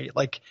the right,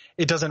 like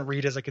it doesn't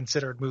read as a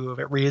considered move.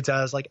 It reads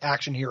as like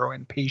action hero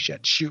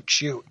impatient, shoot.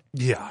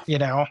 Yeah,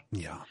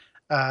 Yeah.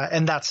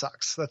 And that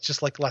sucks. That's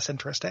just like less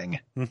interesting.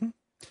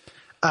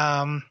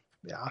 Yeah.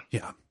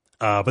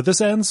 But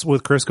this ends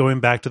with Chris going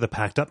back to the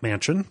packed up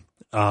mansion.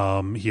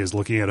 He is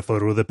looking at a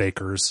photo of the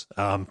Bakers,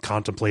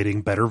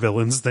 contemplating better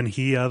villains than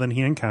he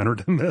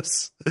encountered in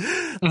this.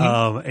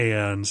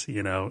 And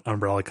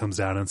Umbrella comes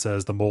down and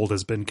says the mold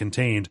has been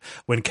contained,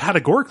 when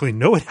categorically,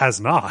 no, it has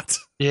not.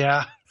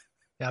 Yeah.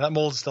 Yeah. That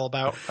mold's still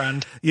about,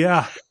 friend.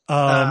 Yeah.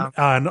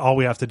 And all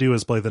we have to do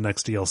is play the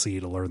next DLC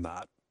to learn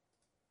that.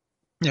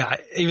 Yeah,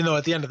 even though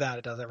at the end of that,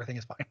 it does everything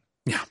is fine.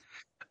 Yeah.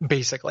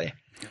 Basically.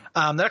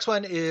 The next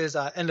one is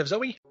End of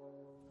Zoe.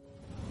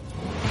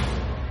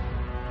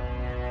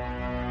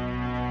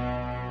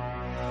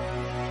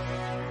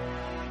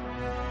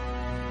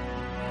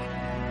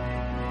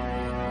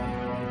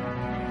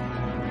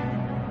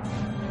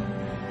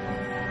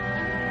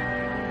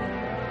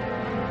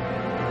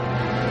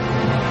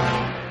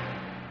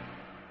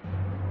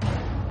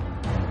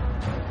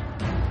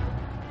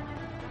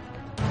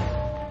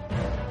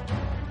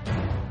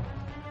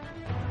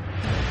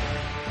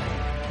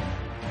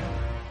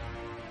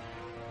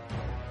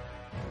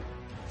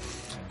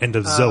 End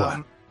of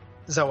Zoa.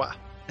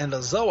 End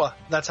of Zoa.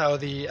 That's how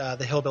the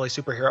hillbilly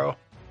superhero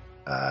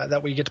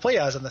that we get to play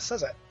as in this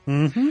says it.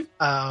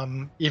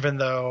 Even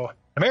though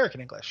American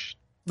English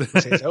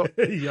say Zoe.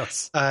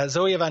 Yes.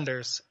 Zoe of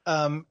Enders.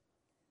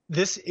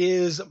 This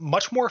is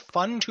much more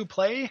fun to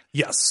play.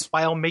 Yes.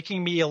 While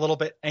making me a little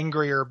bit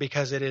angrier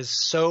because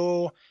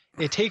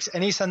it takes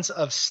any sense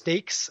of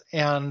stakes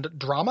and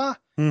drama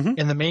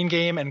in the main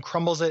game and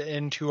crumbles it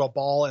into a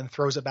ball and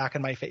throws it back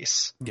in my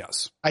face.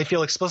 Yes. I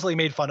feel explicitly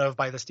made fun of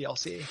by this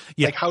DLC.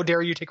 Yeah. Like, how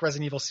dare you take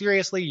Resident Evil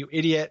seriously, you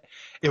idiot.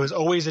 It was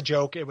always a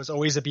joke. It was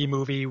always a B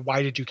movie.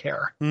 Why did you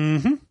care?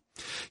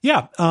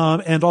 Yeah.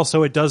 And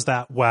also it does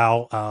that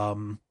while,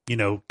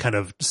 kind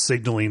of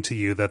signaling to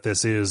you that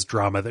this is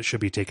drama that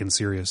should be taken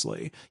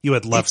seriously. You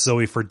had left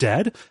Zoe for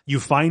dead. You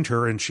find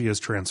her and she is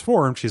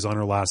transformed. She's on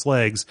her last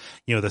legs.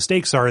 The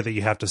stakes are that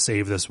you have to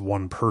save this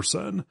one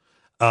person.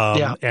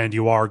 And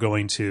you are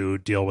going to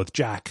deal with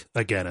Jack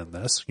again in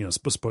this,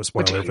 spoiler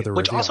for the reveal.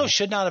 Which also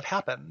should not have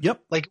happened.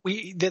 Yep. Like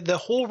the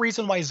whole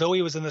reason why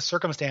Zoe was in this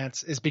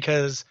circumstance is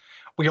because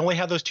we only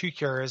had those 2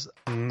 cures.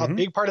 A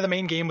big part of the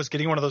main game was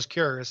getting one of those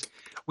cures.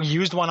 We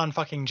used one on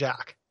fucking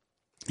Jack.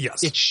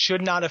 Yes. It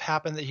should not have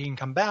happened that he can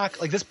come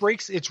back. Like, this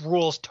breaks its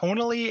rules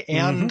tonally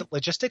and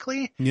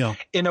logistically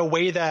in a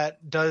way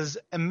that does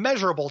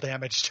immeasurable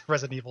damage to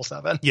Resident Evil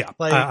 7. Yeah.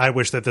 Like, I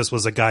wish that this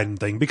was a Gaiden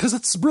thing because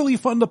it's really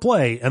fun to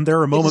play. And there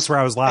are moments where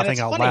I was laughing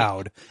out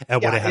loud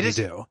at what it had to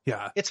do.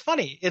 Yeah. It's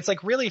funny. It's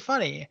like really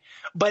funny.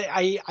 But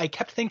I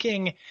kept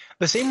thinking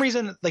the same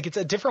reason, like, it's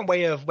a different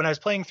way of when I was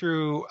playing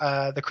through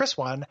the Chris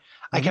one,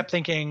 I kept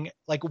thinking,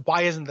 like,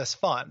 why isn't this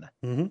fun?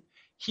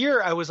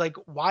 Here I was like,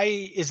 why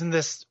isn't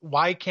this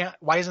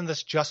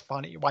just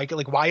funny?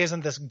 Why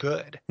isn't this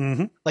good?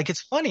 Like,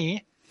 it's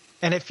funny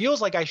and it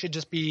feels like I should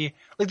just be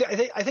like,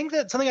 I think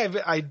that something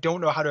I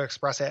don't know how to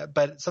express it,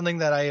 but something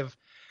that I've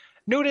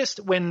noticed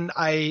when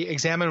I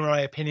examine when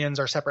my opinions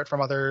are separate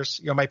from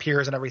others, my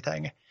peers and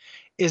everything,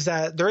 is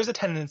that there is a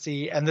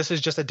tendency, and this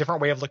is just a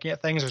different way of looking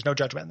at things. There's no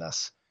judgment in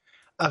this,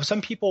 of some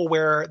people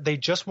where they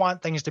just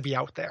want things to be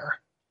out there.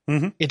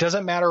 It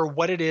doesn't matter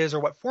what it is or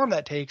what form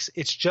that takes.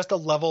 It's just a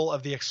level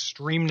of the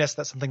extremeness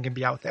that something can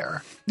be out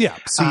there. Yeah.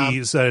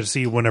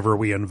 See, whenever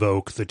we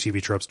invoke the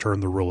TV tropes,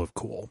 turn the rule of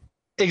cool.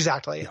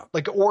 Exactly. Yeah.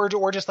 Like,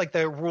 or just like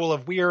the rule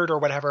of weird or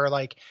whatever.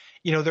 Like,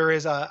 there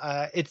is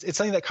it's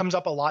something that comes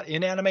up a lot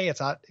in anime.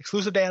 It's not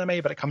exclusive to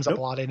anime, but it comes up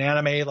a lot in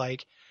anime.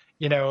 Like,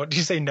 did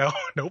you say no?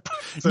 Nope.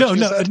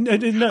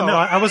 No.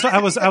 I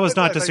was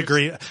not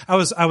disagreeing. I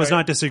was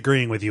not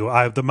disagreeing with you.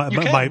 I just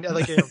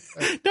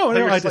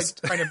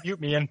trying to mute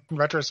me in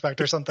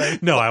retrospect or something.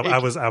 No, I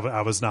was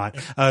not.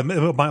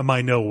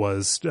 My no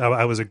was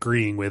I was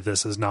agreeing with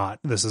this is not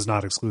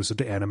exclusive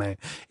to anime.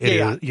 It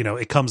is,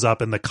 it comes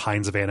up in the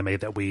kinds of anime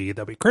that we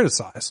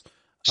criticize.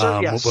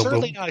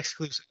 Certainly not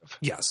exclusive.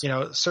 Yes.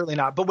 Certainly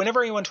not. But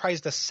whenever anyone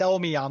tries to sell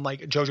me on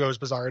like JoJo's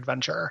Bizarre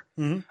Adventure,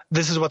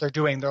 this is what they're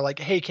doing. They're like,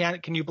 hey,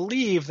 can you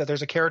believe that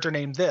there's a character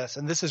named this?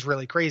 And this is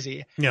really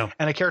crazy. Yeah.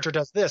 And a character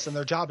does this and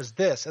their job is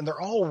this. And they're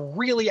all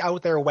really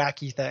out there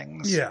wacky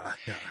things. Yeah.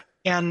 Yeah.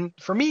 And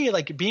for me,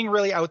 like being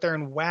really out there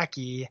and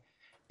wacky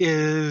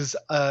is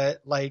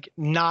like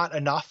not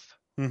enough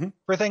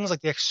for things.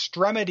 Like the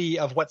extremity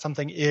of what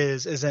something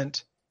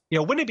isn't.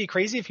 Wouldn't it be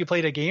crazy if you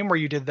played a game where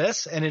you did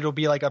this and it'll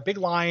be like a big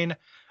line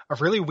of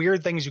really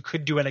weird things you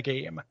could do in a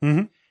game?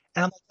 And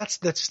I'm like, that's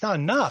just not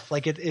enough.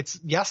 Like it's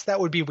yes,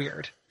 that would be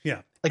weird.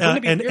 Yeah. Like,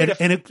 wouldn't it be weird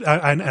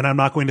and I'm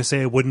not going to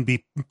say it wouldn't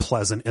be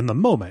pleasant in the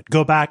moment.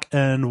 Go back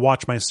and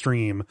watch my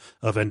stream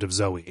of End of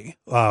Zoe.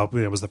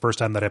 It was the first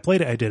time that I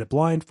played it. I did it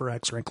blind for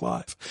X Rank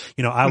Live.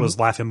 I was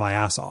laughing my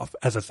ass off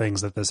at the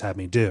things that this had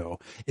me do.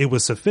 It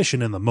was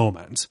sufficient in the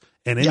moment,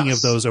 and any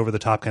of those over the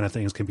top kind of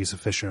things can be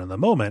sufficient in the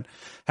moment.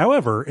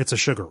 However, it's a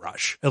sugar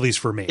rush, at least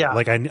for me. Yeah.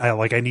 Like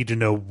I need to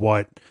know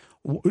to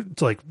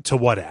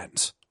what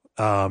end,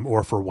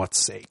 or for what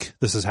sake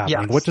this is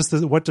happening.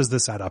 Yes. What does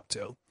this add up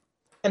to?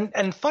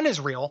 And fun is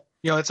real.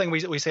 It's something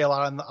we say a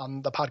lot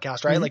on the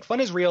podcast, right? Like fun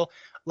is real.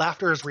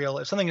 Laughter is real.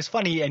 If something is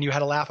funny and you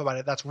had a laugh about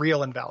it, that's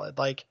real and valid.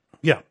 Like,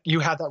 you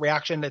had that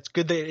reaction. It's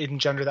good that it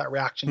engendered that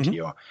reaction to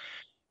you.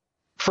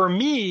 For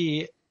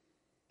me,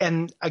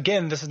 and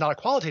again, this is not a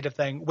qualitative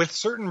thing, with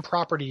certain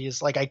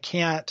properties, like I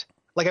can't,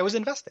 like I was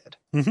invested.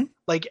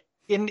 Like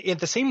at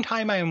the same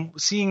time I'm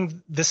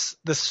seeing this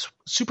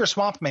super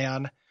swamp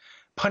man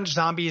punch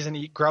zombies and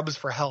eat grubs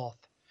for health,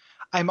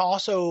 I'm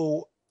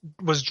also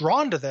was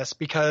drawn to this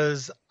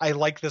because I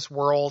like this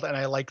world and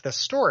I like this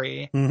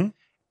story, and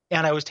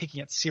I was taking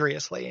it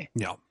seriously.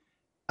 Yeah.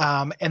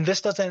 And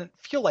this doesn't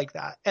feel like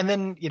that. And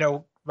then,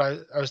 I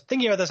was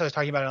thinking about this, I was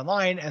talking about it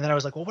online, and then I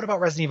was like, well, what about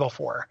Resident Evil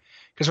 4?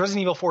 Because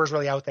Resident Evil 4 is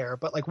really out there.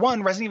 But like,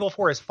 one, Resident Evil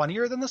 4 is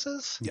funnier than this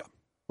is. Yeah.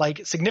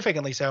 Like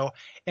significantly so.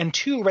 And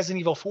two,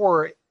 Resident Evil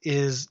 4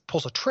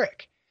 pulls a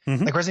trick.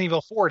 Like Resident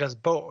Evil 4 does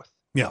both.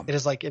 Yeah. It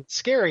is like, it's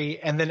scary,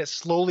 and then it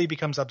slowly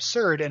becomes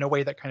absurd in a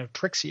way that kind of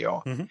tricks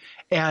you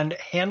and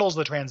handles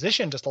the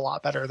transition just a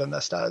lot better than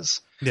this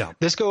does. Yeah.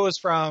 This goes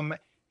from,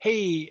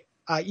 hey,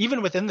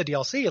 even within the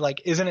DLC,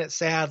 like, isn't it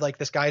sad? Like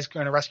this guy's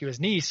going to rescue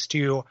his niece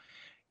to,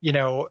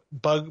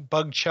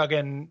 bug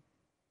chugging,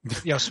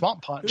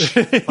 swamp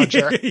puncher,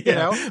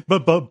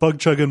 but bug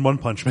chugging One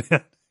Punch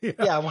Man.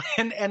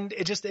 And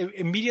it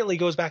immediately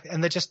goes back,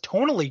 and they're just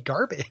tonally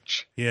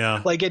garbage.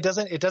 Yeah. Like it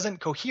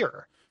doesn't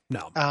cohere.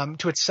 No.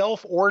 To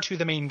itself or to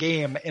the main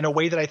game in a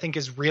way that I think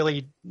is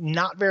really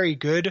not very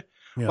good,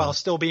 while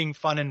still being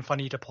fun and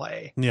funny to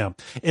play. Yeah.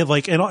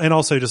 And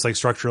also just like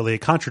structurally, it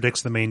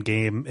contradicts the main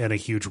game in a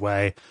huge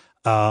way.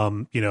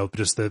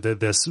 Just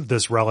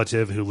this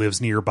relative who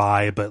lives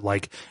nearby, but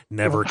like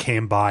never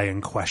came by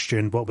and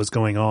questioned what was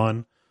going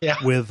on.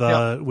 With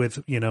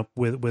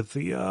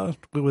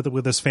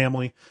this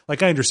family.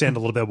 Like I understand a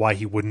little bit why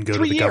he wouldn't go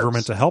to the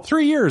government to help.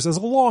 3 years is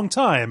a long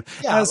time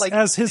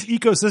as his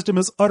ecosystem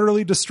is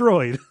utterly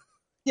destroyed.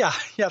 Yeah,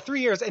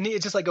 3 years, and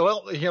it's just like,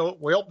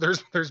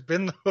 there's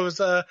been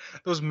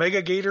those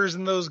mega gators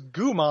and those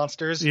goo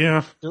monsters.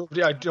 Yeah,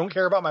 I don't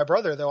care about my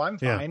brother though. I'm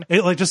fine.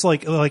 It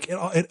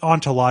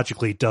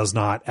ontologically does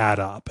not add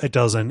up. It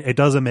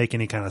doesn't make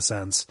any kind of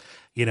sense.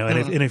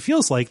 And it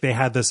feels like they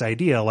had this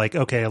idea, like,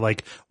 okay,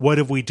 like what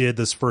if we did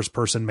this first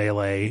person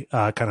melee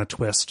kind of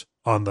twist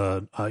on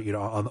the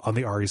on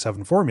the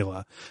RE7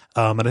 formula,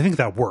 and I think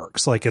that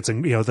works. Like it's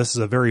this is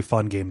a very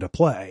fun game to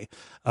play,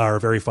 or a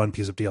very fun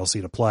piece of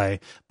DLC to play.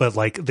 But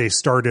like they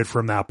started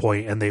from that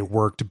point and they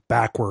worked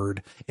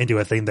backward into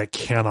a thing that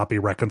cannot be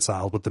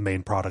reconciled with the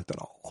main product at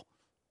all.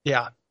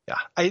 Yeah.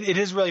 It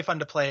is really fun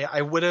to play.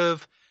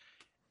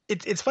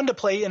 It's fun to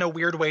play in a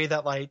weird way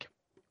that like.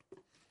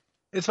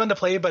 It's fun to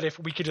play, but if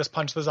we could just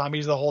punch the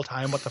zombies the whole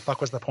time, what the fuck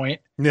was the point?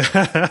 This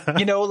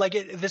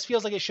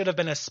feels like it should have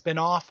been a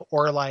spin-off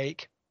or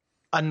like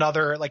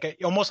another,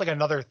 almost like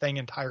another thing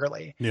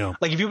entirely. Yeah.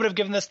 Like if you would have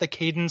given this the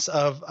cadence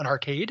of an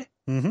arcade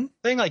thing,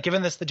 like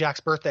given this the Jack's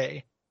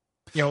birthday,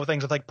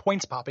 things with like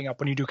points popping up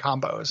when you do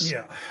combos.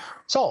 Yeah.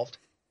 Solved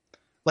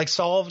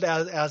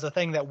as a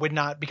thing that would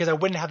not, because I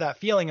wouldn't have that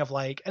feeling of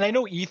like, and I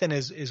know Ethan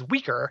is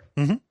weaker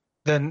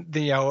than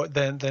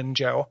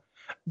Joe,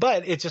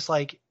 but it's just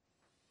like,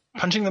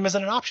 punching them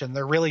isn't an option.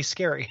 They're really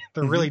scary.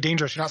 They're really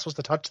dangerous. You're not supposed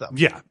to touch them.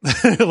 Yeah.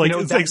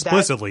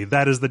 Explicitly,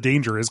 that is the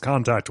danger, is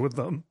contact with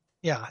them.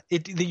 Yeah.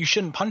 That you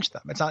shouldn't punch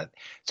them. It's not.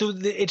 So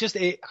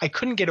I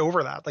couldn't get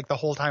over that like the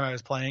whole time I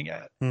was playing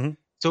it.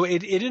 So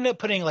it ended up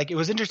putting it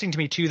was interesting to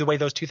me too, the way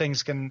those two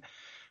things can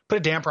put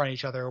a damper on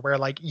each other, where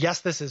like,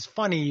 yes, this is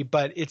funny,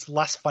 but it's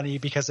less funny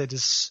because it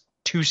is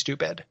too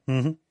stupid.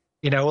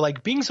 You know,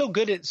 like being so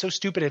good at so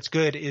stupid it's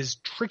good is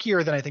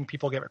trickier than I think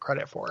people give it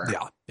credit for.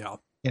 Yeah.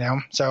 You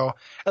know, so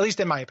at least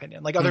in my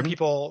opinion, like other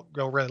people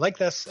go really like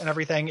this and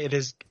everything. It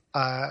is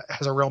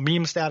has a real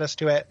meme status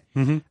to it.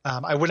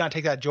 I would not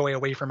take that joy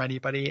away from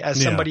anybody.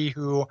 As somebody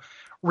who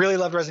really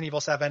loved Resident Evil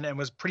 7 and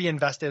was pretty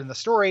invested in the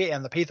story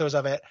and the pathos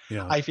of it,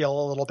 I feel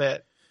a little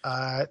bit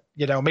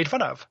made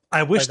fun of.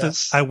 I wish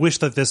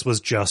that this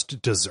was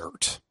just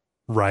dessert.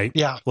 Right.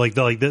 Yeah. Like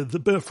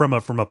from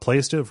a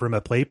play style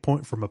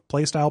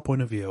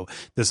point of view,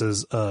 this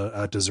is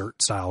a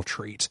dessert style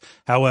treat.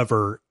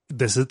 However,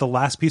 this is the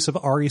last piece of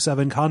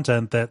RE7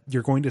 content that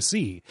you're going to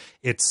see.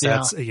 It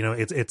sets,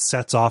 it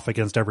sets off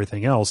against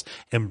everything else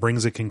and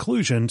brings a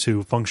conclusion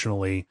to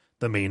functionally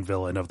the main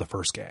villain of the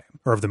first game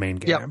or of the main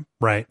game.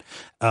 Right.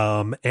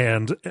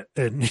 And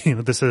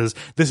this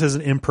is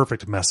an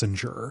imperfect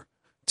messenger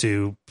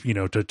to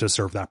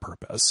serve that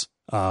purpose.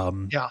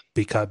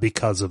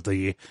 Because of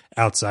the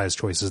outsized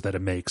choices that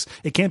it makes.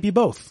 It can't be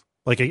both.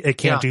 Like it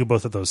can't do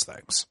both of those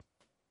things.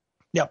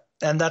 Yep.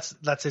 And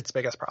that's its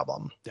biggest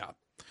problem.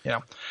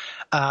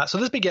 So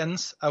this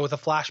begins with a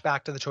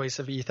flashback to the choice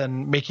of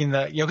Ethan making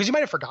the, because you might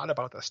have forgotten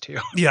about this too.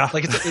 Yeah.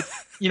 Like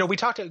we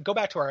go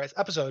back to our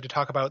episode to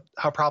talk about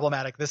how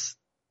problematic this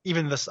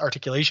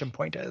articulation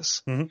point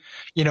is,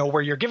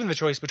 where you're given the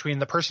choice between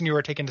the person you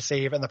were taken to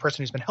save and the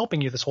person who's been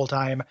helping you this whole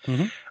time,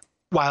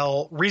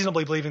 while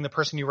reasonably believing the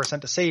person you were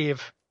sent to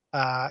save,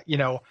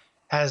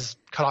 has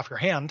cut off your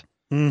hand,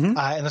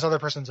 and this other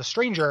person's a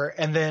stranger,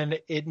 and then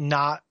it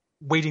not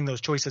weighting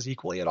those choices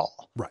equally at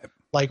all. Right.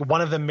 Like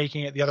one of them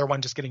making it, the other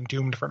one just getting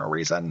doomed for no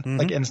reason,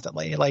 like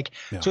instantly.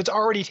 So it's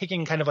already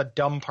taking kind of a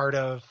dumb part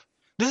of.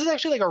 This is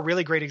actually like a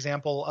really great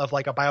example of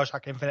like a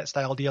BioShock Infinite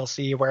style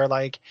DLC where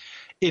like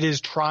it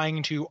is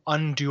trying to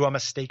undo a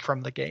mistake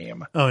from the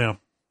game. Oh yeah.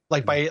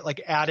 Like by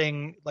like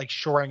adding, like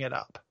shoring it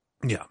up.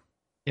 Yeah.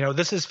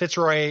 This is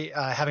Fitzroy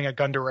having a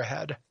gun to her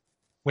head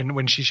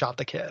when she shot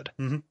the kid.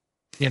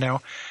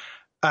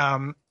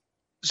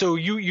 So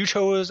you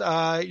chose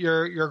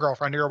your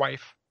girlfriend or your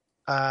wife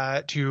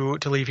to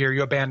leave here.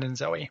 You abandoned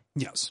Zoe.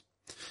 Yes.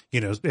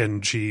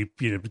 And she,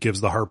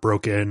 gives the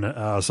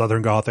heartbroken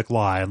Southern Gothic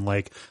line,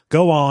 like,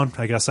 go on,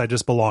 I guess I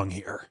just belong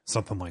here.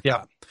 Something like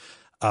that.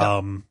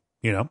 And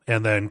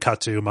then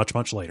cut to much,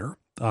 much later.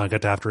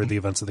 Get to after the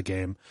events of the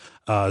game.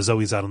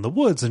 Zoe's out in the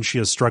woods and she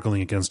is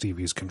struggling against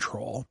Evie's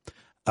control.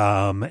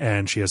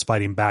 And she is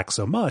fighting back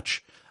so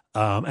much.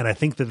 And I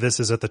think that this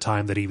is at the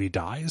time that Evie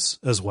dies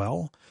as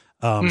well.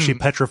 She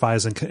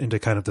petrifies into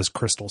kind of this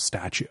crystal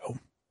statue.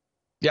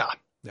 Yeah.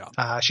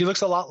 She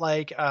looks a lot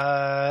like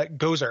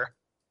Gozer.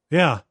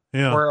 Yeah.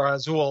 Or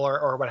Zool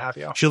or what have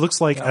you. She looks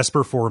like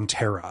Esper form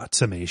Terra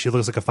to me. She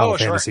looks like a Final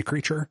Fantasy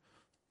creature.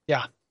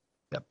 Yeah.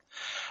 Yep.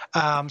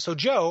 So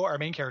Joe, our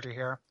main character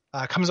here,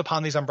 comes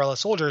upon these Umbrella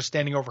soldiers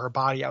standing over her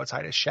body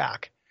outside his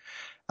shack.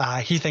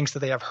 He thinks that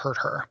they have hurt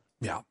her.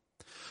 Yeah.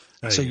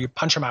 So you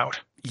punch him out.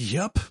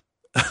 Yep.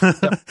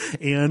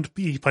 And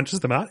he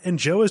punches them out, and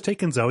Joe has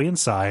taken Zoe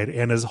inside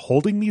and is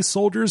holding these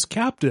soldiers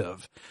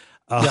captive.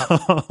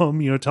 Tell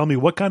me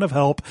what kind of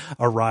help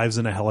arrives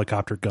in a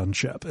helicopter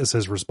gunship is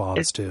his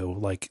response to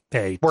like,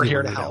 hey, we're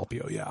here to help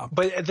you. Yeah.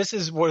 But this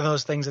is one of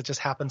those things that just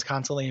happens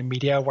constantly in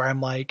media where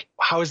I'm like,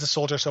 how is the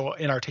soldier so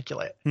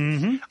inarticulate?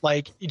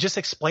 Like you just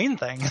explain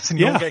things and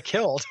you don't get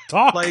killed.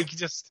 Talk. Like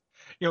just,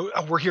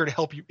 we're here to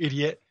help you,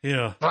 idiot.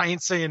 Yeah. But I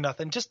ain't saying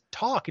nothing. Just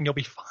talk and you'll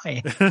be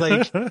fine.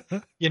 Like,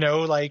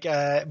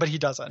 but he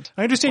doesn't.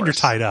 I understand you're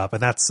tied up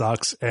and that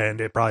sucks.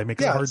 And it probably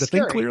makes it hard to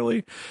think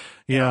clearly.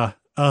 Yeah.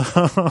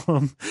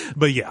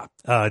 But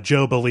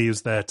Joe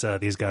believes that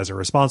these guys are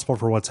responsible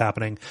for what's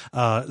happening.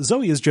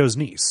 Zoe is Joe's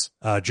niece.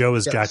 Joe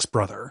is Jack's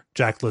brother.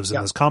 Jack lives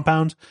in this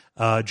compound.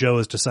 Joe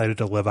has decided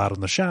to live out in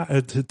the shack,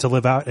 to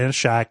live out in a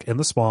shack in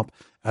the swamp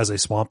as a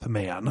swamp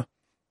man.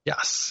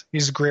 Yes,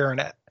 he's Greer in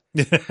it.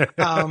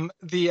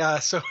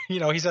 So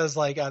he says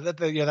like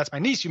that's my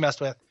niece you messed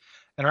with,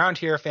 and around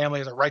here family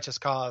is a righteous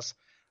cause.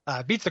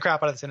 Beats the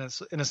crap out of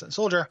this innocent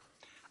soldier,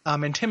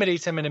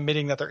 intimidates him in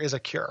admitting that there is a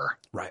cure.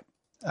 Right.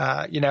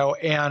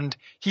 And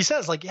he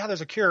says like, yeah,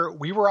 there's a cure.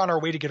 We were on our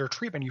way to get her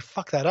treatment. You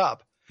fucked that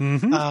up.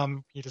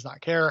 He does not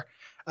care.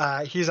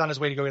 He's on his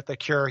way to go get the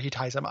cure. He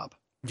ties him up.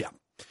 Yeah.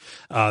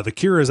 The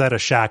cure is at a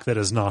shack that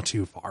is not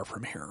too far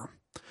from here.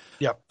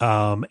 Yep.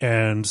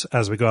 And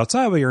as we go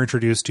outside, we are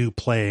introduced to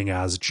playing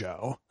as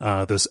Joe,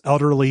 this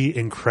elderly,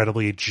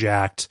 incredibly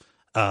jacked,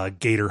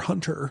 gator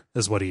hunter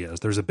is what he is.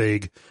 There's a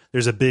big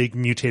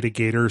mutated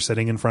gator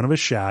sitting in front of his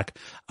shack.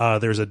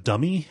 There's a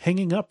dummy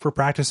hanging up for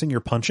practicing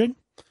your punching.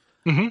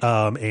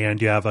 And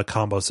you have a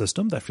combo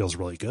system that feels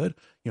really good.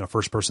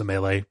 First person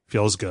melee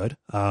feels good,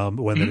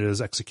 when it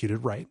is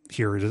executed right.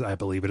 Here it is. I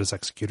believe it is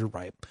executed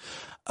right.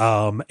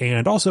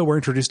 And also we're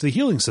introduced to the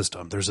healing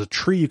system. There's a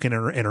tree you can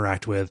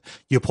interact with.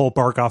 You pull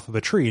bark off of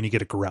a tree and you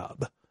get a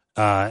grub.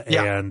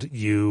 And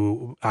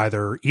you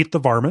either eat the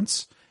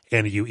varmints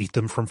and you eat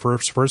them from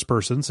first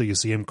person. So you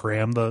see him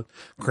cram the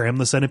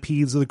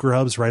centipedes of the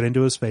grubs right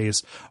into his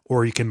face,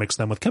 or you can mix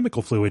them with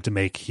chemical fluid to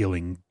make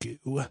healing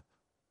goo.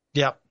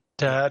 Yep.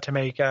 to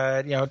make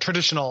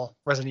traditional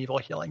Resident Evil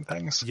healing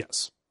things.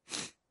 Yes.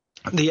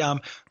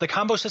 The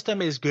combo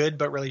system is good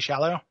but really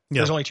shallow. Yep.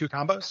 There's only 2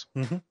 combos.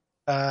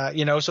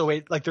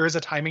 So there is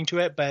a timing to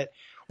it, but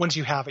once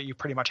you have it, you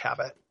pretty much have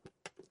it.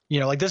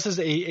 This is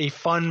a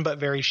fun but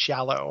very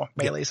shallow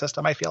melee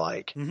system, I feel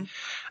like.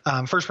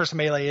 First person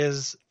melee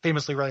is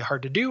famously really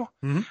hard to do.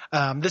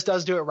 This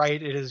does do it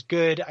right. It is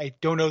good. I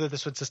don't know that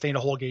this would sustain a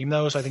whole game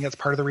though, so I think that's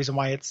part of the reason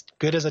why it's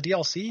good as a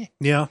DLC.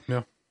 Yeah.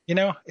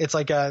 It's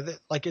like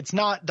it's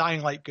not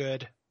Dying Light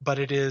good, but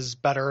it is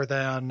better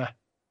than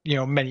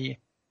many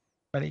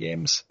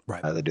games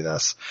that do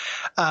this.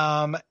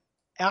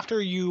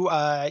 After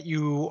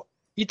you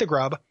eat the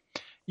grub,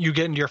 you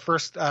get into your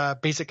first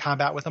basic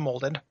combat with a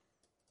molded.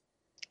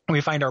 We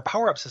find our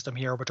power-up system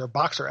here, which are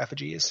boxer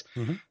effigies.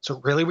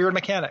 So really weird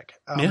mechanic.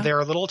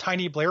 They're little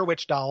tiny Blair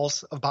Witch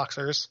dolls of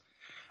boxers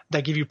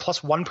that give you plus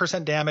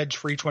 1% damage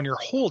for each one you're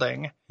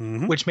holding,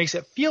 which makes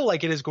it feel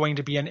like it is going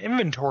to be an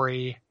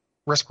inventory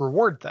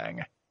risk-reward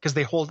thing because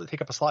they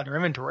take up a slot in your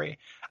inventory.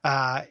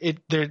 It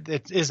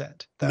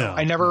isn't, though. No,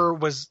 I never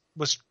was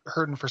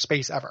hurting for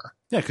space ever.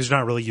 Yeah, because you're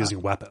not really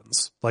using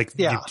weapons.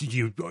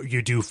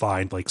 You do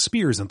find like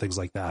spears and things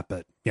like that,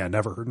 but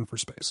never hurting for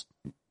space.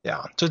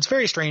 Yeah, so it's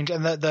very strange,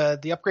 and the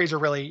upgrades are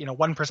really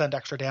 1%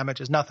 extra damage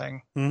is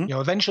nothing.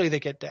 Eventually they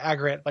get to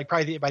aggregate, like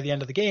probably by the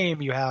end of the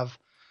game you have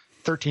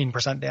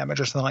 13% damage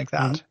or something like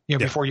that.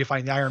 Before you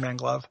find the Iron Man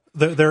glove.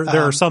 There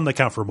are some that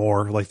count for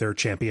more, like their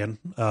champion.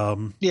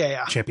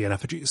 Champion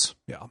effigies.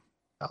 Yeah,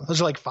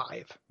 those are like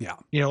 5. Yeah,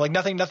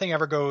 nothing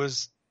ever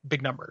goes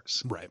big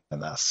numbers. Right. In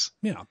this.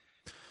 Yeah.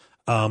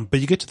 But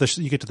you get to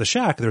the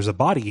shack. There's a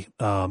body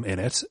in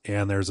it,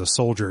 and there's a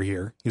soldier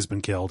here. He's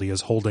been killed. He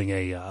is holding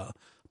a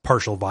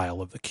partial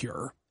vial of the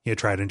cure. He had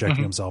tried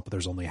injecting himself, but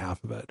there's only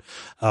half of it.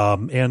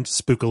 And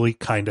spookily,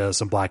 kinda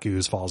some black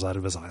ooze falls out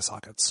of his eye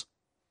sockets.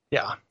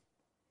 Yeah.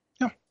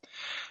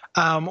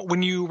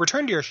 When you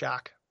return to your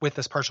shack with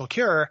this partial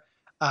cure,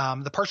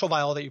 the partial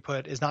vial that you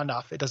put is not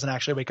enough. It doesn't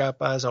actually wake up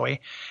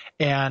Zoe.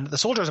 And the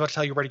soldier is about to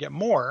tell you where to get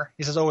more.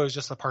 He says, "Oh, it was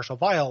just a partial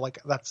vial." Like,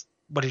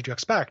 what did you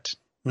expect?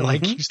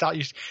 Like,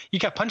 you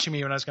kept punching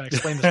me when I was going to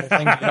explain this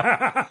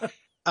whole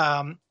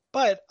thing.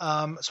 But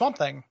Swamp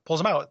Thing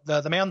pulls him out.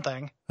 The man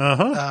thing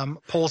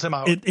pulls him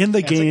out. In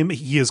the game,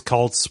 he is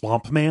called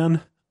Swamp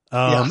Man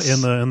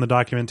in the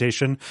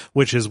documentation,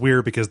 which is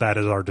weird because that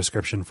is our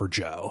description for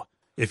Joe.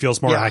 It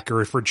feels more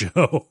accurate for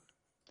Joe.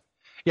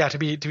 Yeah, to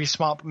be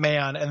Swamp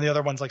Man, and the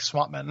other one's like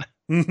Swampman,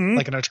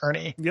 like an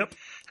attorney. Yep.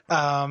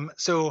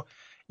 So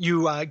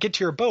you get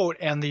to your boat,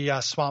 and the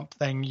Swamp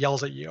Thing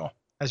yells at you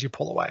as you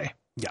pull away.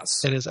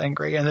 Yes. It is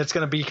angry, and it's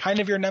going to be kind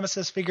of your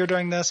nemesis figure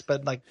during this,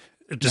 but like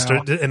just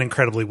an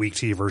incredibly weak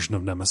T version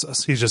of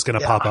Nemesis. He's just going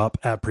to pop up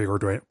at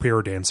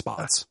preordained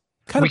spots.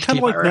 Kind of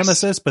like virus.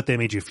 Nemesis, but they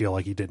made you feel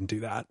like he didn't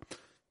do that.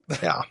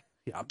 Yeah.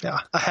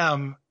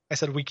 I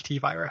said weak T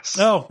virus.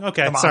 Oh,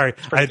 okay. Sorry.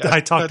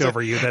 I talked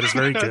over you. That is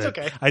very good. It's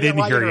okay. I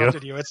didn't hear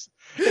you. It's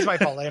my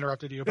fault. I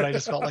interrupted you, but I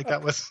just felt like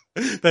that was...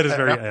 That is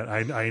very...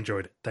 I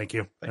enjoyed it. Thank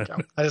you. Thank you.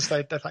 I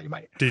thought you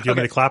might. Did you want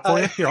me to clap for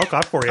you? Here, I'll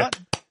clap for you.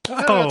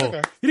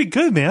 Okay. You did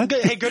good, man.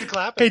 Good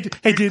clap. Do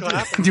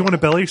you want a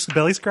belly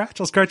scratch?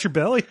 I'll scratch your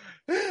belly.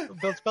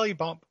 Belly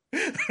bump.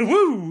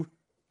 Woo!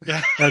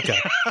 Yeah. Okay.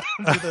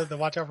 Do the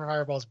watch out for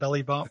fireballs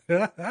belly bump.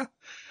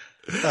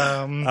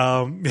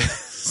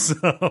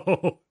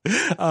 So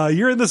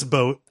you're in this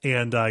boat,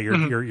 and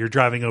you're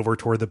driving over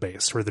toward the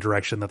base, or the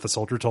direction that the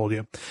soldier told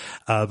you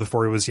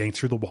before he was yanked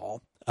through the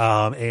wall.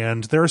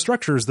 And there are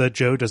structures that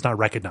Joe does not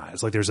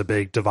recognize. Like there's a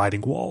big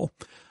dividing wall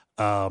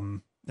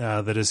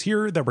that is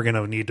here that we're going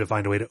to need to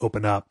find a way to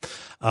open up.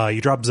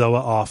 You drop Zoa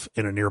off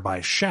in a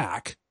nearby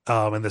shack,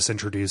 and this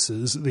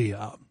introduces the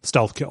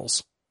stealth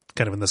kills,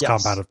 kind of in this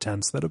compound of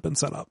tents that have been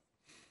set up.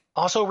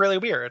 Also really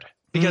weird.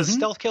 Because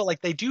stealth kill, like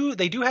they do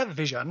have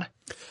vision.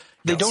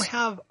 They don't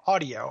have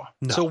audio.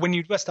 No. So when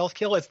you do a stealth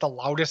kill, it's the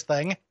loudest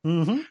thing.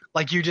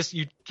 Like you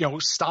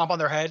stomp on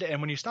their head, and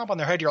when you stomp on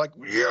their head, you're like,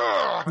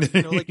 yeah,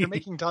 like you're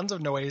making tons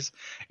of noise.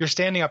 You're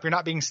standing up. You're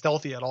not being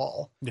stealthy at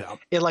all. Yeah.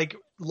 It like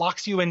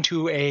locks you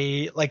into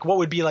what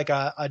would be like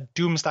a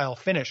Doom style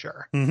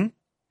finisher kind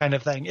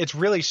of thing. It's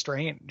really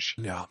strange.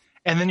 Yeah.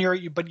 And then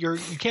you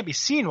can't be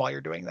seen while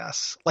you're doing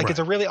this. Like It's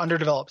a really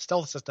underdeveloped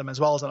stealth system as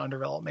well as an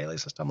underdeveloped melee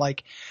system.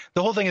 Like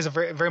the whole thing is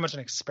very, very much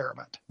an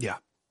experiment. Yeah.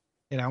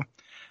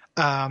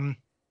 After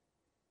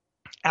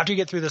you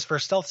get through this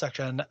first stealth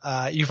section,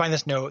 you find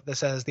this note that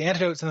says the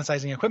antidote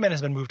synthesizing equipment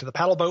has been moved to the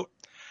paddle boat,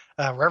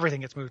 where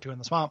everything gets moved to in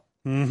the swamp.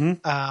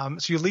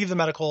 So you leave the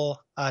medical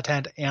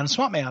tent, and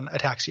Swamp Man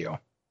attacks you.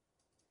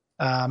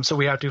 So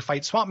we have to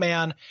fight Swamp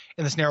Man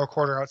in this narrow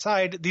corridor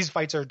outside. These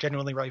fights are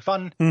genuinely really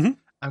fun.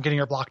 I'm getting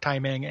your block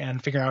timing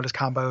and figuring out his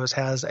combos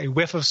has a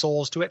whiff of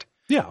souls to it.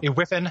 Yeah. A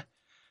whiffin.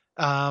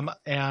 And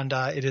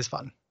it is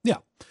fun. Yeah.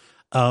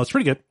 It's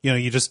pretty good.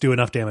 You just do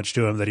enough damage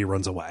to him that he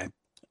runs away.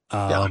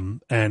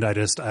 And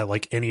I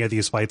like any of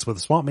these fights with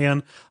Swamp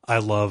Man. I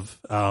love,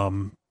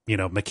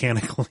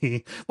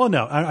 mechanically. Well,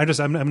 no, I'm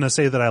going to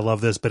say that I love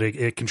this, but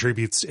it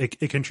contributes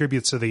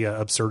to the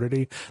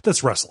absurdity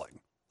that's wrestling.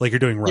 Like you're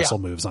doing wrestle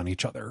moves on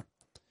each other.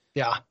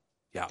 Yeah.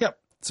 Yeah. Yep.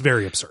 It's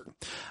very absurd.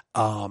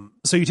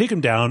 So you take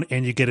them down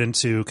and you get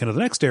into kind of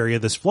the next area,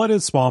 this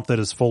flooded swamp that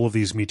is full of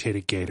these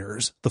mutated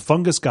gators. The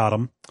fungus got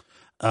them,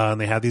 and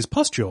they have these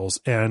pustules,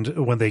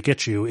 and when they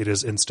get you, it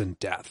is instant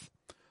death.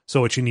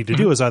 So what you need to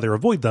do is either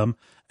avoid them,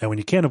 and when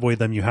you can't avoid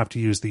them, you have to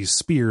use these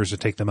spears to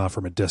take them out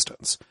from a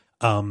distance.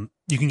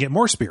 You can get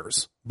more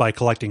spears by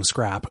collecting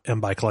scrap and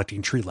by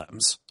collecting tree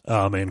limbs,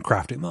 and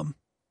crafting them.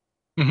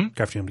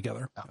 Crafting them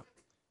together.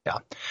 Yeah.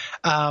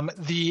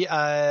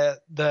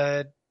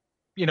 The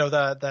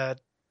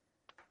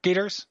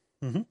gators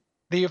that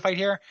you fight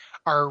here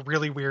are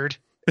really weird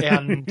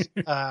and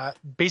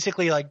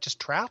basically like just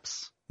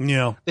traps.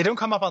 Yeah. They don't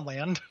come up on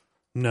land.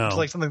 No. It's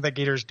like something that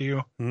gators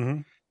do.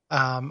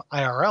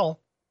 IRL.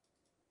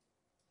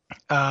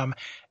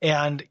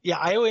 And yeah,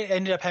 I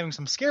ended up having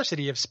some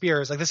scarcity of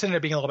spears. Like this ended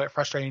up being a little bit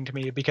frustrating to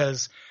me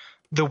because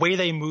the way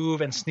they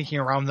move and sneaking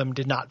around them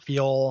did not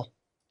feel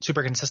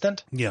super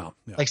consistent. Yeah.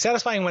 Like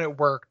satisfying when it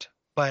worked,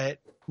 but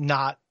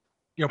not,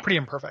 pretty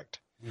imperfect.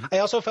 I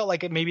also felt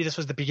like maybe this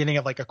was the beginning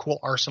of like a cool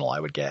arsenal I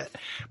would get,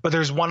 but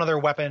there's one other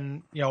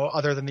weapon,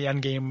 other than the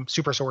end game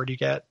super sword you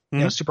get,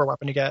 super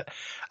weapon you get,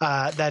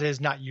 that is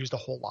not used a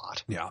whole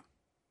lot. Yeah.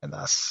 In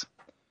this.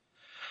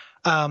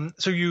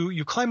 So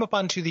you climb up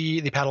onto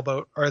the paddle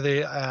boat or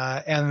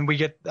and we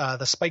get,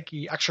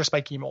 the extra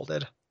spiky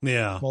molded.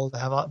 Yeah. Mold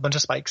have a bunch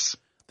of spikes.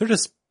 They're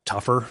just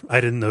tougher.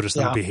 I didn't notice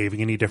them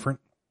behaving any different.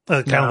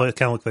 Kind of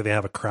look like they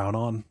have a crown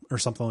on or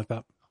something like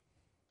that.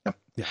 Yep.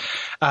 Yeah.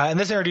 And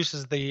this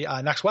introduces the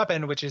next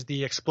weapon, which is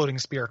the exploding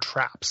spear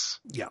traps.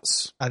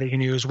 Yes. That you can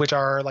use, which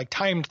are like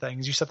timed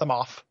things. You set them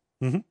off,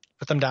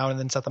 put them down, and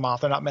then set them off.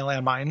 They're not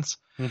landmines.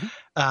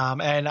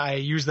 And I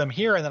use them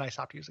here, and then I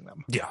stopped using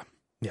them. Yeah.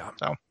 Yeah.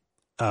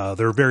 So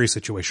they're very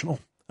situational.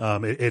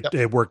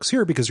 It works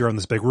here because you're on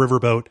this big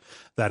riverboat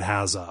that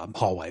has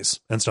hallways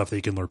and stuff that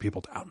you can lure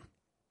people down.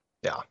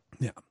 Yeah.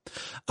 Yeah.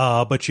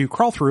 But you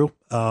crawl through,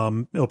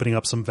 opening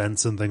up some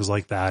vents and things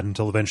like that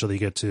until eventually you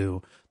get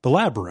to the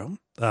lab room,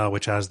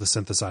 which has the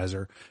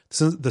synthesizer.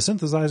 The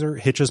synthesizer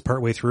hitches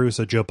partway through,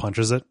 so Joe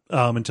punches it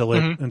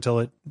until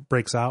it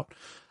breaks out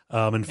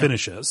and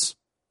finishes.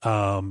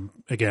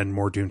 Again,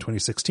 more Doom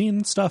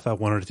 2016 stuff. I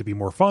wanted it to be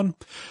more fun.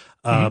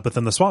 But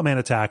then the Swamp Man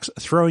attacks,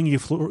 throwing you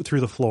through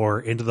the floor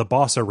into the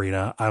boss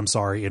arena.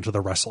 Into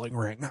the wrestling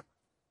ring.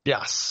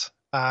 Yes.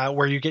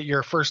 Where you get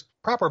your first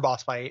proper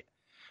boss fight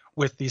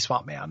with the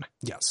Swamp Man.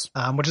 Yes.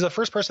 Which is a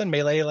first person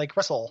melee, like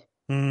wrestle.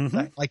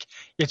 Thing. Like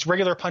it's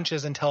regular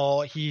punches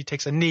until he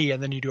takes a knee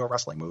and then you do a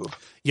wrestling move.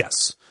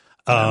 Yes.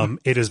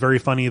 It is very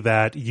funny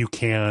that you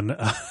can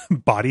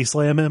body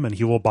slam him and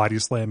he will body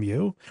slam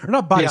you, or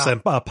not body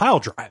slam, pile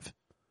drive.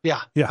 Yeah.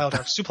 Pile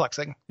drive,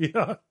 suplexing.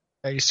 Yeah.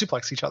 You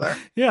suplex each other.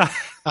 Yeah.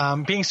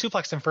 Being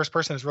suplexed in first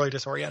person is really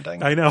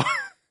disorienting. I know.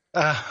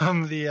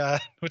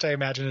 Which I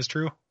imagine is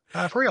true.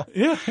 For real.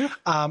 Yeah.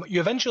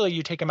 You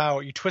eventually take him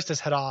out, you twist his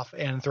head off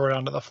and throw it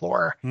onto the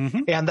floor.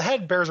 And the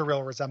head bears a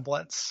real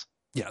resemblance.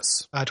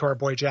 Yes. To our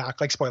boy Jack,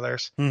 like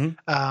spoilers. I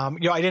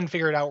didn't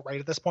figure it out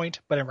right at this point,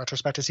 but in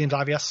retrospect, it seems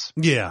obvious.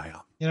 Yeah.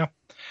 So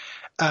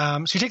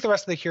you take the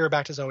rest of the cure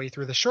back to Zoe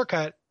through the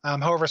shortcut.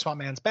 However, Swamp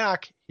Man's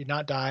back. He'd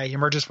not die. He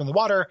emerges from the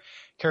water,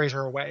 carries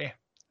her away.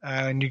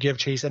 And you give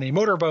chase in a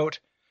motorboat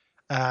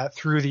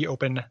through the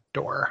open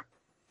door.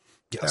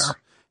 Yes.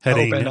 There.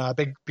 Open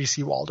big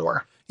BC wall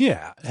door.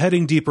 Yeah.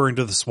 Heading deeper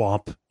into the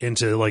swamp,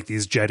 into like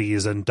these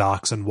jetties and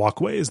docks and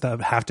walkways that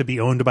have to be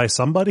owned by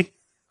somebody.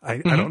 I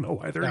don't know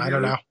why they're here. I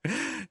don't know.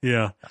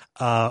 Yeah.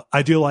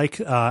 I do like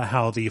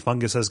how the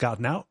fungus has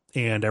gotten out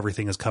and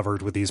everything is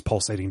covered with these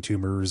pulsating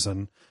tumors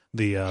and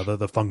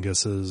the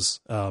fungus is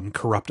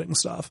corrupting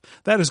stuff.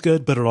 That is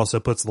good, but it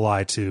also puts the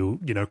lie to,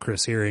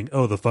 Chris hearing,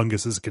 oh, the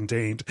fungus is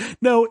contained.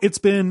 No, it's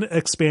been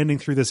expanding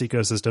through this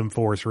ecosystem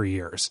for 3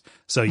 years.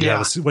 So you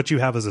have what you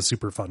have is a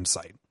super fun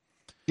site.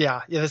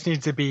 Yeah. This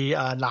needs to be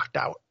knocked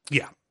out.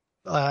 Yeah.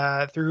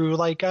 Through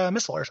like a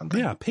missile or something.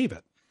 Yeah. Pave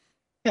it.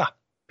 Yeah.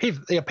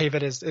 Pave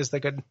it is the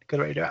good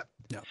way to do it.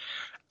 Yeah.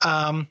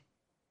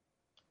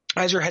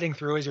 As you're heading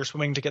through, as you're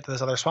swimming to get to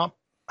this other swamp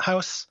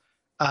house,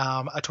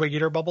 a twig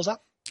eater bubbles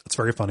up. It's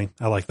very funny.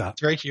 I like that.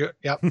 It's very cute.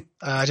 Yep.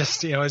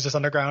 It's just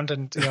underground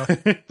and,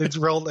 it's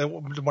real.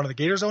 One of the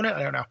gators own it.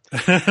 I don't know.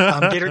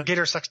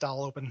 Gator sex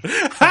doll open.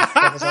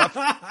 Bubbles up.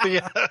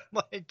 Yeah.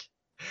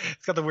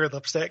 It's got the weird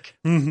lipstick.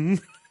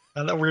 And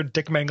that weird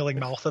dick mangling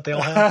mouth that they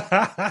all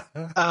have.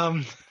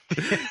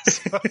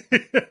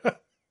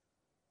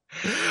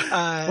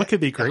 What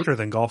could be greater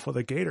than golf with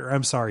a gator?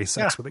 I'm sorry,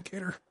 sex with a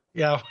gator.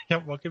 Yeah.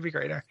 What could be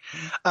greater?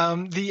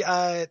 So you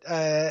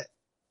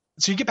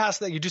get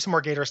past that, you do some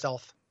more gator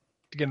stealth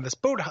to get in this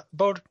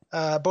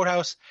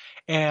boathouse,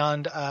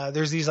 and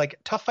there's these like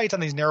tough fights on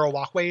these narrow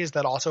walkways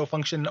that also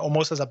function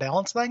almost as a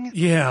balance thing.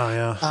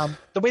 Yeah.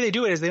 The way they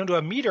do it is they don't do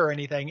a meter or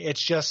anything. It's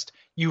just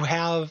you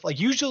have like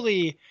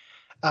usually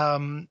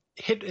not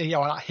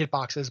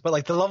hitboxes, but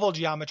like the level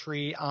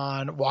geometry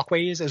on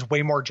walkways is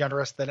way more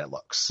generous than it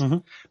looks.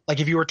 Like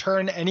if you were to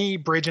turn any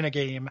bridge in a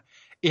game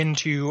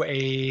into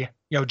a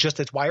just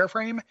its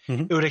wireframe,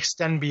 it would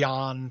extend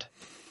beyond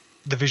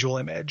the visual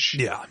image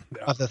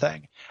of the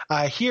thing.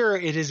 Here,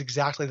 it is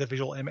exactly the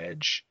visual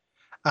image.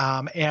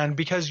 And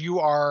because you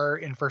are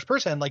in first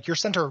person, like your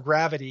center of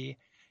gravity,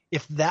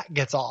 if that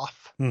gets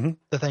off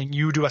the thing,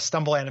 you do a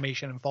stumble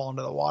animation and fall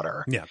into the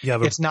water. Yeah.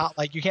 It's not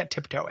like you can't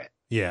tiptoe it.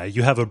 Yeah.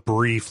 You have a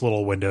brief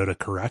little window to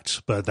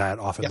correct, but that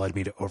often led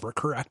me to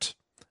overcorrect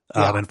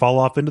and fall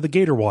off into the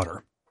gator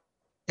water.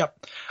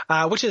 Yep.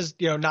 Which is,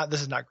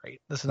 this is not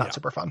great. This is not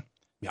super fun.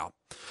 Yeah.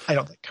 I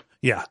don't think.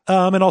 Yeah.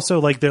 And also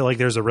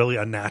there's a really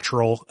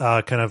unnatural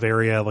kind of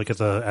area like at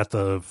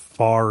the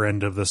far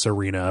end of this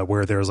arena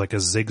where there's like a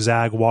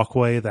zigzag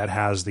walkway that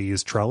has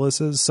these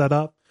trellises set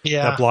up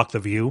that block the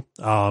view.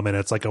 And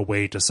it's like a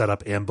way to set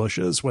up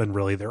ambushes when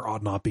really there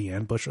ought not be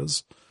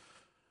ambushes.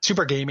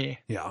 Super gamey.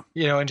 Yeah.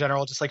 In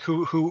general, just like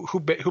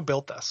who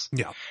built this?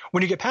 Yeah.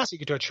 When you get past, you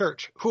get to a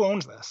church. Who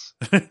owns this?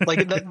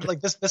 Like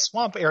this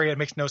swamp area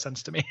makes no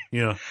sense to me.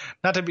 Yeah.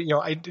 Not to be,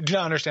 I do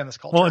not understand this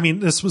culture. Well, I mean,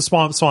 this was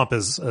swamp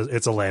is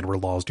it's a land where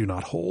laws do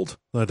not hold.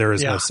 There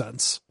is no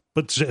sense,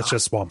 but it's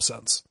just swamp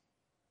sense.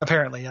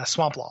 Apparently,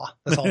 swamp law.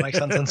 This all makes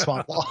sense in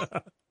swamp law.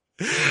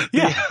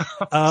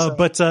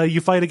 But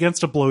you fight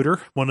against a bloater,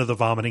 one of the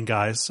vomiting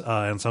guys,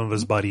 and some of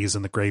his buddies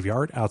in the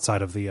graveyard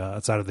outside of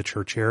the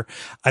church here.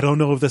 I don't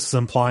know if this is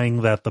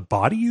implying that the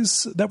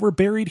bodies that were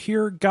buried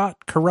here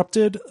got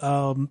corrupted.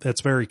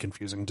 It's very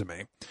confusing to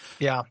me.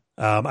 Yeah.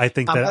 I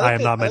think that I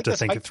am not meant to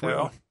think it through.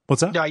 Too.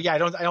 What's that? Yeah. I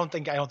don't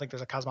think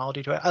there's a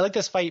cosmology to it. I like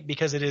this fight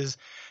because it is,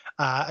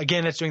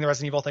 again, it's doing the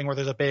Resident Evil thing where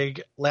there's a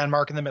big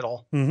landmark in the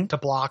middle to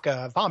block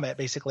vomit,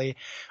 basically,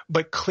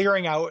 but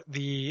clearing out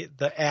the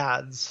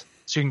ads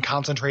so you can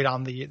concentrate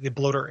on the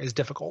bloater is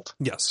difficult.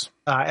 Yes.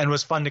 And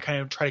was fun to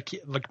kind of try to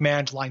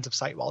manage lines of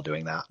sight while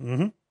doing that.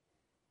 Mm-hmm.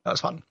 That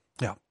was fun.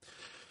 Yeah.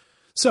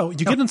 So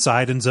you get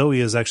inside and Zoe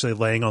is actually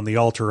laying on the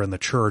altar in the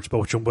church, but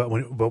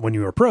when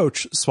you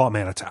approach, Swamp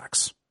Man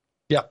attacks.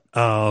 Yep.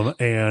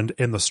 And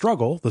in the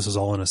struggle, this is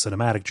all in a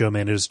cinematic, Joe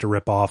manages to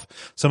rip off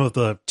some of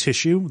the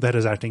tissue that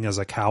is acting as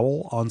a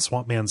cowl on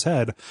Swamp Man's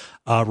head,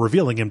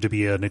 revealing him to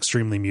be an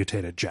extremely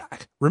mutated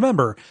Jack.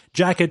 Remember,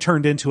 Jack had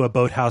turned into a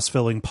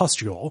boathouse-filling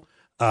pustule.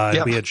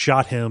 We had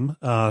shot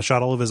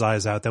all of his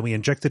eyes out. Then we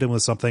injected him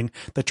with something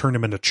that turned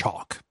him into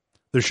chalk.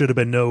 There should have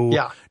been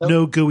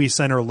no gooey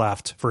center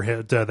left for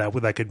him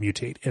that could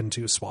mutate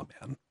into Swamp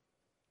Man.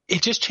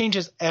 It just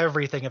changes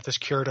everything if this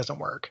cure doesn't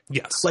work.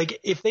 Yes.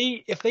 Like if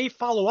they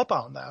follow up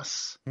on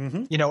this,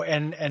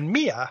 and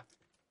Mia,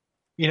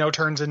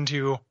 turns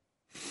into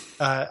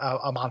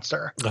a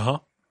monster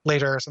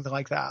later or something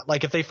like that.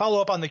 Like if they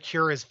follow up on the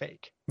cure is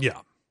fake.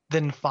 Yeah.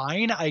 Then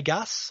fine, I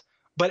guess.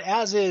 But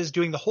as is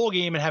doing the whole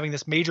game and having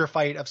this major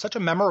fight of such a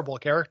memorable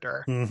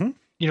character,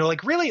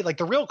 really like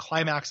the real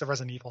climax of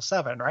Resident Evil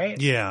 7, right?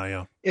 Yeah,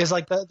 yeah. Is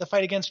like the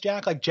fight against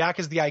Jack. Like Jack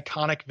is the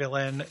iconic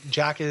villain.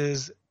 Jack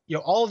is,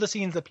 all of the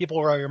scenes that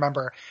people really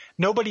remember.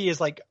 Nobody is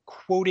like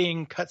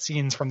quoting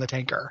cutscenes from the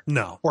tanker.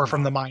 No. Or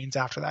from the mines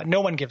after that.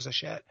 No one gives a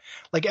shit.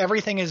 Like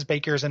everything is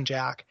Baker's and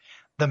Jack.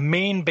 The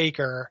main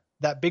Baker,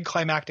 that big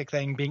climactic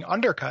thing being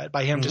undercut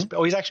by him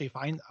he's actually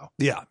fine though.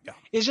 Yeah.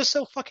 It's just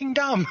so fucking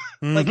dumb.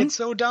 Like it's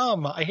so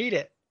dumb. I hate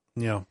it.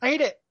 Yeah. I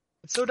hate it.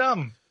 It's so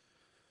dumb.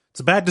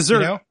 It's a bad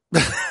dessert.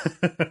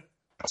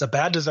 It's a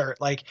bad dessert.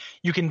 Like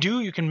you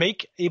can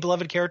make a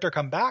beloved character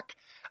come back.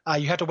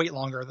 You have to wait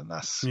longer than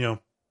this. Yeah.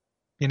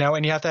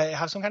 And you have to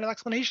have some kind of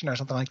explanation or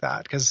something like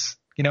that. Cause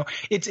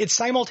it's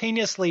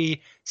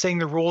simultaneously saying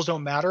the rules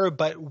don't matter,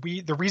 but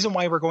the reason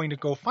why we're going to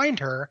go find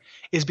her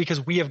is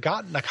because we have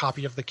gotten a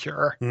copy of the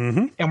cure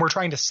and we're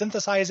trying to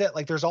synthesize it.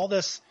 Like there's all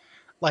this,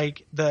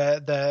 like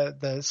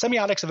the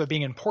semiotics of it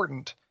being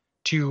important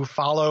to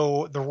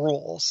follow the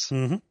rules,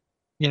 and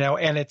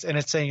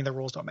it's saying the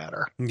rules don't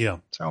matter. Yeah.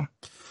 So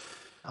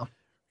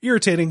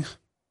irritating.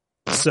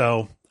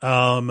 So,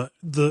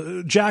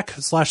 the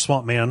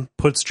Jack/Swamp Man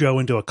puts Joe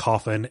into a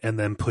coffin and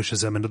then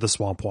pushes him into the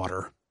swamp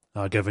water.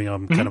 Giving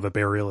them kind of a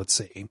burial at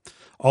sea.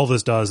 All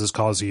this does is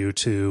cause you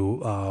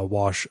to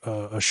wash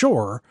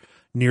ashore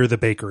near the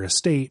Baker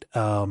estate,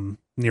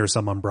 near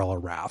some Umbrella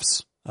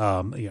rafts.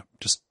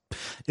 Just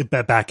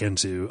back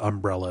into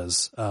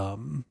Umbrella's,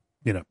 zone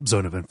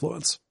of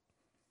influence.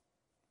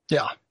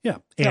 Yeah. Yeah.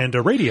 And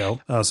a radio,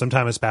 enough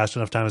time has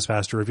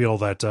passed to reveal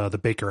that the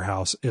Baker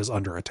house is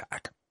under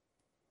attack.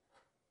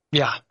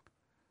 Yeah.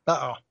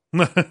 Uh-oh.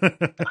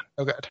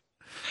 Oh, good.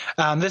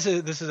 This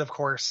is of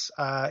course,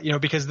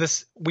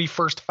 because we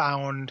first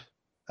found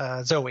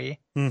Zoe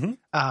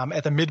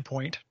at the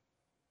midpoint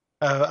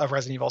of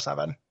Resident Evil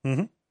 7.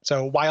 Mm-hmm.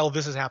 So while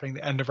this is happening,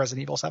 the end of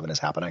Resident Evil 7 is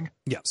happening.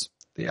 Yes.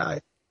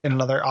 In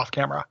another off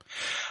camera.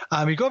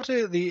 You go up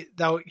to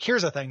now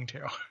here's a thing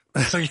too.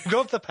 So you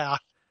go up the path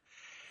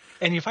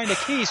and you find a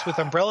case with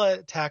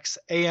Umbrella Tech's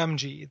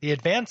AMG, the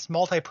Advanced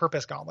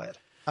Multi-Purpose Gauntlet.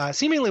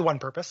 Seemingly one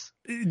purpose.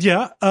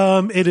 Yeah.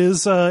 It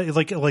is,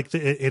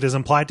 it is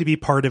implied to be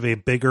part of a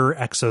bigger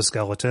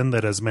exoskeleton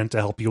that is meant to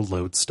help you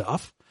load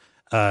stuff.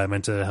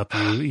 Meant to help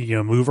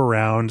you, move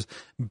around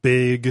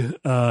big,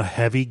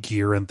 heavy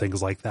gear and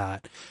things like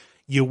that.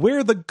 You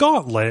wear the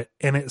gauntlet,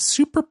 and it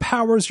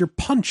superpowers your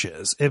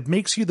punches. It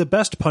makes you the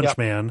best punch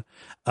man,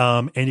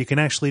 and you can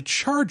actually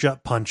charge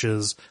up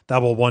punches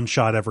that will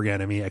one-shot every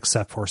enemy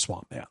except for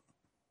Swamp Man.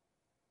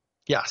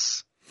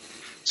 Yes.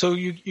 So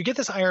you get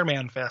this Iron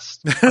Man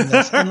fist from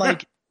this, and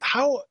like,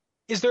 how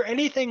is there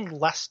anything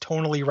less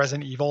tonally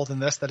Resident Evil than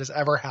this that has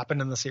ever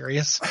happened in the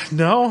series?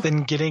 No.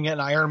 Than getting an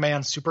Iron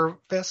Man super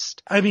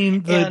fist. I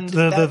mean,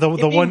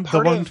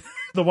 the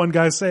one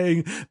guy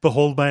saying,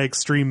 "Behold my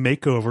extreme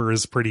makeover"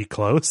 is pretty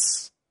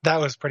close.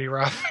 That was pretty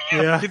rough.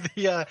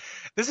 Yeah.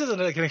 This is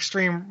like an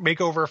extreme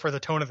makeover for the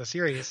tone of the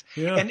series.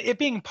 Yeah. And it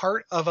being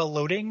part of a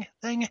loading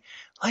thing,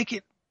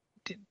 like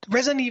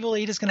Resident Evil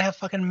 8 is going to have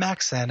fucking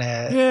mechs in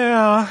it.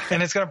 Yeah.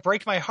 And it's going to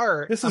break my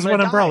heart. This is what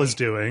Umbrella's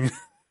doing.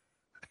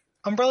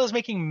 Umbrella's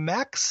making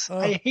mechs? Oh.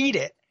 I hate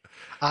it.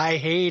 I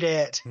hate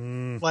it.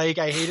 Like,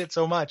 I hate it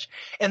so much.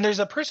 And there's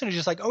a person who's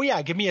just like, oh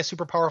yeah, give me a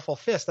super powerful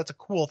fist. That's a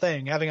cool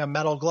thing. Having a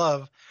metal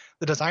glove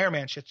that does Iron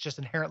Man shit's just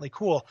inherently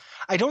cool.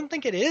 I don't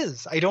think it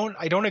is. I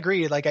don't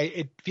agree. Like,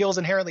 it feels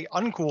inherently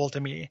uncool to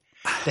me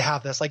to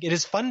have this. Like, it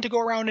is fun to go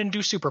around and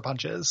do super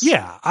punches.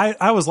 Yeah,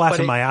 I was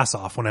laughing my ass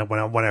off when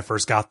I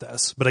first got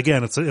this. But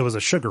again, it was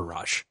a sugar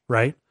rush,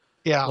 right?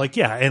 Yeah. Like,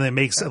 yeah, and it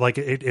makes like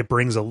it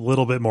brings a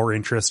little bit more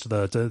interest to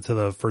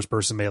the first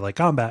person melee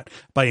combat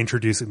by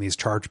introducing these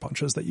charge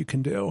punches that you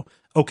can do.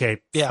 Okay,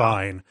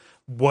 fine.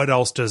 What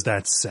else does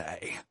that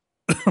say?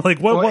 Like,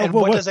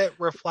 what does it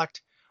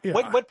reflect? Yeah.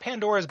 What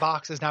Pandora's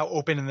box is now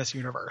open in this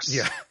universe?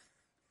 Yeah.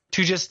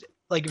 To just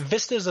like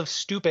vistas of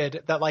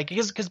stupid that like,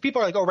 because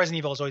people are like, oh, Resident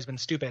Evil has always been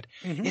stupid.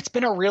 Mm-hmm. It's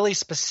been a really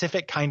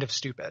specific kind of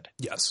stupid.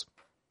 Yes.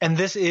 And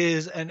this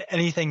is an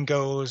anything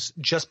goes,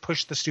 just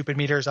push the stupid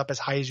meters up as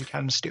high as you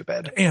can,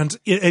 stupid. And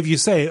if you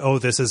say, oh,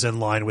 this is in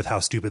line with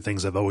how stupid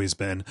things have always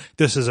been,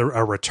 this is a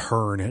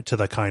return to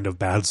the kind of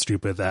bad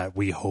stupid that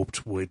we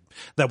hoped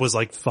that was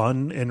like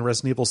fun in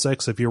Resident Evil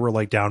 6 if you were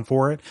like down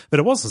for it, but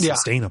it wasn't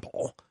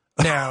sustainable.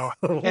 No.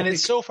 And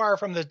it's so far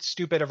from the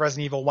stupid of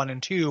Resident Evil 1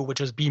 and 2,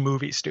 which was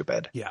B-movie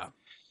stupid. Yeah.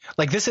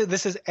 Like this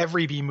is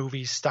every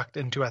B-movie stuck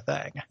into a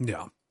thing.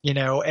 Yeah. You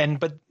know,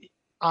 but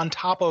on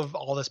top of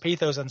all this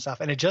pathos and stuff,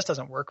 and it just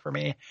doesn't work for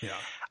me. Yeah.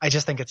 I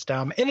just think it's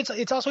dumb. And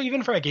it's also,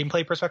 even from a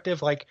gameplay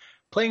perspective, like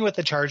playing with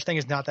the charge thing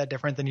is not that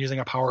different than using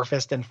a power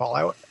fist in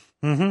Fallout.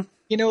 Mm-hmm.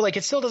 You know, like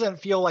it still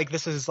doesn't feel like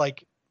this is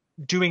like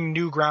doing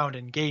new ground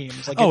in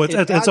games. Like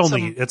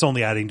it's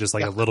only adding just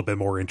like a little bit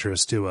more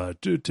interest to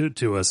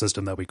a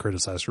system that we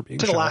criticize for being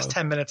to the last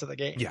 10 minutes of the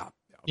game. Yeah.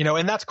 You know,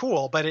 and that's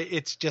cool, but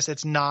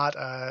it's not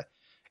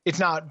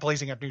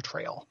blazing a new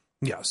trail.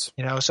 Yes.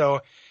 You know,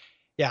 so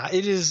yeah,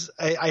 it is.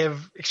 I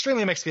have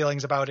extremely mixed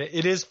feelings about it.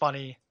 It is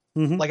funny.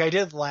 Mm-hmm. Like I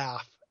did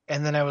laugh,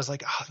 and then I was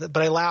like, oh,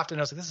 but I laughed and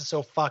I was like, this is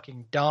so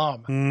fucking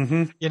dumb.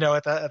 Mm-hmm. You know,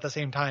 at the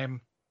same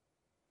time,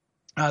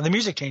 the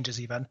music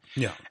changes even.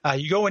 Yeah.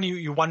 You go and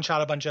you one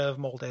shot a bunch of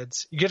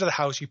moldeds. You get to the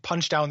house, you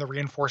punch down the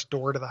reinforced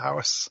door to the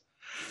house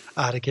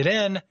to get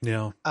in.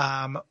 Yeah.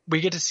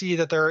 We get to see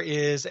that there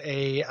is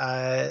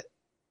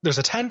there's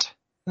a tent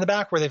in the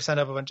back where they've set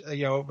up a bunch.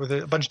 You know,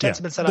 where a bunch of tents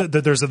have been set up.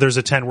 There's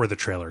a tent where the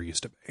trailer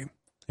used to be.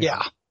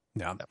 Yeah.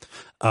 Yeah.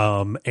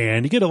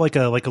 And you get a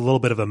little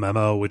bit of a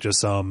memo with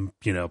just some,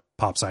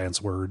 pop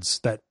science words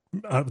that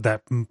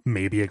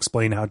maybe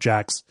explain how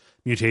Jack's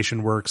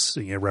mutation works.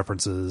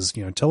 References,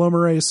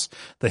 telomerase,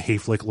 the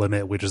Hayflick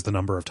limit, which is the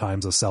number of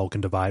times a cell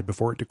can divide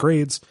before it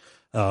degrades,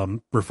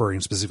 referring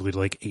specifically to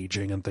like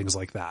aging and things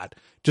like that.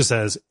 Just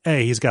says,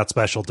 hey, he's got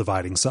special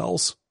dividing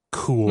cells.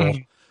 Cool.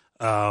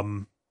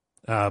 Mm-hmm.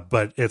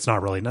 But it's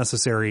not really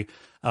necessary.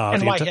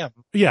 And why him?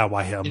 Yeah.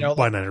 Why him?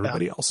 Why not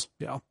everybody else?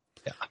 Yeah.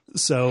 Yeah.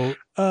 So,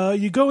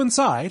 you go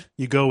inside,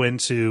 you go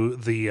into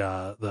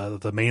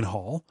the main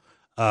hall,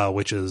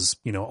 which is,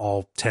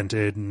 all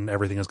tented and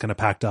everything is kind of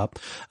packed up.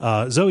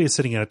 Zoe is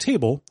sitting at a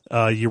table.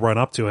 You run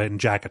up to it and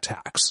Jack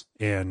attacks.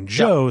 And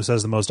Joe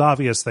says the most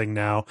obvious thing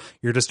now,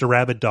 you're just a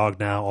rabid dog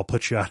now. I'll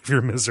put you out of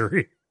your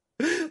misery.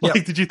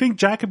 Did you think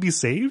Jack could be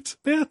saved,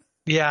 man?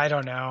 Yeah, I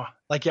don't know.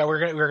 Like, yeah, we're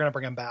gonna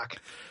bring him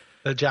back.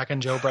 The Jack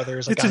and Joe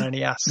brothers, like on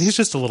NES. He's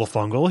just a little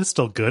fungal. It's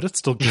still good.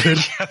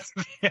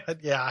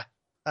 Yeah.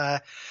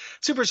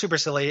 Super, super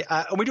silly.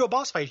 And we do a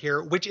boss fight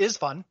here, which is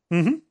fun.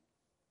 Mm-hmm.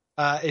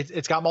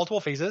 It's got multiple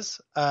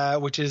phases,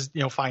 which is,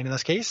 fine in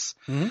this case.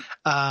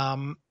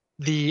 Mm-hmm.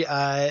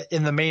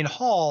 In the main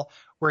hall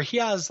where he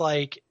has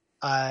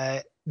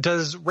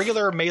does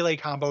regular melee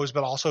combos,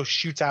 but also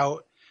shoots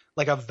out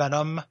like a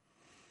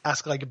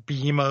Venom-esque like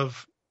beam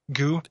of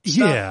goo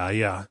stuff,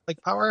 yeah like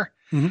power.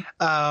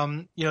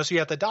 Mm-hmm. So you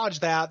have to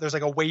dodge that. There's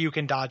like a way you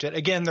can dodge it.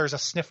 Again, there's a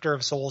snifter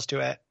of souls to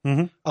it,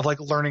 mm-hmm. of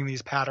like learning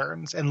these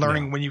patterns and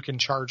learning when you can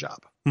charge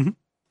up. Mm-hmm.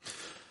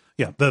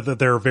 Yeah,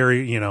 there are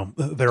very,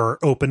 there are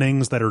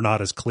openings that are not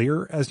as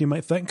clear as you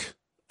might think,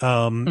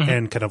 Mm-hmm.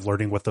 and kind of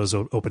learning what those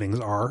openings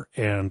are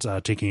and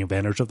taking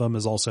advantage of them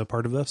is also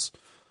part of this.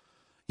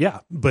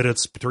 Yeah, but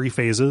it's 3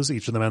 phases.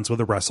 Each of them ends with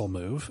a wrestle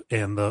move,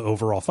 and the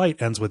overall fight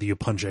ends with you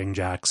punching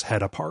Jack's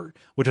head apart,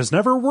 which has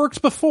never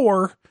worked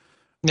before.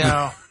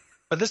 No,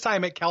 but this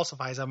time it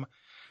calcifies him,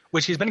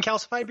 which he's been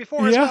calcified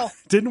before as well.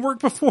 Didn't work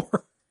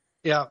before.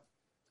 Yeah.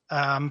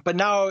 But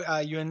now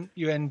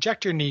you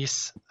inject your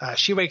niece.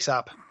 She wakes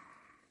up.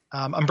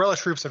 Umbrella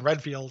troops in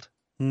Redfield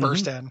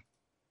burst in.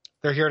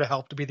 They're here to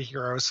help, to be the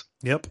heroes.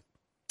 Yep.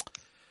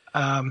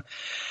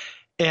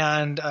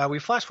 And we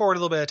flash forward a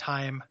little bit of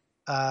time.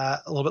 A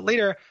little bit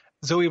later,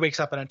 Zoe wakes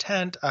up in a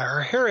tent.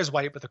 Her hair is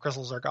white, but the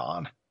crystals are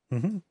gone.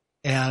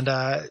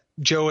 And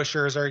Joe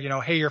assures her,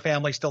 hey, your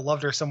family still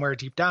loved her somewhere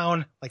deep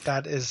down. Like,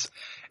 that is,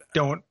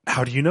 don't.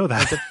 How do you know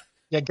that?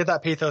 Get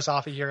that pathos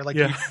off of here. Like,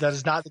 that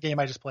is not the game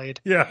I just played.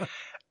 Yeah.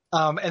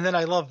 And then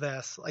I love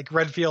this. Like,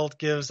 Redfield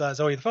gives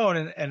Zoe the phone,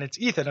 and it's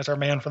Ethan. It's our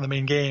man from the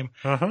main game.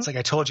 It's like,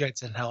 I told you I'd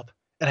send help,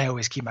 and I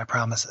always keep my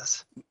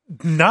promises.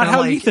 Not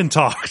how Ethan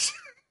talked.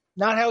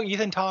 Not how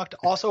Ethan talked.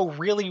 Also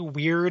really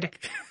weird.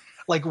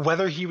 Like,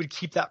 whether he would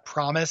keep that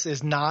promise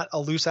is not a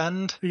loose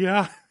end.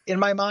 Yeah. In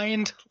my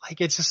mind.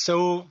 Like, it's just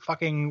so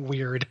fucking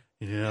weird.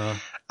 Yeah.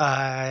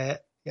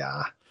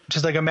 Yeah.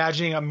 Just like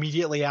imagining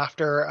immediately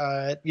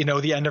after,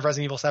 the end of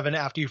Resident Evil 7,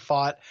 after you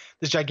fought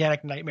this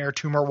gigantic nightmare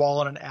tumor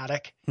wall in an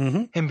attic,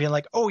 him being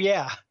like, oh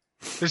yeah,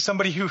 there's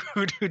somebody who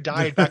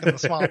died back in the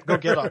swamp. Go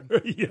get him.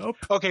 Yep.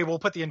 Okay, we'll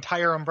put the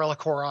entire Umbrella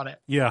Corps on it.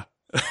 Yeah.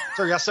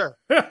 Sir, yes, sir.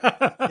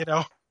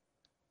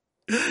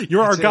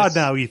 You're our god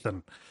now,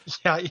 Ethan.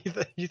 Yeah,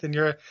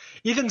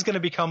 Ethan's going to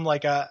become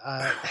like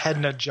a head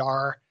in a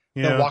jar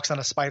that walks on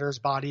a spider's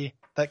body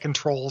that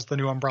controls the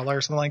new Umbrella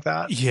or something like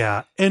that.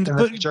 Yeah. In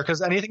the future,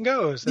 because anything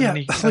goes. And then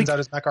he sends out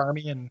his mech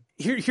army. And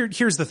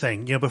here's the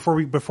thing,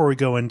 before we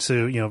go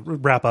into,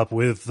 wrap up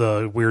with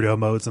the weirdo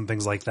modes and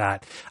things like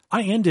that,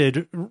 I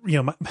ended,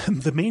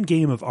 the main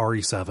game of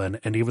RE7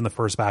 and even the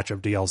first batch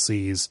of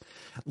DLCs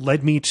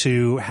led me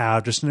to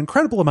have just an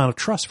incredible amount of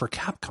trust for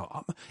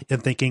Capcom in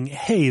thinking,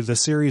 hey, the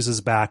series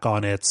is back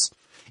on its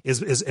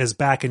is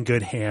back in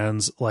good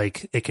hands.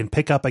 Like, it can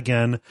pick up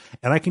again,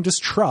 and I can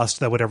just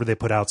trust that whatever they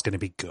put out is going to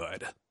be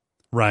good.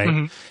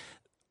 Right.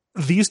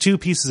 These two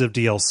pieces of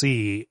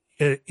DLC,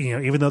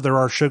 even though there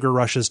are sugar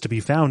rushes to be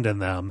found in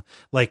them,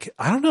 like,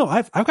 I don't know.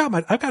 I've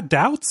got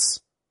doubts.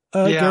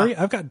 Gary,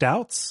 I've got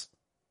doubts.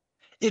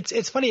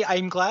 It's funny.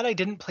 I'm glad I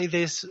didn't play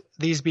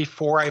these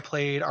before I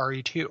played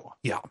RE2.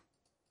 Yeah.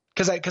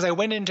 Because I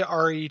went into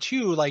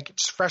RE2 like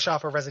just fresh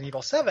off of Resident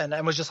Evil 7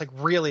 and was just like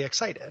really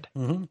excited,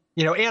 and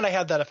I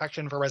had that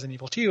affection for Resident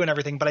Evil 2 and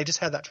everything, but I just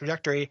had that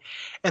trajectory.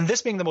 And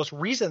this being the most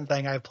recent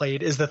thing I've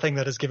played is the thing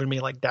that has given me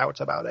like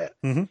doubts about it.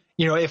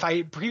 If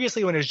I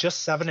previously, when it was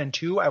just 7 and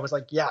 2, I was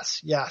like,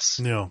 yes,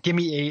 give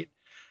me 8,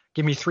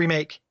 give me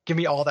 3 give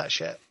me all that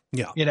shit.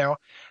 Yeah.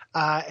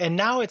 And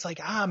now it's like,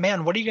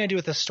 man, what are you going to do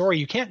with this story?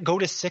 You can't go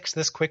to 6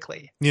 this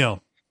quickly. Yeah.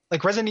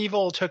 Like, Resident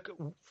Evil took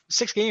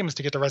 6 games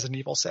to get to Resident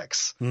Evil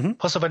 6,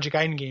 plus a bunch of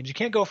Gaiden games. You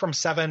can't go from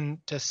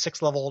 7 to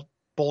 6 level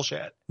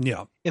bullshit.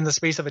 Yeah. In the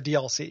space of a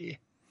DLC.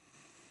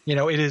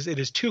 It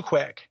is too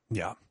quick.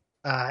 Yeah.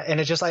 And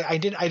it's just like, I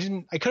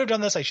could have done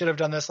this. I should have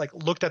done this. Like,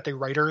 looked at the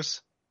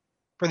writers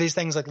for these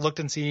things, like looked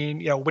and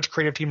seen, which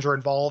creative teams were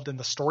involved in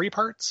the story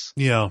parts.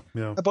 Yeah.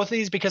 Yeah. Of both of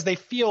these, because they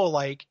feel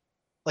like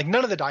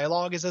none of the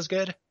dialogue is as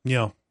good.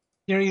 Yeah.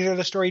 Either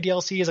the story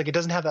DLC is like, it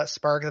doesn't have that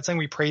spark. That's something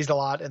we praised a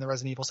lot in the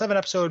Resident Evil 7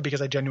 episode,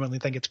 because I genuinely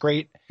think it's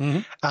great.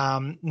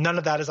 None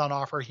of that is on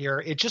offer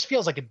here. It just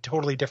feels like a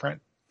totally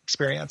different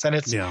experience. And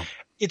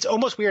it's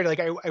almost weird.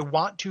 Like, I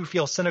want to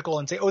feel cynical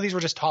and say, oh, these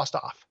were just tossed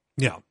off.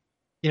 Yeah.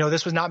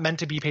 This was not meant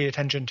to be paid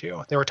attention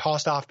to. They were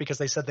tossed off because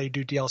they said they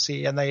do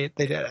DLC, and they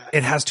did it.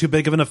 It has too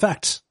big of an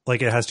effect.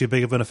 Like, it has too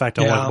big of an effect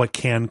on what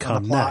can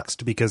come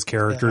next, because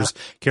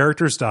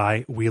characters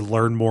die. We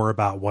learn more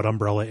about what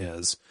Umbrella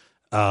is.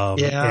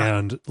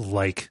 And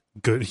like,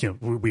 good,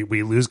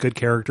 we lose good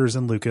characters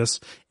in Lucas,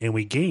 and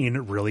we gain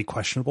really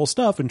questionable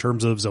stuff in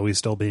terms of Zoe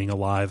still being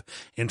alive,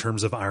 in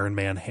terms of Iron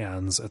Man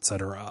hands,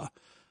 etc.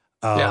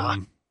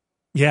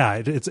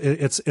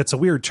 It's a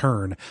weird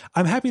turn.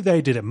 I'm happy that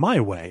I did it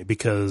my way,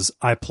 because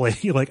I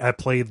played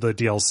the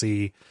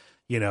DLC,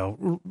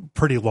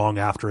 pretty long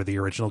after the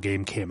original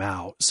game came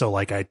out. So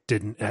like, I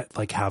didn't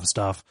like have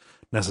stuff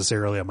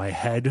necessarily on my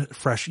head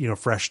fresh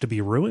to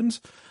be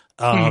ruined.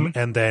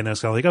 And then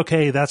it's kind of like,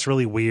 okay, that's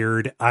really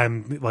weird.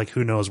 I'm like,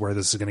 who knows where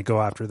this is going to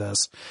go after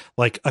this?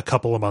 Like, a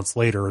couple of months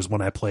later is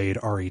when I played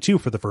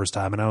RE2 for the first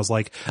time, and I was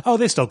like, oh,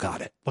 they still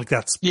got it. Like,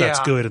 that's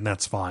good, and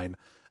that's fine.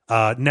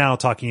 Now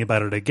talking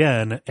about it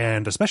again,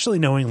 and especially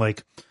knowing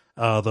like,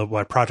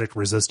 the Project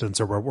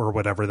Resistance or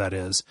whatever that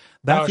is,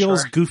 that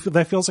feels goofy.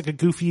 That feels like a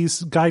goofy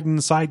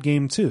Gaiden side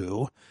game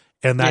too.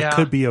 And that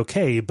could be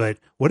okay, but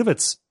what if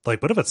it's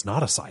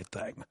not a side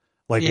thing?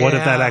 Like, what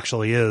if that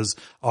actually is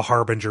a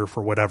harbinger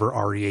for whatever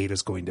RE8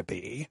 is going to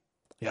be?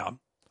 Yeah.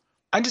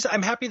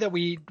 I'm happy that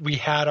we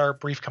had our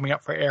brief coming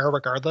up for air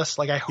regardless.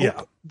 Like, I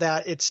hope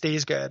that it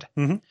stays good.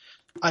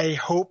 I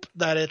hope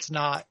that it's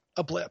not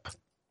a blip.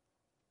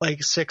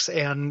 Like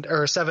 7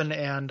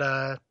 and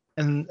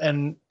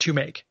 2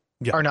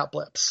 are not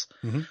blips.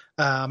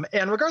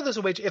 And regardless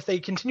of which, if they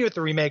continue with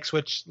the remakes,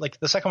 which like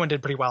the second one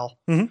did pretty well,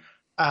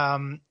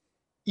 even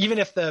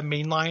if the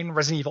mainline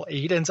Resident Evil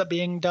 8 ends up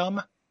being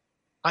dumb,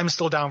 I'm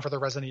still down for the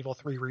Resident Evil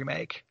 3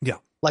 remake. Yeah.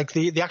 Like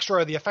the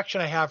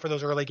affection I have for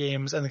those early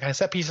games and the kind of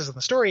set pieces in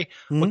the story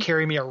will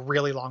carry me a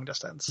really long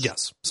distance.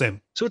 Yes,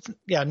 same. So it's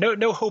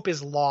no hope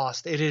is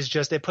lost. It is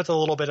just it puts a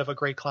little bit of a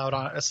gray cloud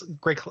on a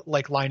gray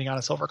like lining on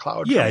a silver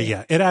cloud.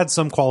 Yeah. It adds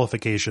some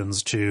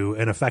qualifications to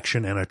an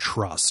affection and a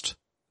trust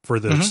for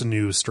this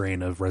new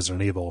strain of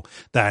Resident Evil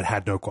that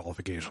had no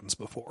qualifications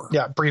before.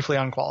 Yeah, briefly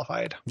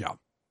unqualified. Yeah.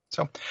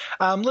 So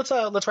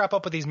let's wrap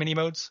up with these mini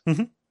modes.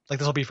 Like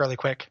this will be fairly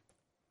quick.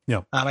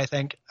 Yeah. I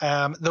think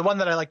the one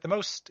that I like the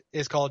most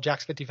is called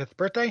Jack's 55th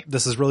birthday.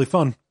 This is really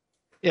fun.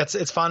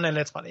 It's fun and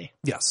it's funny.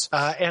 Yes.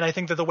 And I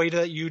think that the way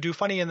that you do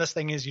funny in this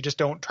thing is you just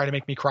don't try to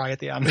make me cry at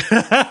the end.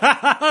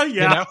 Yeah. You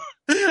know?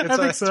 I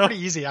think so. It's pretty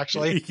easy,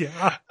 actually.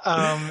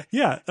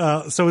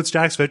 Yeah. So it's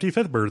Jack's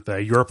 55th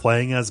birthday. You're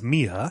playing as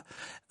Mia,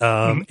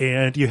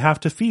 and you have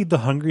to feed the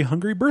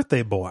hungry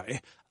birthday boy.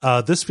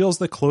 This feels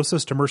the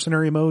closest to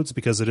mercenary modes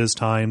because it is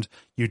timed.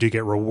 You do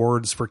get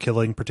rewards for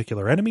killing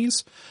particular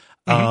enemies.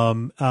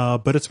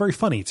 But it's very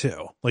funny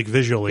too. Like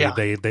visually,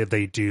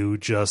 they do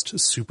just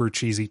super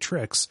cheesy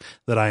tricks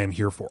that I am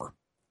here for.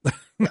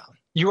 Yeah.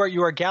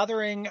 You are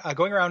gathering,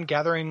 going around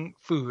gathering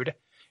food.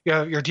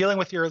 You're dealing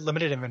with your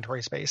limited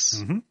inventory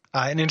space in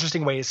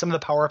interesting ways. Some of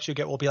the power ups you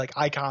get will be like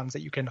icons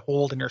that you can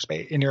hold in your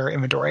space in your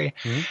inventory.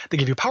 They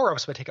give you power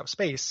ups but take up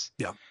space.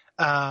 Yeah.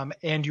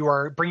 And you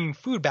are bringing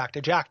food back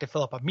to Jack to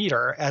fill up a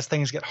meter as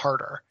things get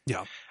harder.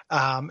 Yeah.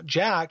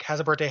 Jack has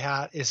a birthday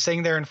hat, is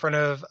sitting there in front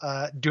of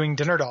doing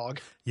dinner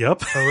dog.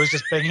 Yep. Who's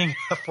just banging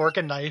a fork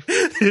and knife.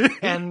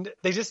 And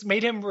they just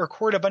made him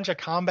record a bunch of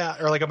combat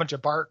or like a bunch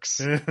of barks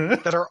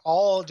that are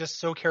all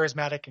just so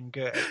charismatic and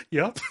good.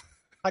 Yep.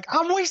 Like,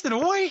 I'm wasting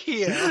away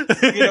here.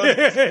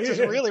 It's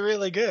just really,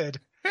 really good.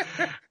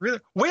 Really,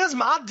 where's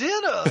my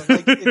dinner?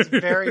 Like, it's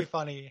very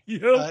funny.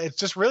 Yep. It's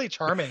just really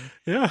charming.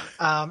 Yeah.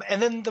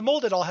 And then the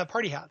molded all have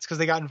party hats because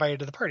they got invited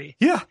to the party.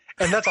 Yeah.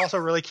 And that's also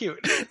really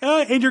cute.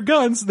 And your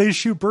guns, they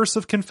shoot bursts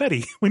of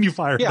confetti when you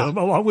fire them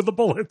along with the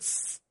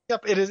bullets.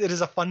 Yep. It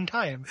is a fun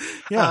time.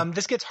 Yeah.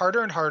 This gets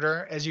harder and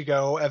harder as you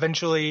go.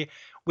 Eventually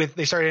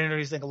they started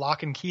introducing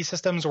lock and key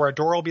systems where a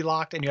door will be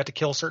locked and you have to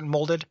kill certain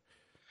molded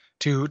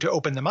to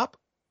open them up,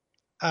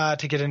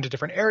 to get into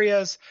different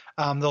areas.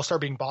 They'll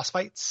start being boss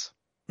fights.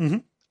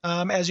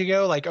 As you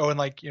go, like,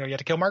 you have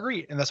to kill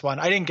Marguerite in this one.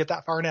 I didn't get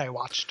that far in it. I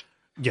watched.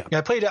 Yeah.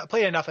 I played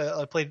enough.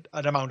 I played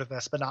an amount of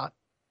this, but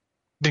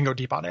didn't go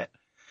deep on it.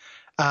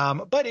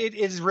 But it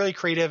is really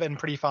creative and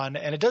pretty fun.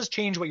 And it does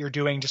change what you're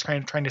doing, just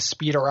kind of trying to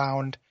speed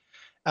around,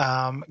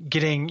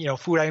 getting,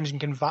 food items. You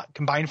can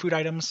combine food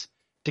items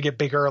to get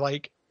bigger,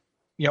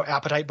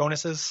 appetite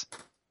bonuses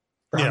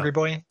for Hungry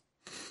Boy.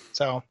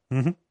 So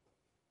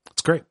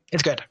it's great.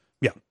 It's good.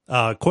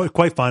 Yeah.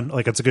 Quite fun.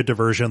 Like, it's a good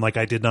diversion. Like,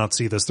 I did not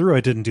see this through.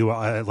 I didn't do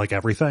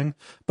everything,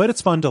 but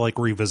it's fun to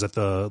revisit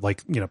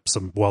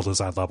some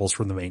well-designed levels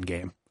from the main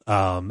game,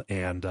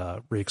 and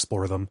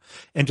re-explore them.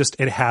 And just,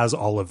 it has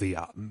all of the,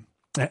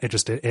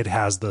 it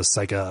has the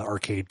Sega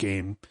arcade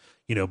game,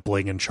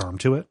 bling and charm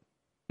to it.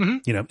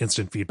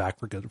 Instant feedback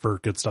for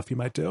good stuff you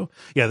might do.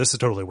 Yeah, this is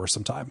totally worth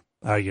some time.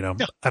 I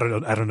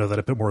don't know that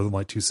I put more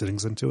than 2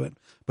 sittings into it,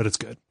 but it's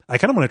good. I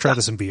kind of want to try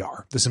this in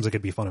VR. This seems like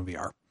it'd be fun in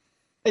VR.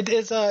 It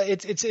is.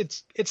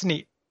 It's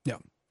neat. Yeah,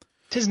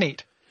 it is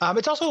neat.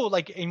 It's also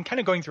in kind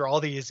of going through all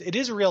these, it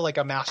is real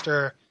a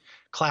master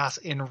class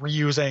in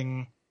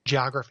reusing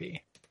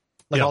geography,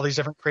 all these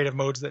different creative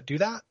modes that do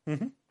that.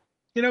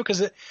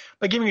 Because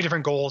by giving you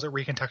different goals, it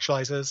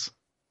recontextualizes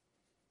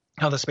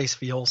how the space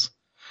feels.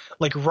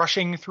 Like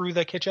rushing through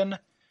the kitchen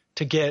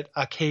to get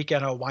a cake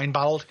and a wine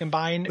bottle to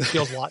combine, it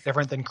feels a lot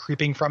different than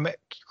creeping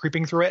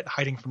through it,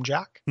 hiding from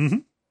Jack.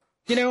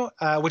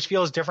 Which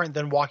feels different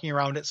than walking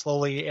around it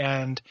slowly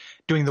and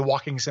doing the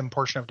walking sim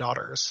portion of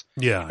Daughters.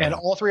 Yeah. And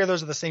all 3 of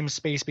those are the same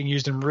space being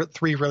used in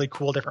 3 really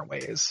cool different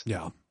ways.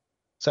 Yeah.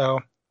 So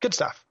good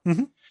stuff.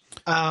 The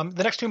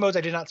next 2 modes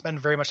I did not spend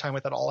very much time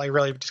with at all. I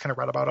really just kind of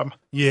read about them.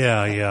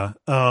 Yeah.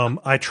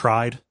 I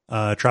tried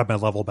my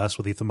level best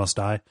with Ethan Must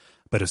Die,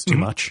 but it's too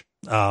much.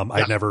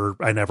 I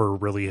never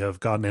really have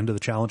gotten into the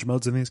challenge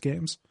modes in these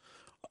games.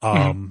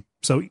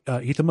 So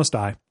Ethan Must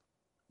Die.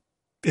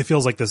 It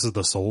feels like this is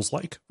the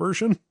Souls-like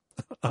version,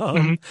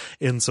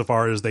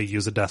 insofar as they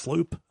use a death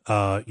loop.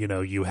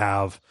 You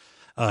have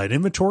an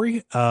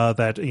inventory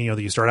that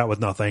you start out with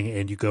nothing,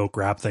 and you go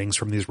grab things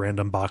from these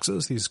random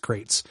boxes, these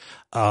crates.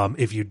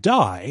 If you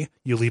die,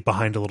 you leave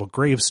behind a little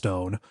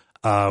gravestone,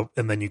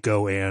 and then you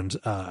go and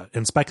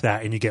inspect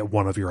that, and you get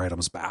one of your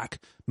items back.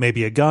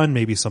 Maybe a gun,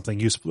 maybe something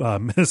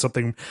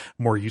something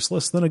more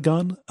useless than a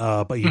gun,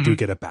 but you do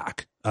get it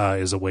back.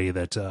 Is a way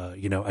that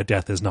a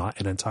death is not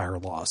an entire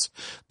loss.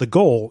 The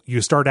goal,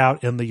 you start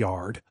out in the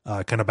yard,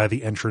 kind of by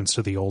the entrance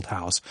to the old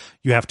house.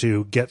 You have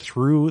to get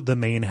through the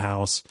main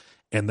house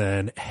and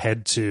then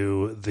head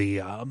to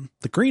the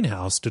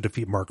greenhouse to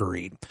defeat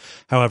Marguerite.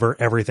 However,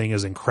 everything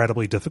is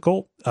incredibly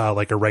difficult.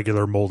 Like a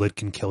regular molded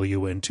can kill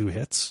you in 2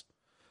 hits.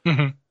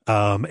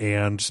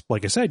 And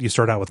like I said, you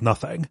start out with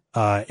nothing,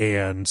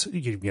 and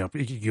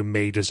you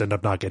may just end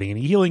up not getting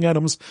any healing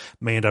items,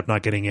 may end up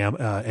not getting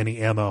any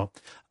ammo.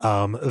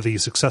 The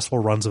successful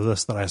runs of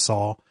this that I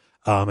saw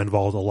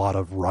involved a lot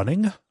of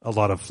running, a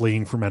lot of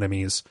fleeing from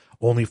enemies,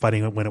 only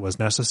fighting when it was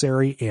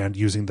necessary, and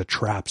using the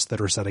traps that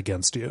are set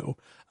against you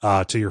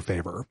to your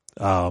favor,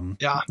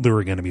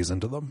 luring enemies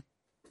into them.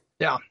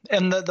 Yeah,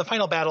 and the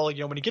final battle,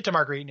 when you get to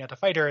Marguerite and you have to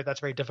fight her, that's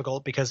very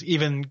difficult because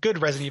even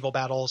good Resident Evil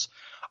battles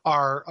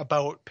are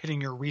about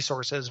pitting your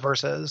resources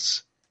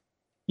versus,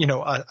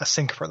 a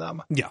sink for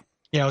them. Yeah.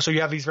 So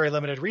you have these very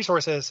limited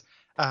resources.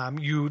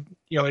 It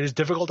is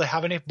difficult to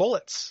have enough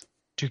bullets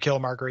to kill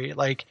Marguerite.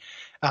 Like,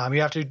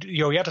 you have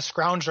to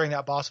scrounge during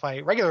that boss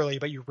fight regularly,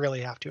 but you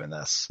really have to in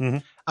this.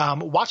 Mm-hmm.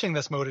 Watching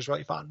this mode is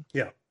really fun.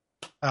 Yeah.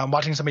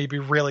 Watching somebody be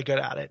really good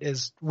at it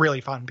is really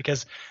fun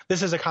because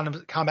this is a kind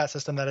of combat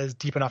system that is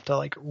deep enough to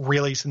like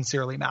really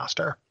sincerely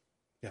master.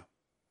 Yeah.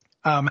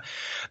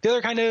 The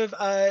other kind of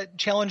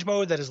challenge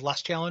mode that is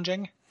less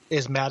challenging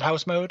is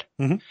Madhouse mode.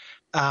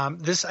 Mm-hmm.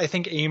 This, I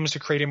think, aims to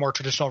create a more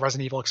traditional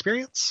Resident Evil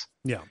experience.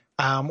 Yeah.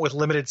 With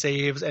limited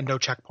saves and no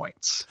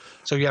checkpoints.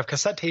 So you have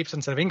cassette tapes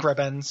instead of ink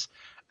ribbons.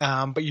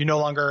 But you no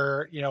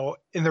longer,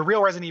 in the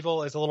real Resident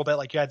Evil is a little bit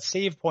like you had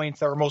save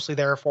points that were mostly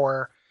there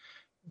for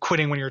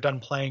quitting when you're done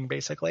playing,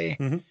 basically,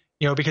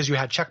 because you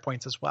had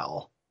checkpoints as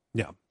well.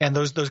 Yeah. And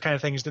those kind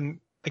of things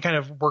they kind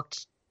of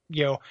worked,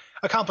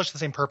 accomplished the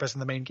same purpose in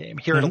the main game.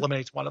 Here it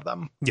eliminates one of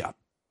them. Yeah.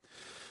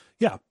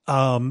 Yeah.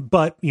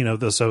 But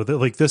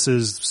this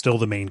is still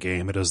the main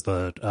game. It is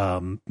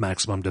the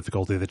maximum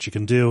difficulty that you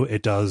can do.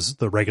 It does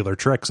the regular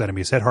tricks.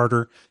 Enemies hit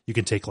harder. You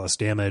can take less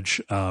damage.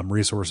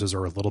 Resources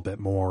are a little bit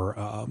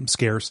more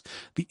scarce.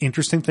 The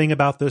interesting thing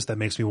about this that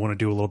makes me want to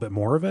do a little bit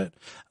more of it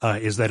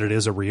is that it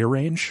is a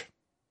rearrange.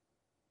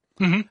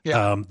 Mm-hmm.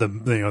 Yeah.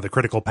 The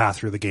critical path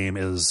through the game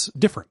is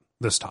different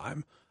this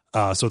time.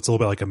 So it's a little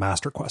bit like a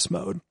Master Quest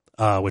mode.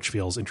 Which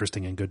feels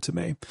interesting and good to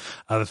me.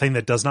 The thing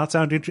that does not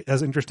sound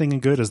as interesting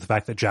and good is the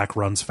fact that Jack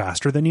runs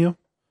faster than you.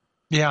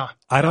 Yeah.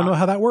 I don't know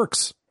how that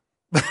works.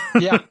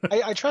 Yeah.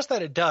 I trust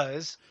that it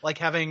does. Like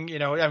having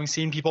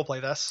seen people play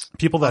this.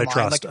 People that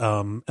online, I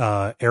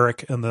trust,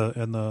 Eric in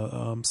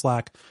the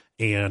Slack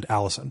and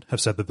Allison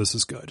have said that this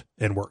is good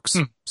and works.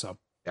 So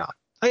yeah,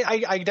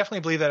 I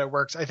definitely believe that it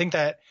works. I think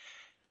that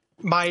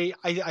I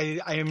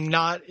am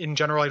not in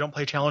general. I don't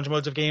play challenge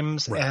modes of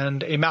games, right.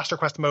 And a Master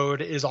Quest mode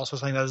is also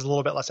something that is a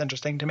little bit less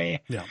interesting to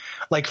me. Yeah,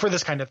 like for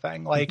this kind of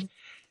thing, like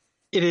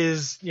it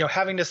is,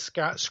 having to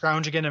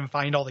scrounge again and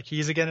find all the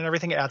keys again and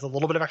everything. It adds a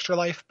little bit of extra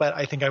life, but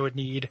I think I would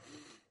need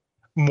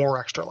more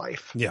extra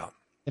life. Yeah,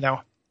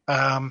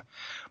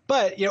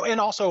 but and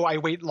also I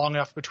wait long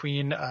enough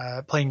between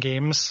playing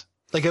games.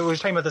 Like we were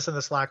talking about this in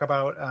the Slack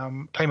about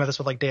talking about this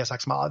with like Deus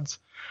Ex mods,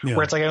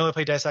 where it's like I only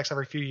play Deus Ex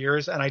every few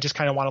years, and I just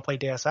kind of want to play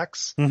Deus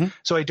Ex.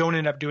 So I don't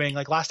end up doing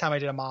like last time I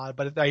did a mod,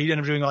 but I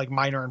end up doing like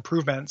minor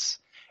improvements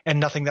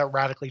and nothing that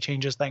radically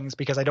changes things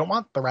because I don't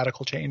want the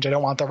radical change. I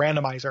don't want the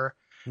randomizer.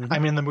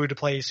 I'm in the mood to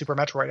play Super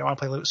Metroid. I want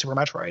to play Super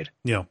Metroid.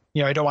 Yeah,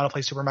 I don't want to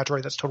play Super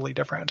Metroid that's totally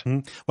different.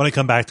 When I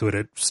come back to it,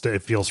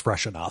 it feels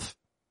fresh enough.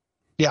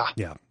 Yeah,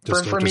 yeah.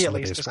 For me at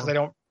least, just because I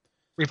don't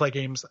replay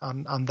games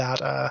on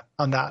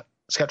that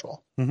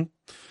schedule.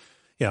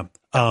 Yeah.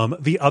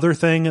 The other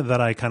thing that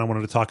I kind of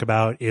wanted to talk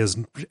about is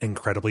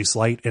incredibly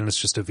slight, and it's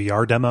just a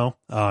VR demo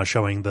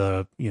showing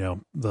the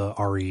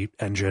RE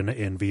engine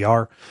in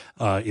VR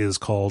is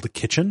called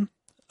Kitchen.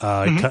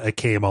 It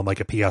came on like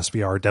a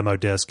PSVR demo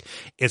disc.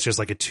 It's just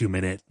like a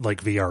 2-minute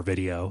like VR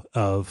video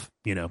of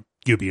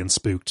you being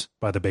spooked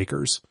by the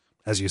bakers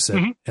as you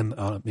sit at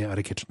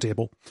a kitchen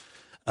table.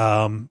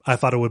 I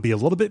thought it would be a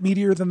little bit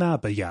meatier than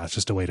that, but yeah, it's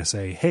just a way to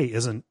say, hey,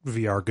 isn't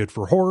VR good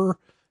for horror?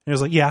 And it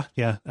was like, yeah.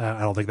 I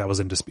don't think that was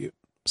in dispute.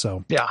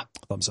 So yeah,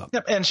 thumbs up.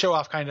 Yep, and show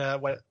off kind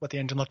of what the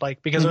engine looked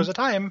like because there was a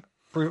time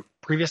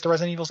previous to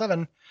Resident Evil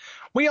 7,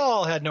 we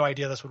all had no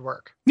idea this would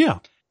work. Yeah,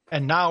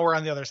 and now we're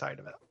on the other side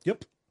of it.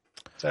 Yep.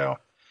 So,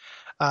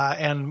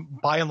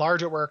 and by and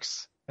large, it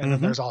works. And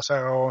then there's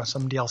also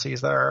some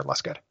DLCs that are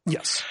less good.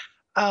 Yes.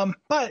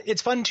 But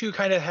it's fun to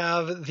kind of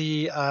have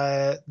the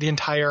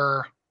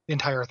entire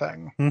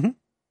thing.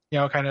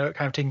 Kind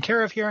of taken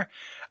care of here.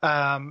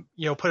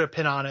 Put a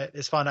pin on it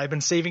is fun. I've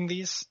been saving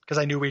these because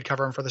I knew we'd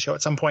cover them for the show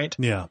at some point.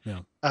 Yeah.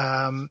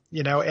 And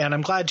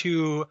I'm glad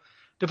to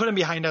put them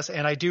behind us.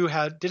 And I did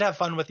have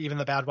fun with even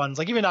the bad ones,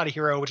 like even Not a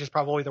Hero, which is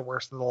probably the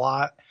worst of the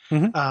lot.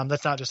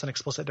 That's not just an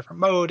explicit different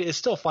mode. It's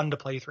still fun to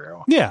play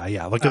through.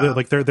 Yeah.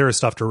 Like there is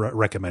stuff to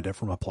recommend it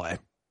from a play.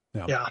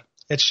 Yeah.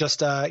 It's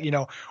just,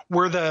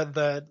 we're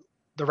the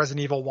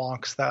Resident Evil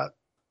wonks that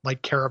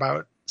like care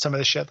about some of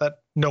the shit that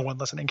no one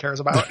listening cares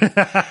about.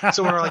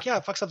 So when we're like, yeah,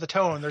 it fucks up the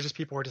tone, there's just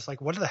people who are just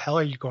like, what the hell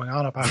are you going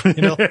on about?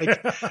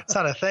 It's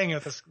not a thing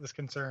of this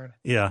concern.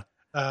 Yeah.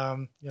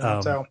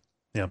 So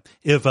yeah.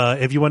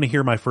 If you want to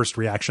hear my first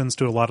reactions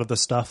to a lot of this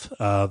stuff,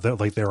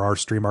 there are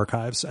stream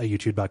archives at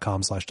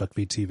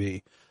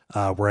youtube.com/duckfeedtv,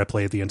 where I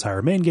played the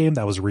entire main game.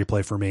 That was a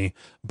replay for me.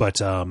 But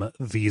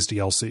these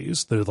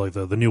DLCs, they're like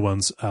the new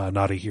ones,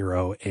 Not a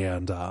Hero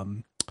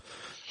and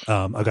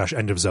Oh gosh,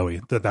 End of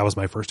Zoe. That was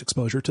my first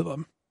exposure to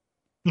them.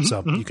 Mm-hmm,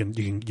 So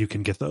you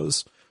can get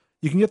those.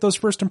 You can get those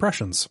first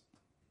impressions.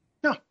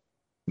 Yeah.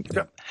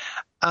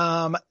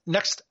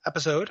 Next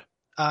episode.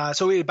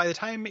 So by the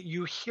time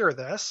you hear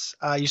this,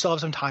 you still have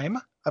some time,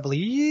 I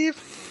believe,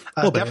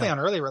 definitely on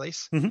early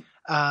release, to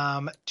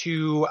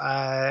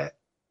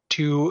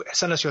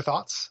send us your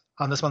thoughts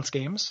on this month's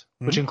games,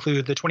 which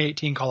include the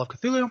 2018 Call of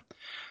Cthulhu,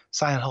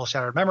 Silent Hill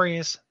Shattered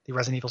Memories, the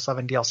Resident Evil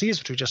 7 DLCs,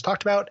 which we just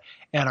talked about,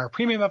 and our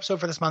premium episode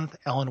for this month,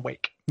 Alan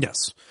Wake.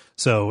 Yes.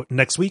 So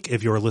next week,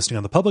 if you're listening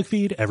on the public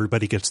feed,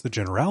 everybody gets the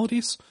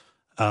generalities.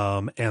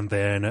 And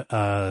then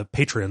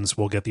patrons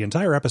will get the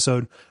entire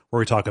episode where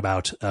we talk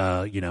about,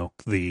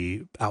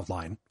 the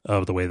outline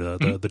of the way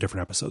the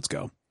different episodes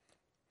go.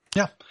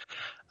 Yeah.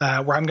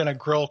 Where I'm going to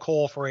grill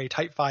Cole for a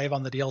Type 5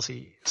 on the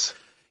DLCs.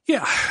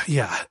 Yeah.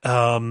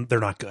 They're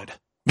not good.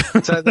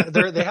 So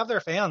they have their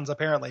fans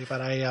apparently,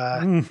 but I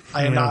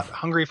am not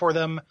hungry for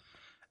them.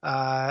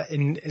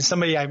 In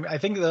somebody, I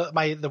think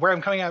the where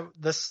I'm coming at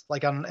this,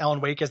 like on Alan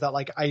Wake, is that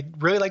like I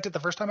really liked it the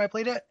first time I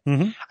played it.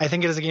 I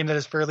think it is a game that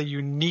is fairly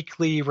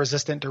uniquely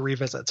resistant to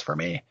revisits for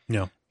me.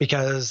 Yeah,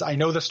 because I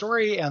know the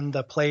story and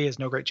the play is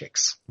no great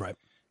shakes. Right,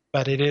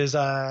 but it is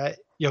that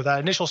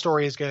initial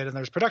story is good, and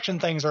there's production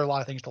things. There are a lot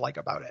of things to like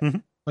about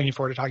it. Looking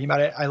forward to talking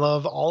about it. I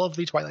love all of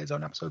the Twilight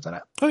Zone episodes in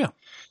it. Oh yeah,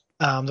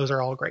 those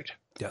are all great.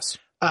 Yes.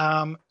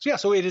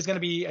 So it is going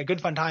to be a good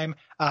fun time.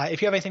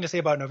 If you have anything to say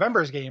about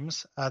November's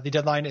games, the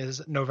deadline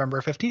is November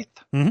 15th.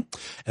 And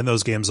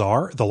those games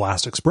are The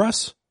Last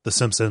Express, The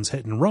Simpsons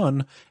Hit and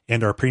Run,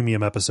 and our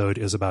premium episode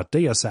is about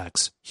Deus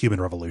Ex: Human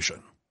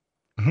Revolution.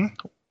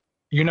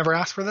 You never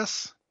asked for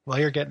this? Well,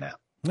 you're getting it.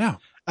 Yeah.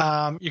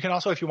 You can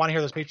also, if you want to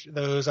hear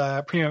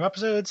those premium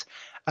episodes,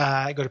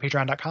 go to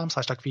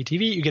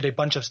patreon.com/duckfeedtv. You get a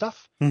bunch of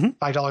stuff.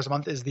 $5 a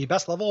month is the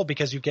best level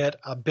because you get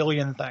a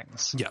billion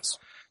things. Yes.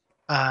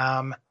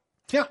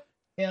 Yeah.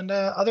 And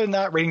other than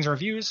that, ratings and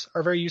reviews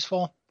are very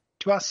useful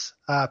to us.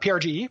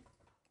 PRGE.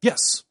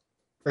 Yes.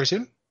 Very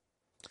soon.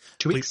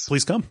 2 weeks.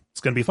 Please come.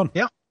 It's going to be fun.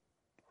 Yeah.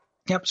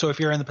 Yep. So if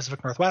you're in the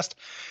Pacific Northwest,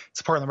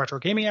 supporting the Retro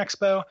Gaming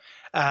Expo,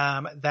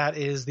 that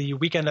is the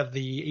weekend of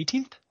the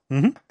 18th,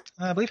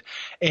 I believe.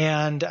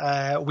 And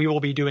we will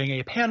be doing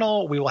a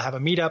panel. We will have a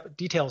meetup.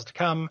 Details to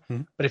come.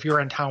 But if you're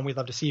in town, we'd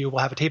love to see you.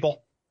 We'll have a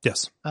table.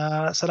 Yes.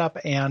 Set up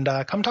and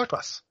come talk to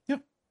us. Yeah.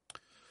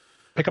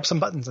 Pick up some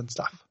buttons and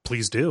stuff.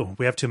 Please do.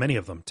 We have too many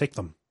of them. Take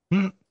them.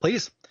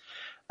 Please.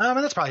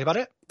 And that's probably about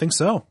it. Think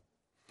so.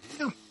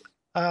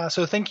 Yeah.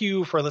 So thank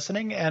you for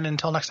listening. And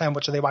until next time,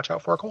 what should they watch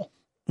out for, Cole?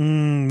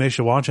 They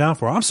should watch out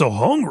for. I'm so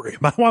hungry.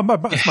 It's my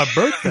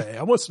birthday.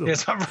 I want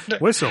to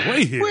waste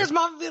away here. Where's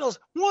my vittles?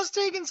 What's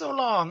taking so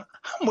long?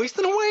 I'm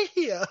wasting away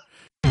here.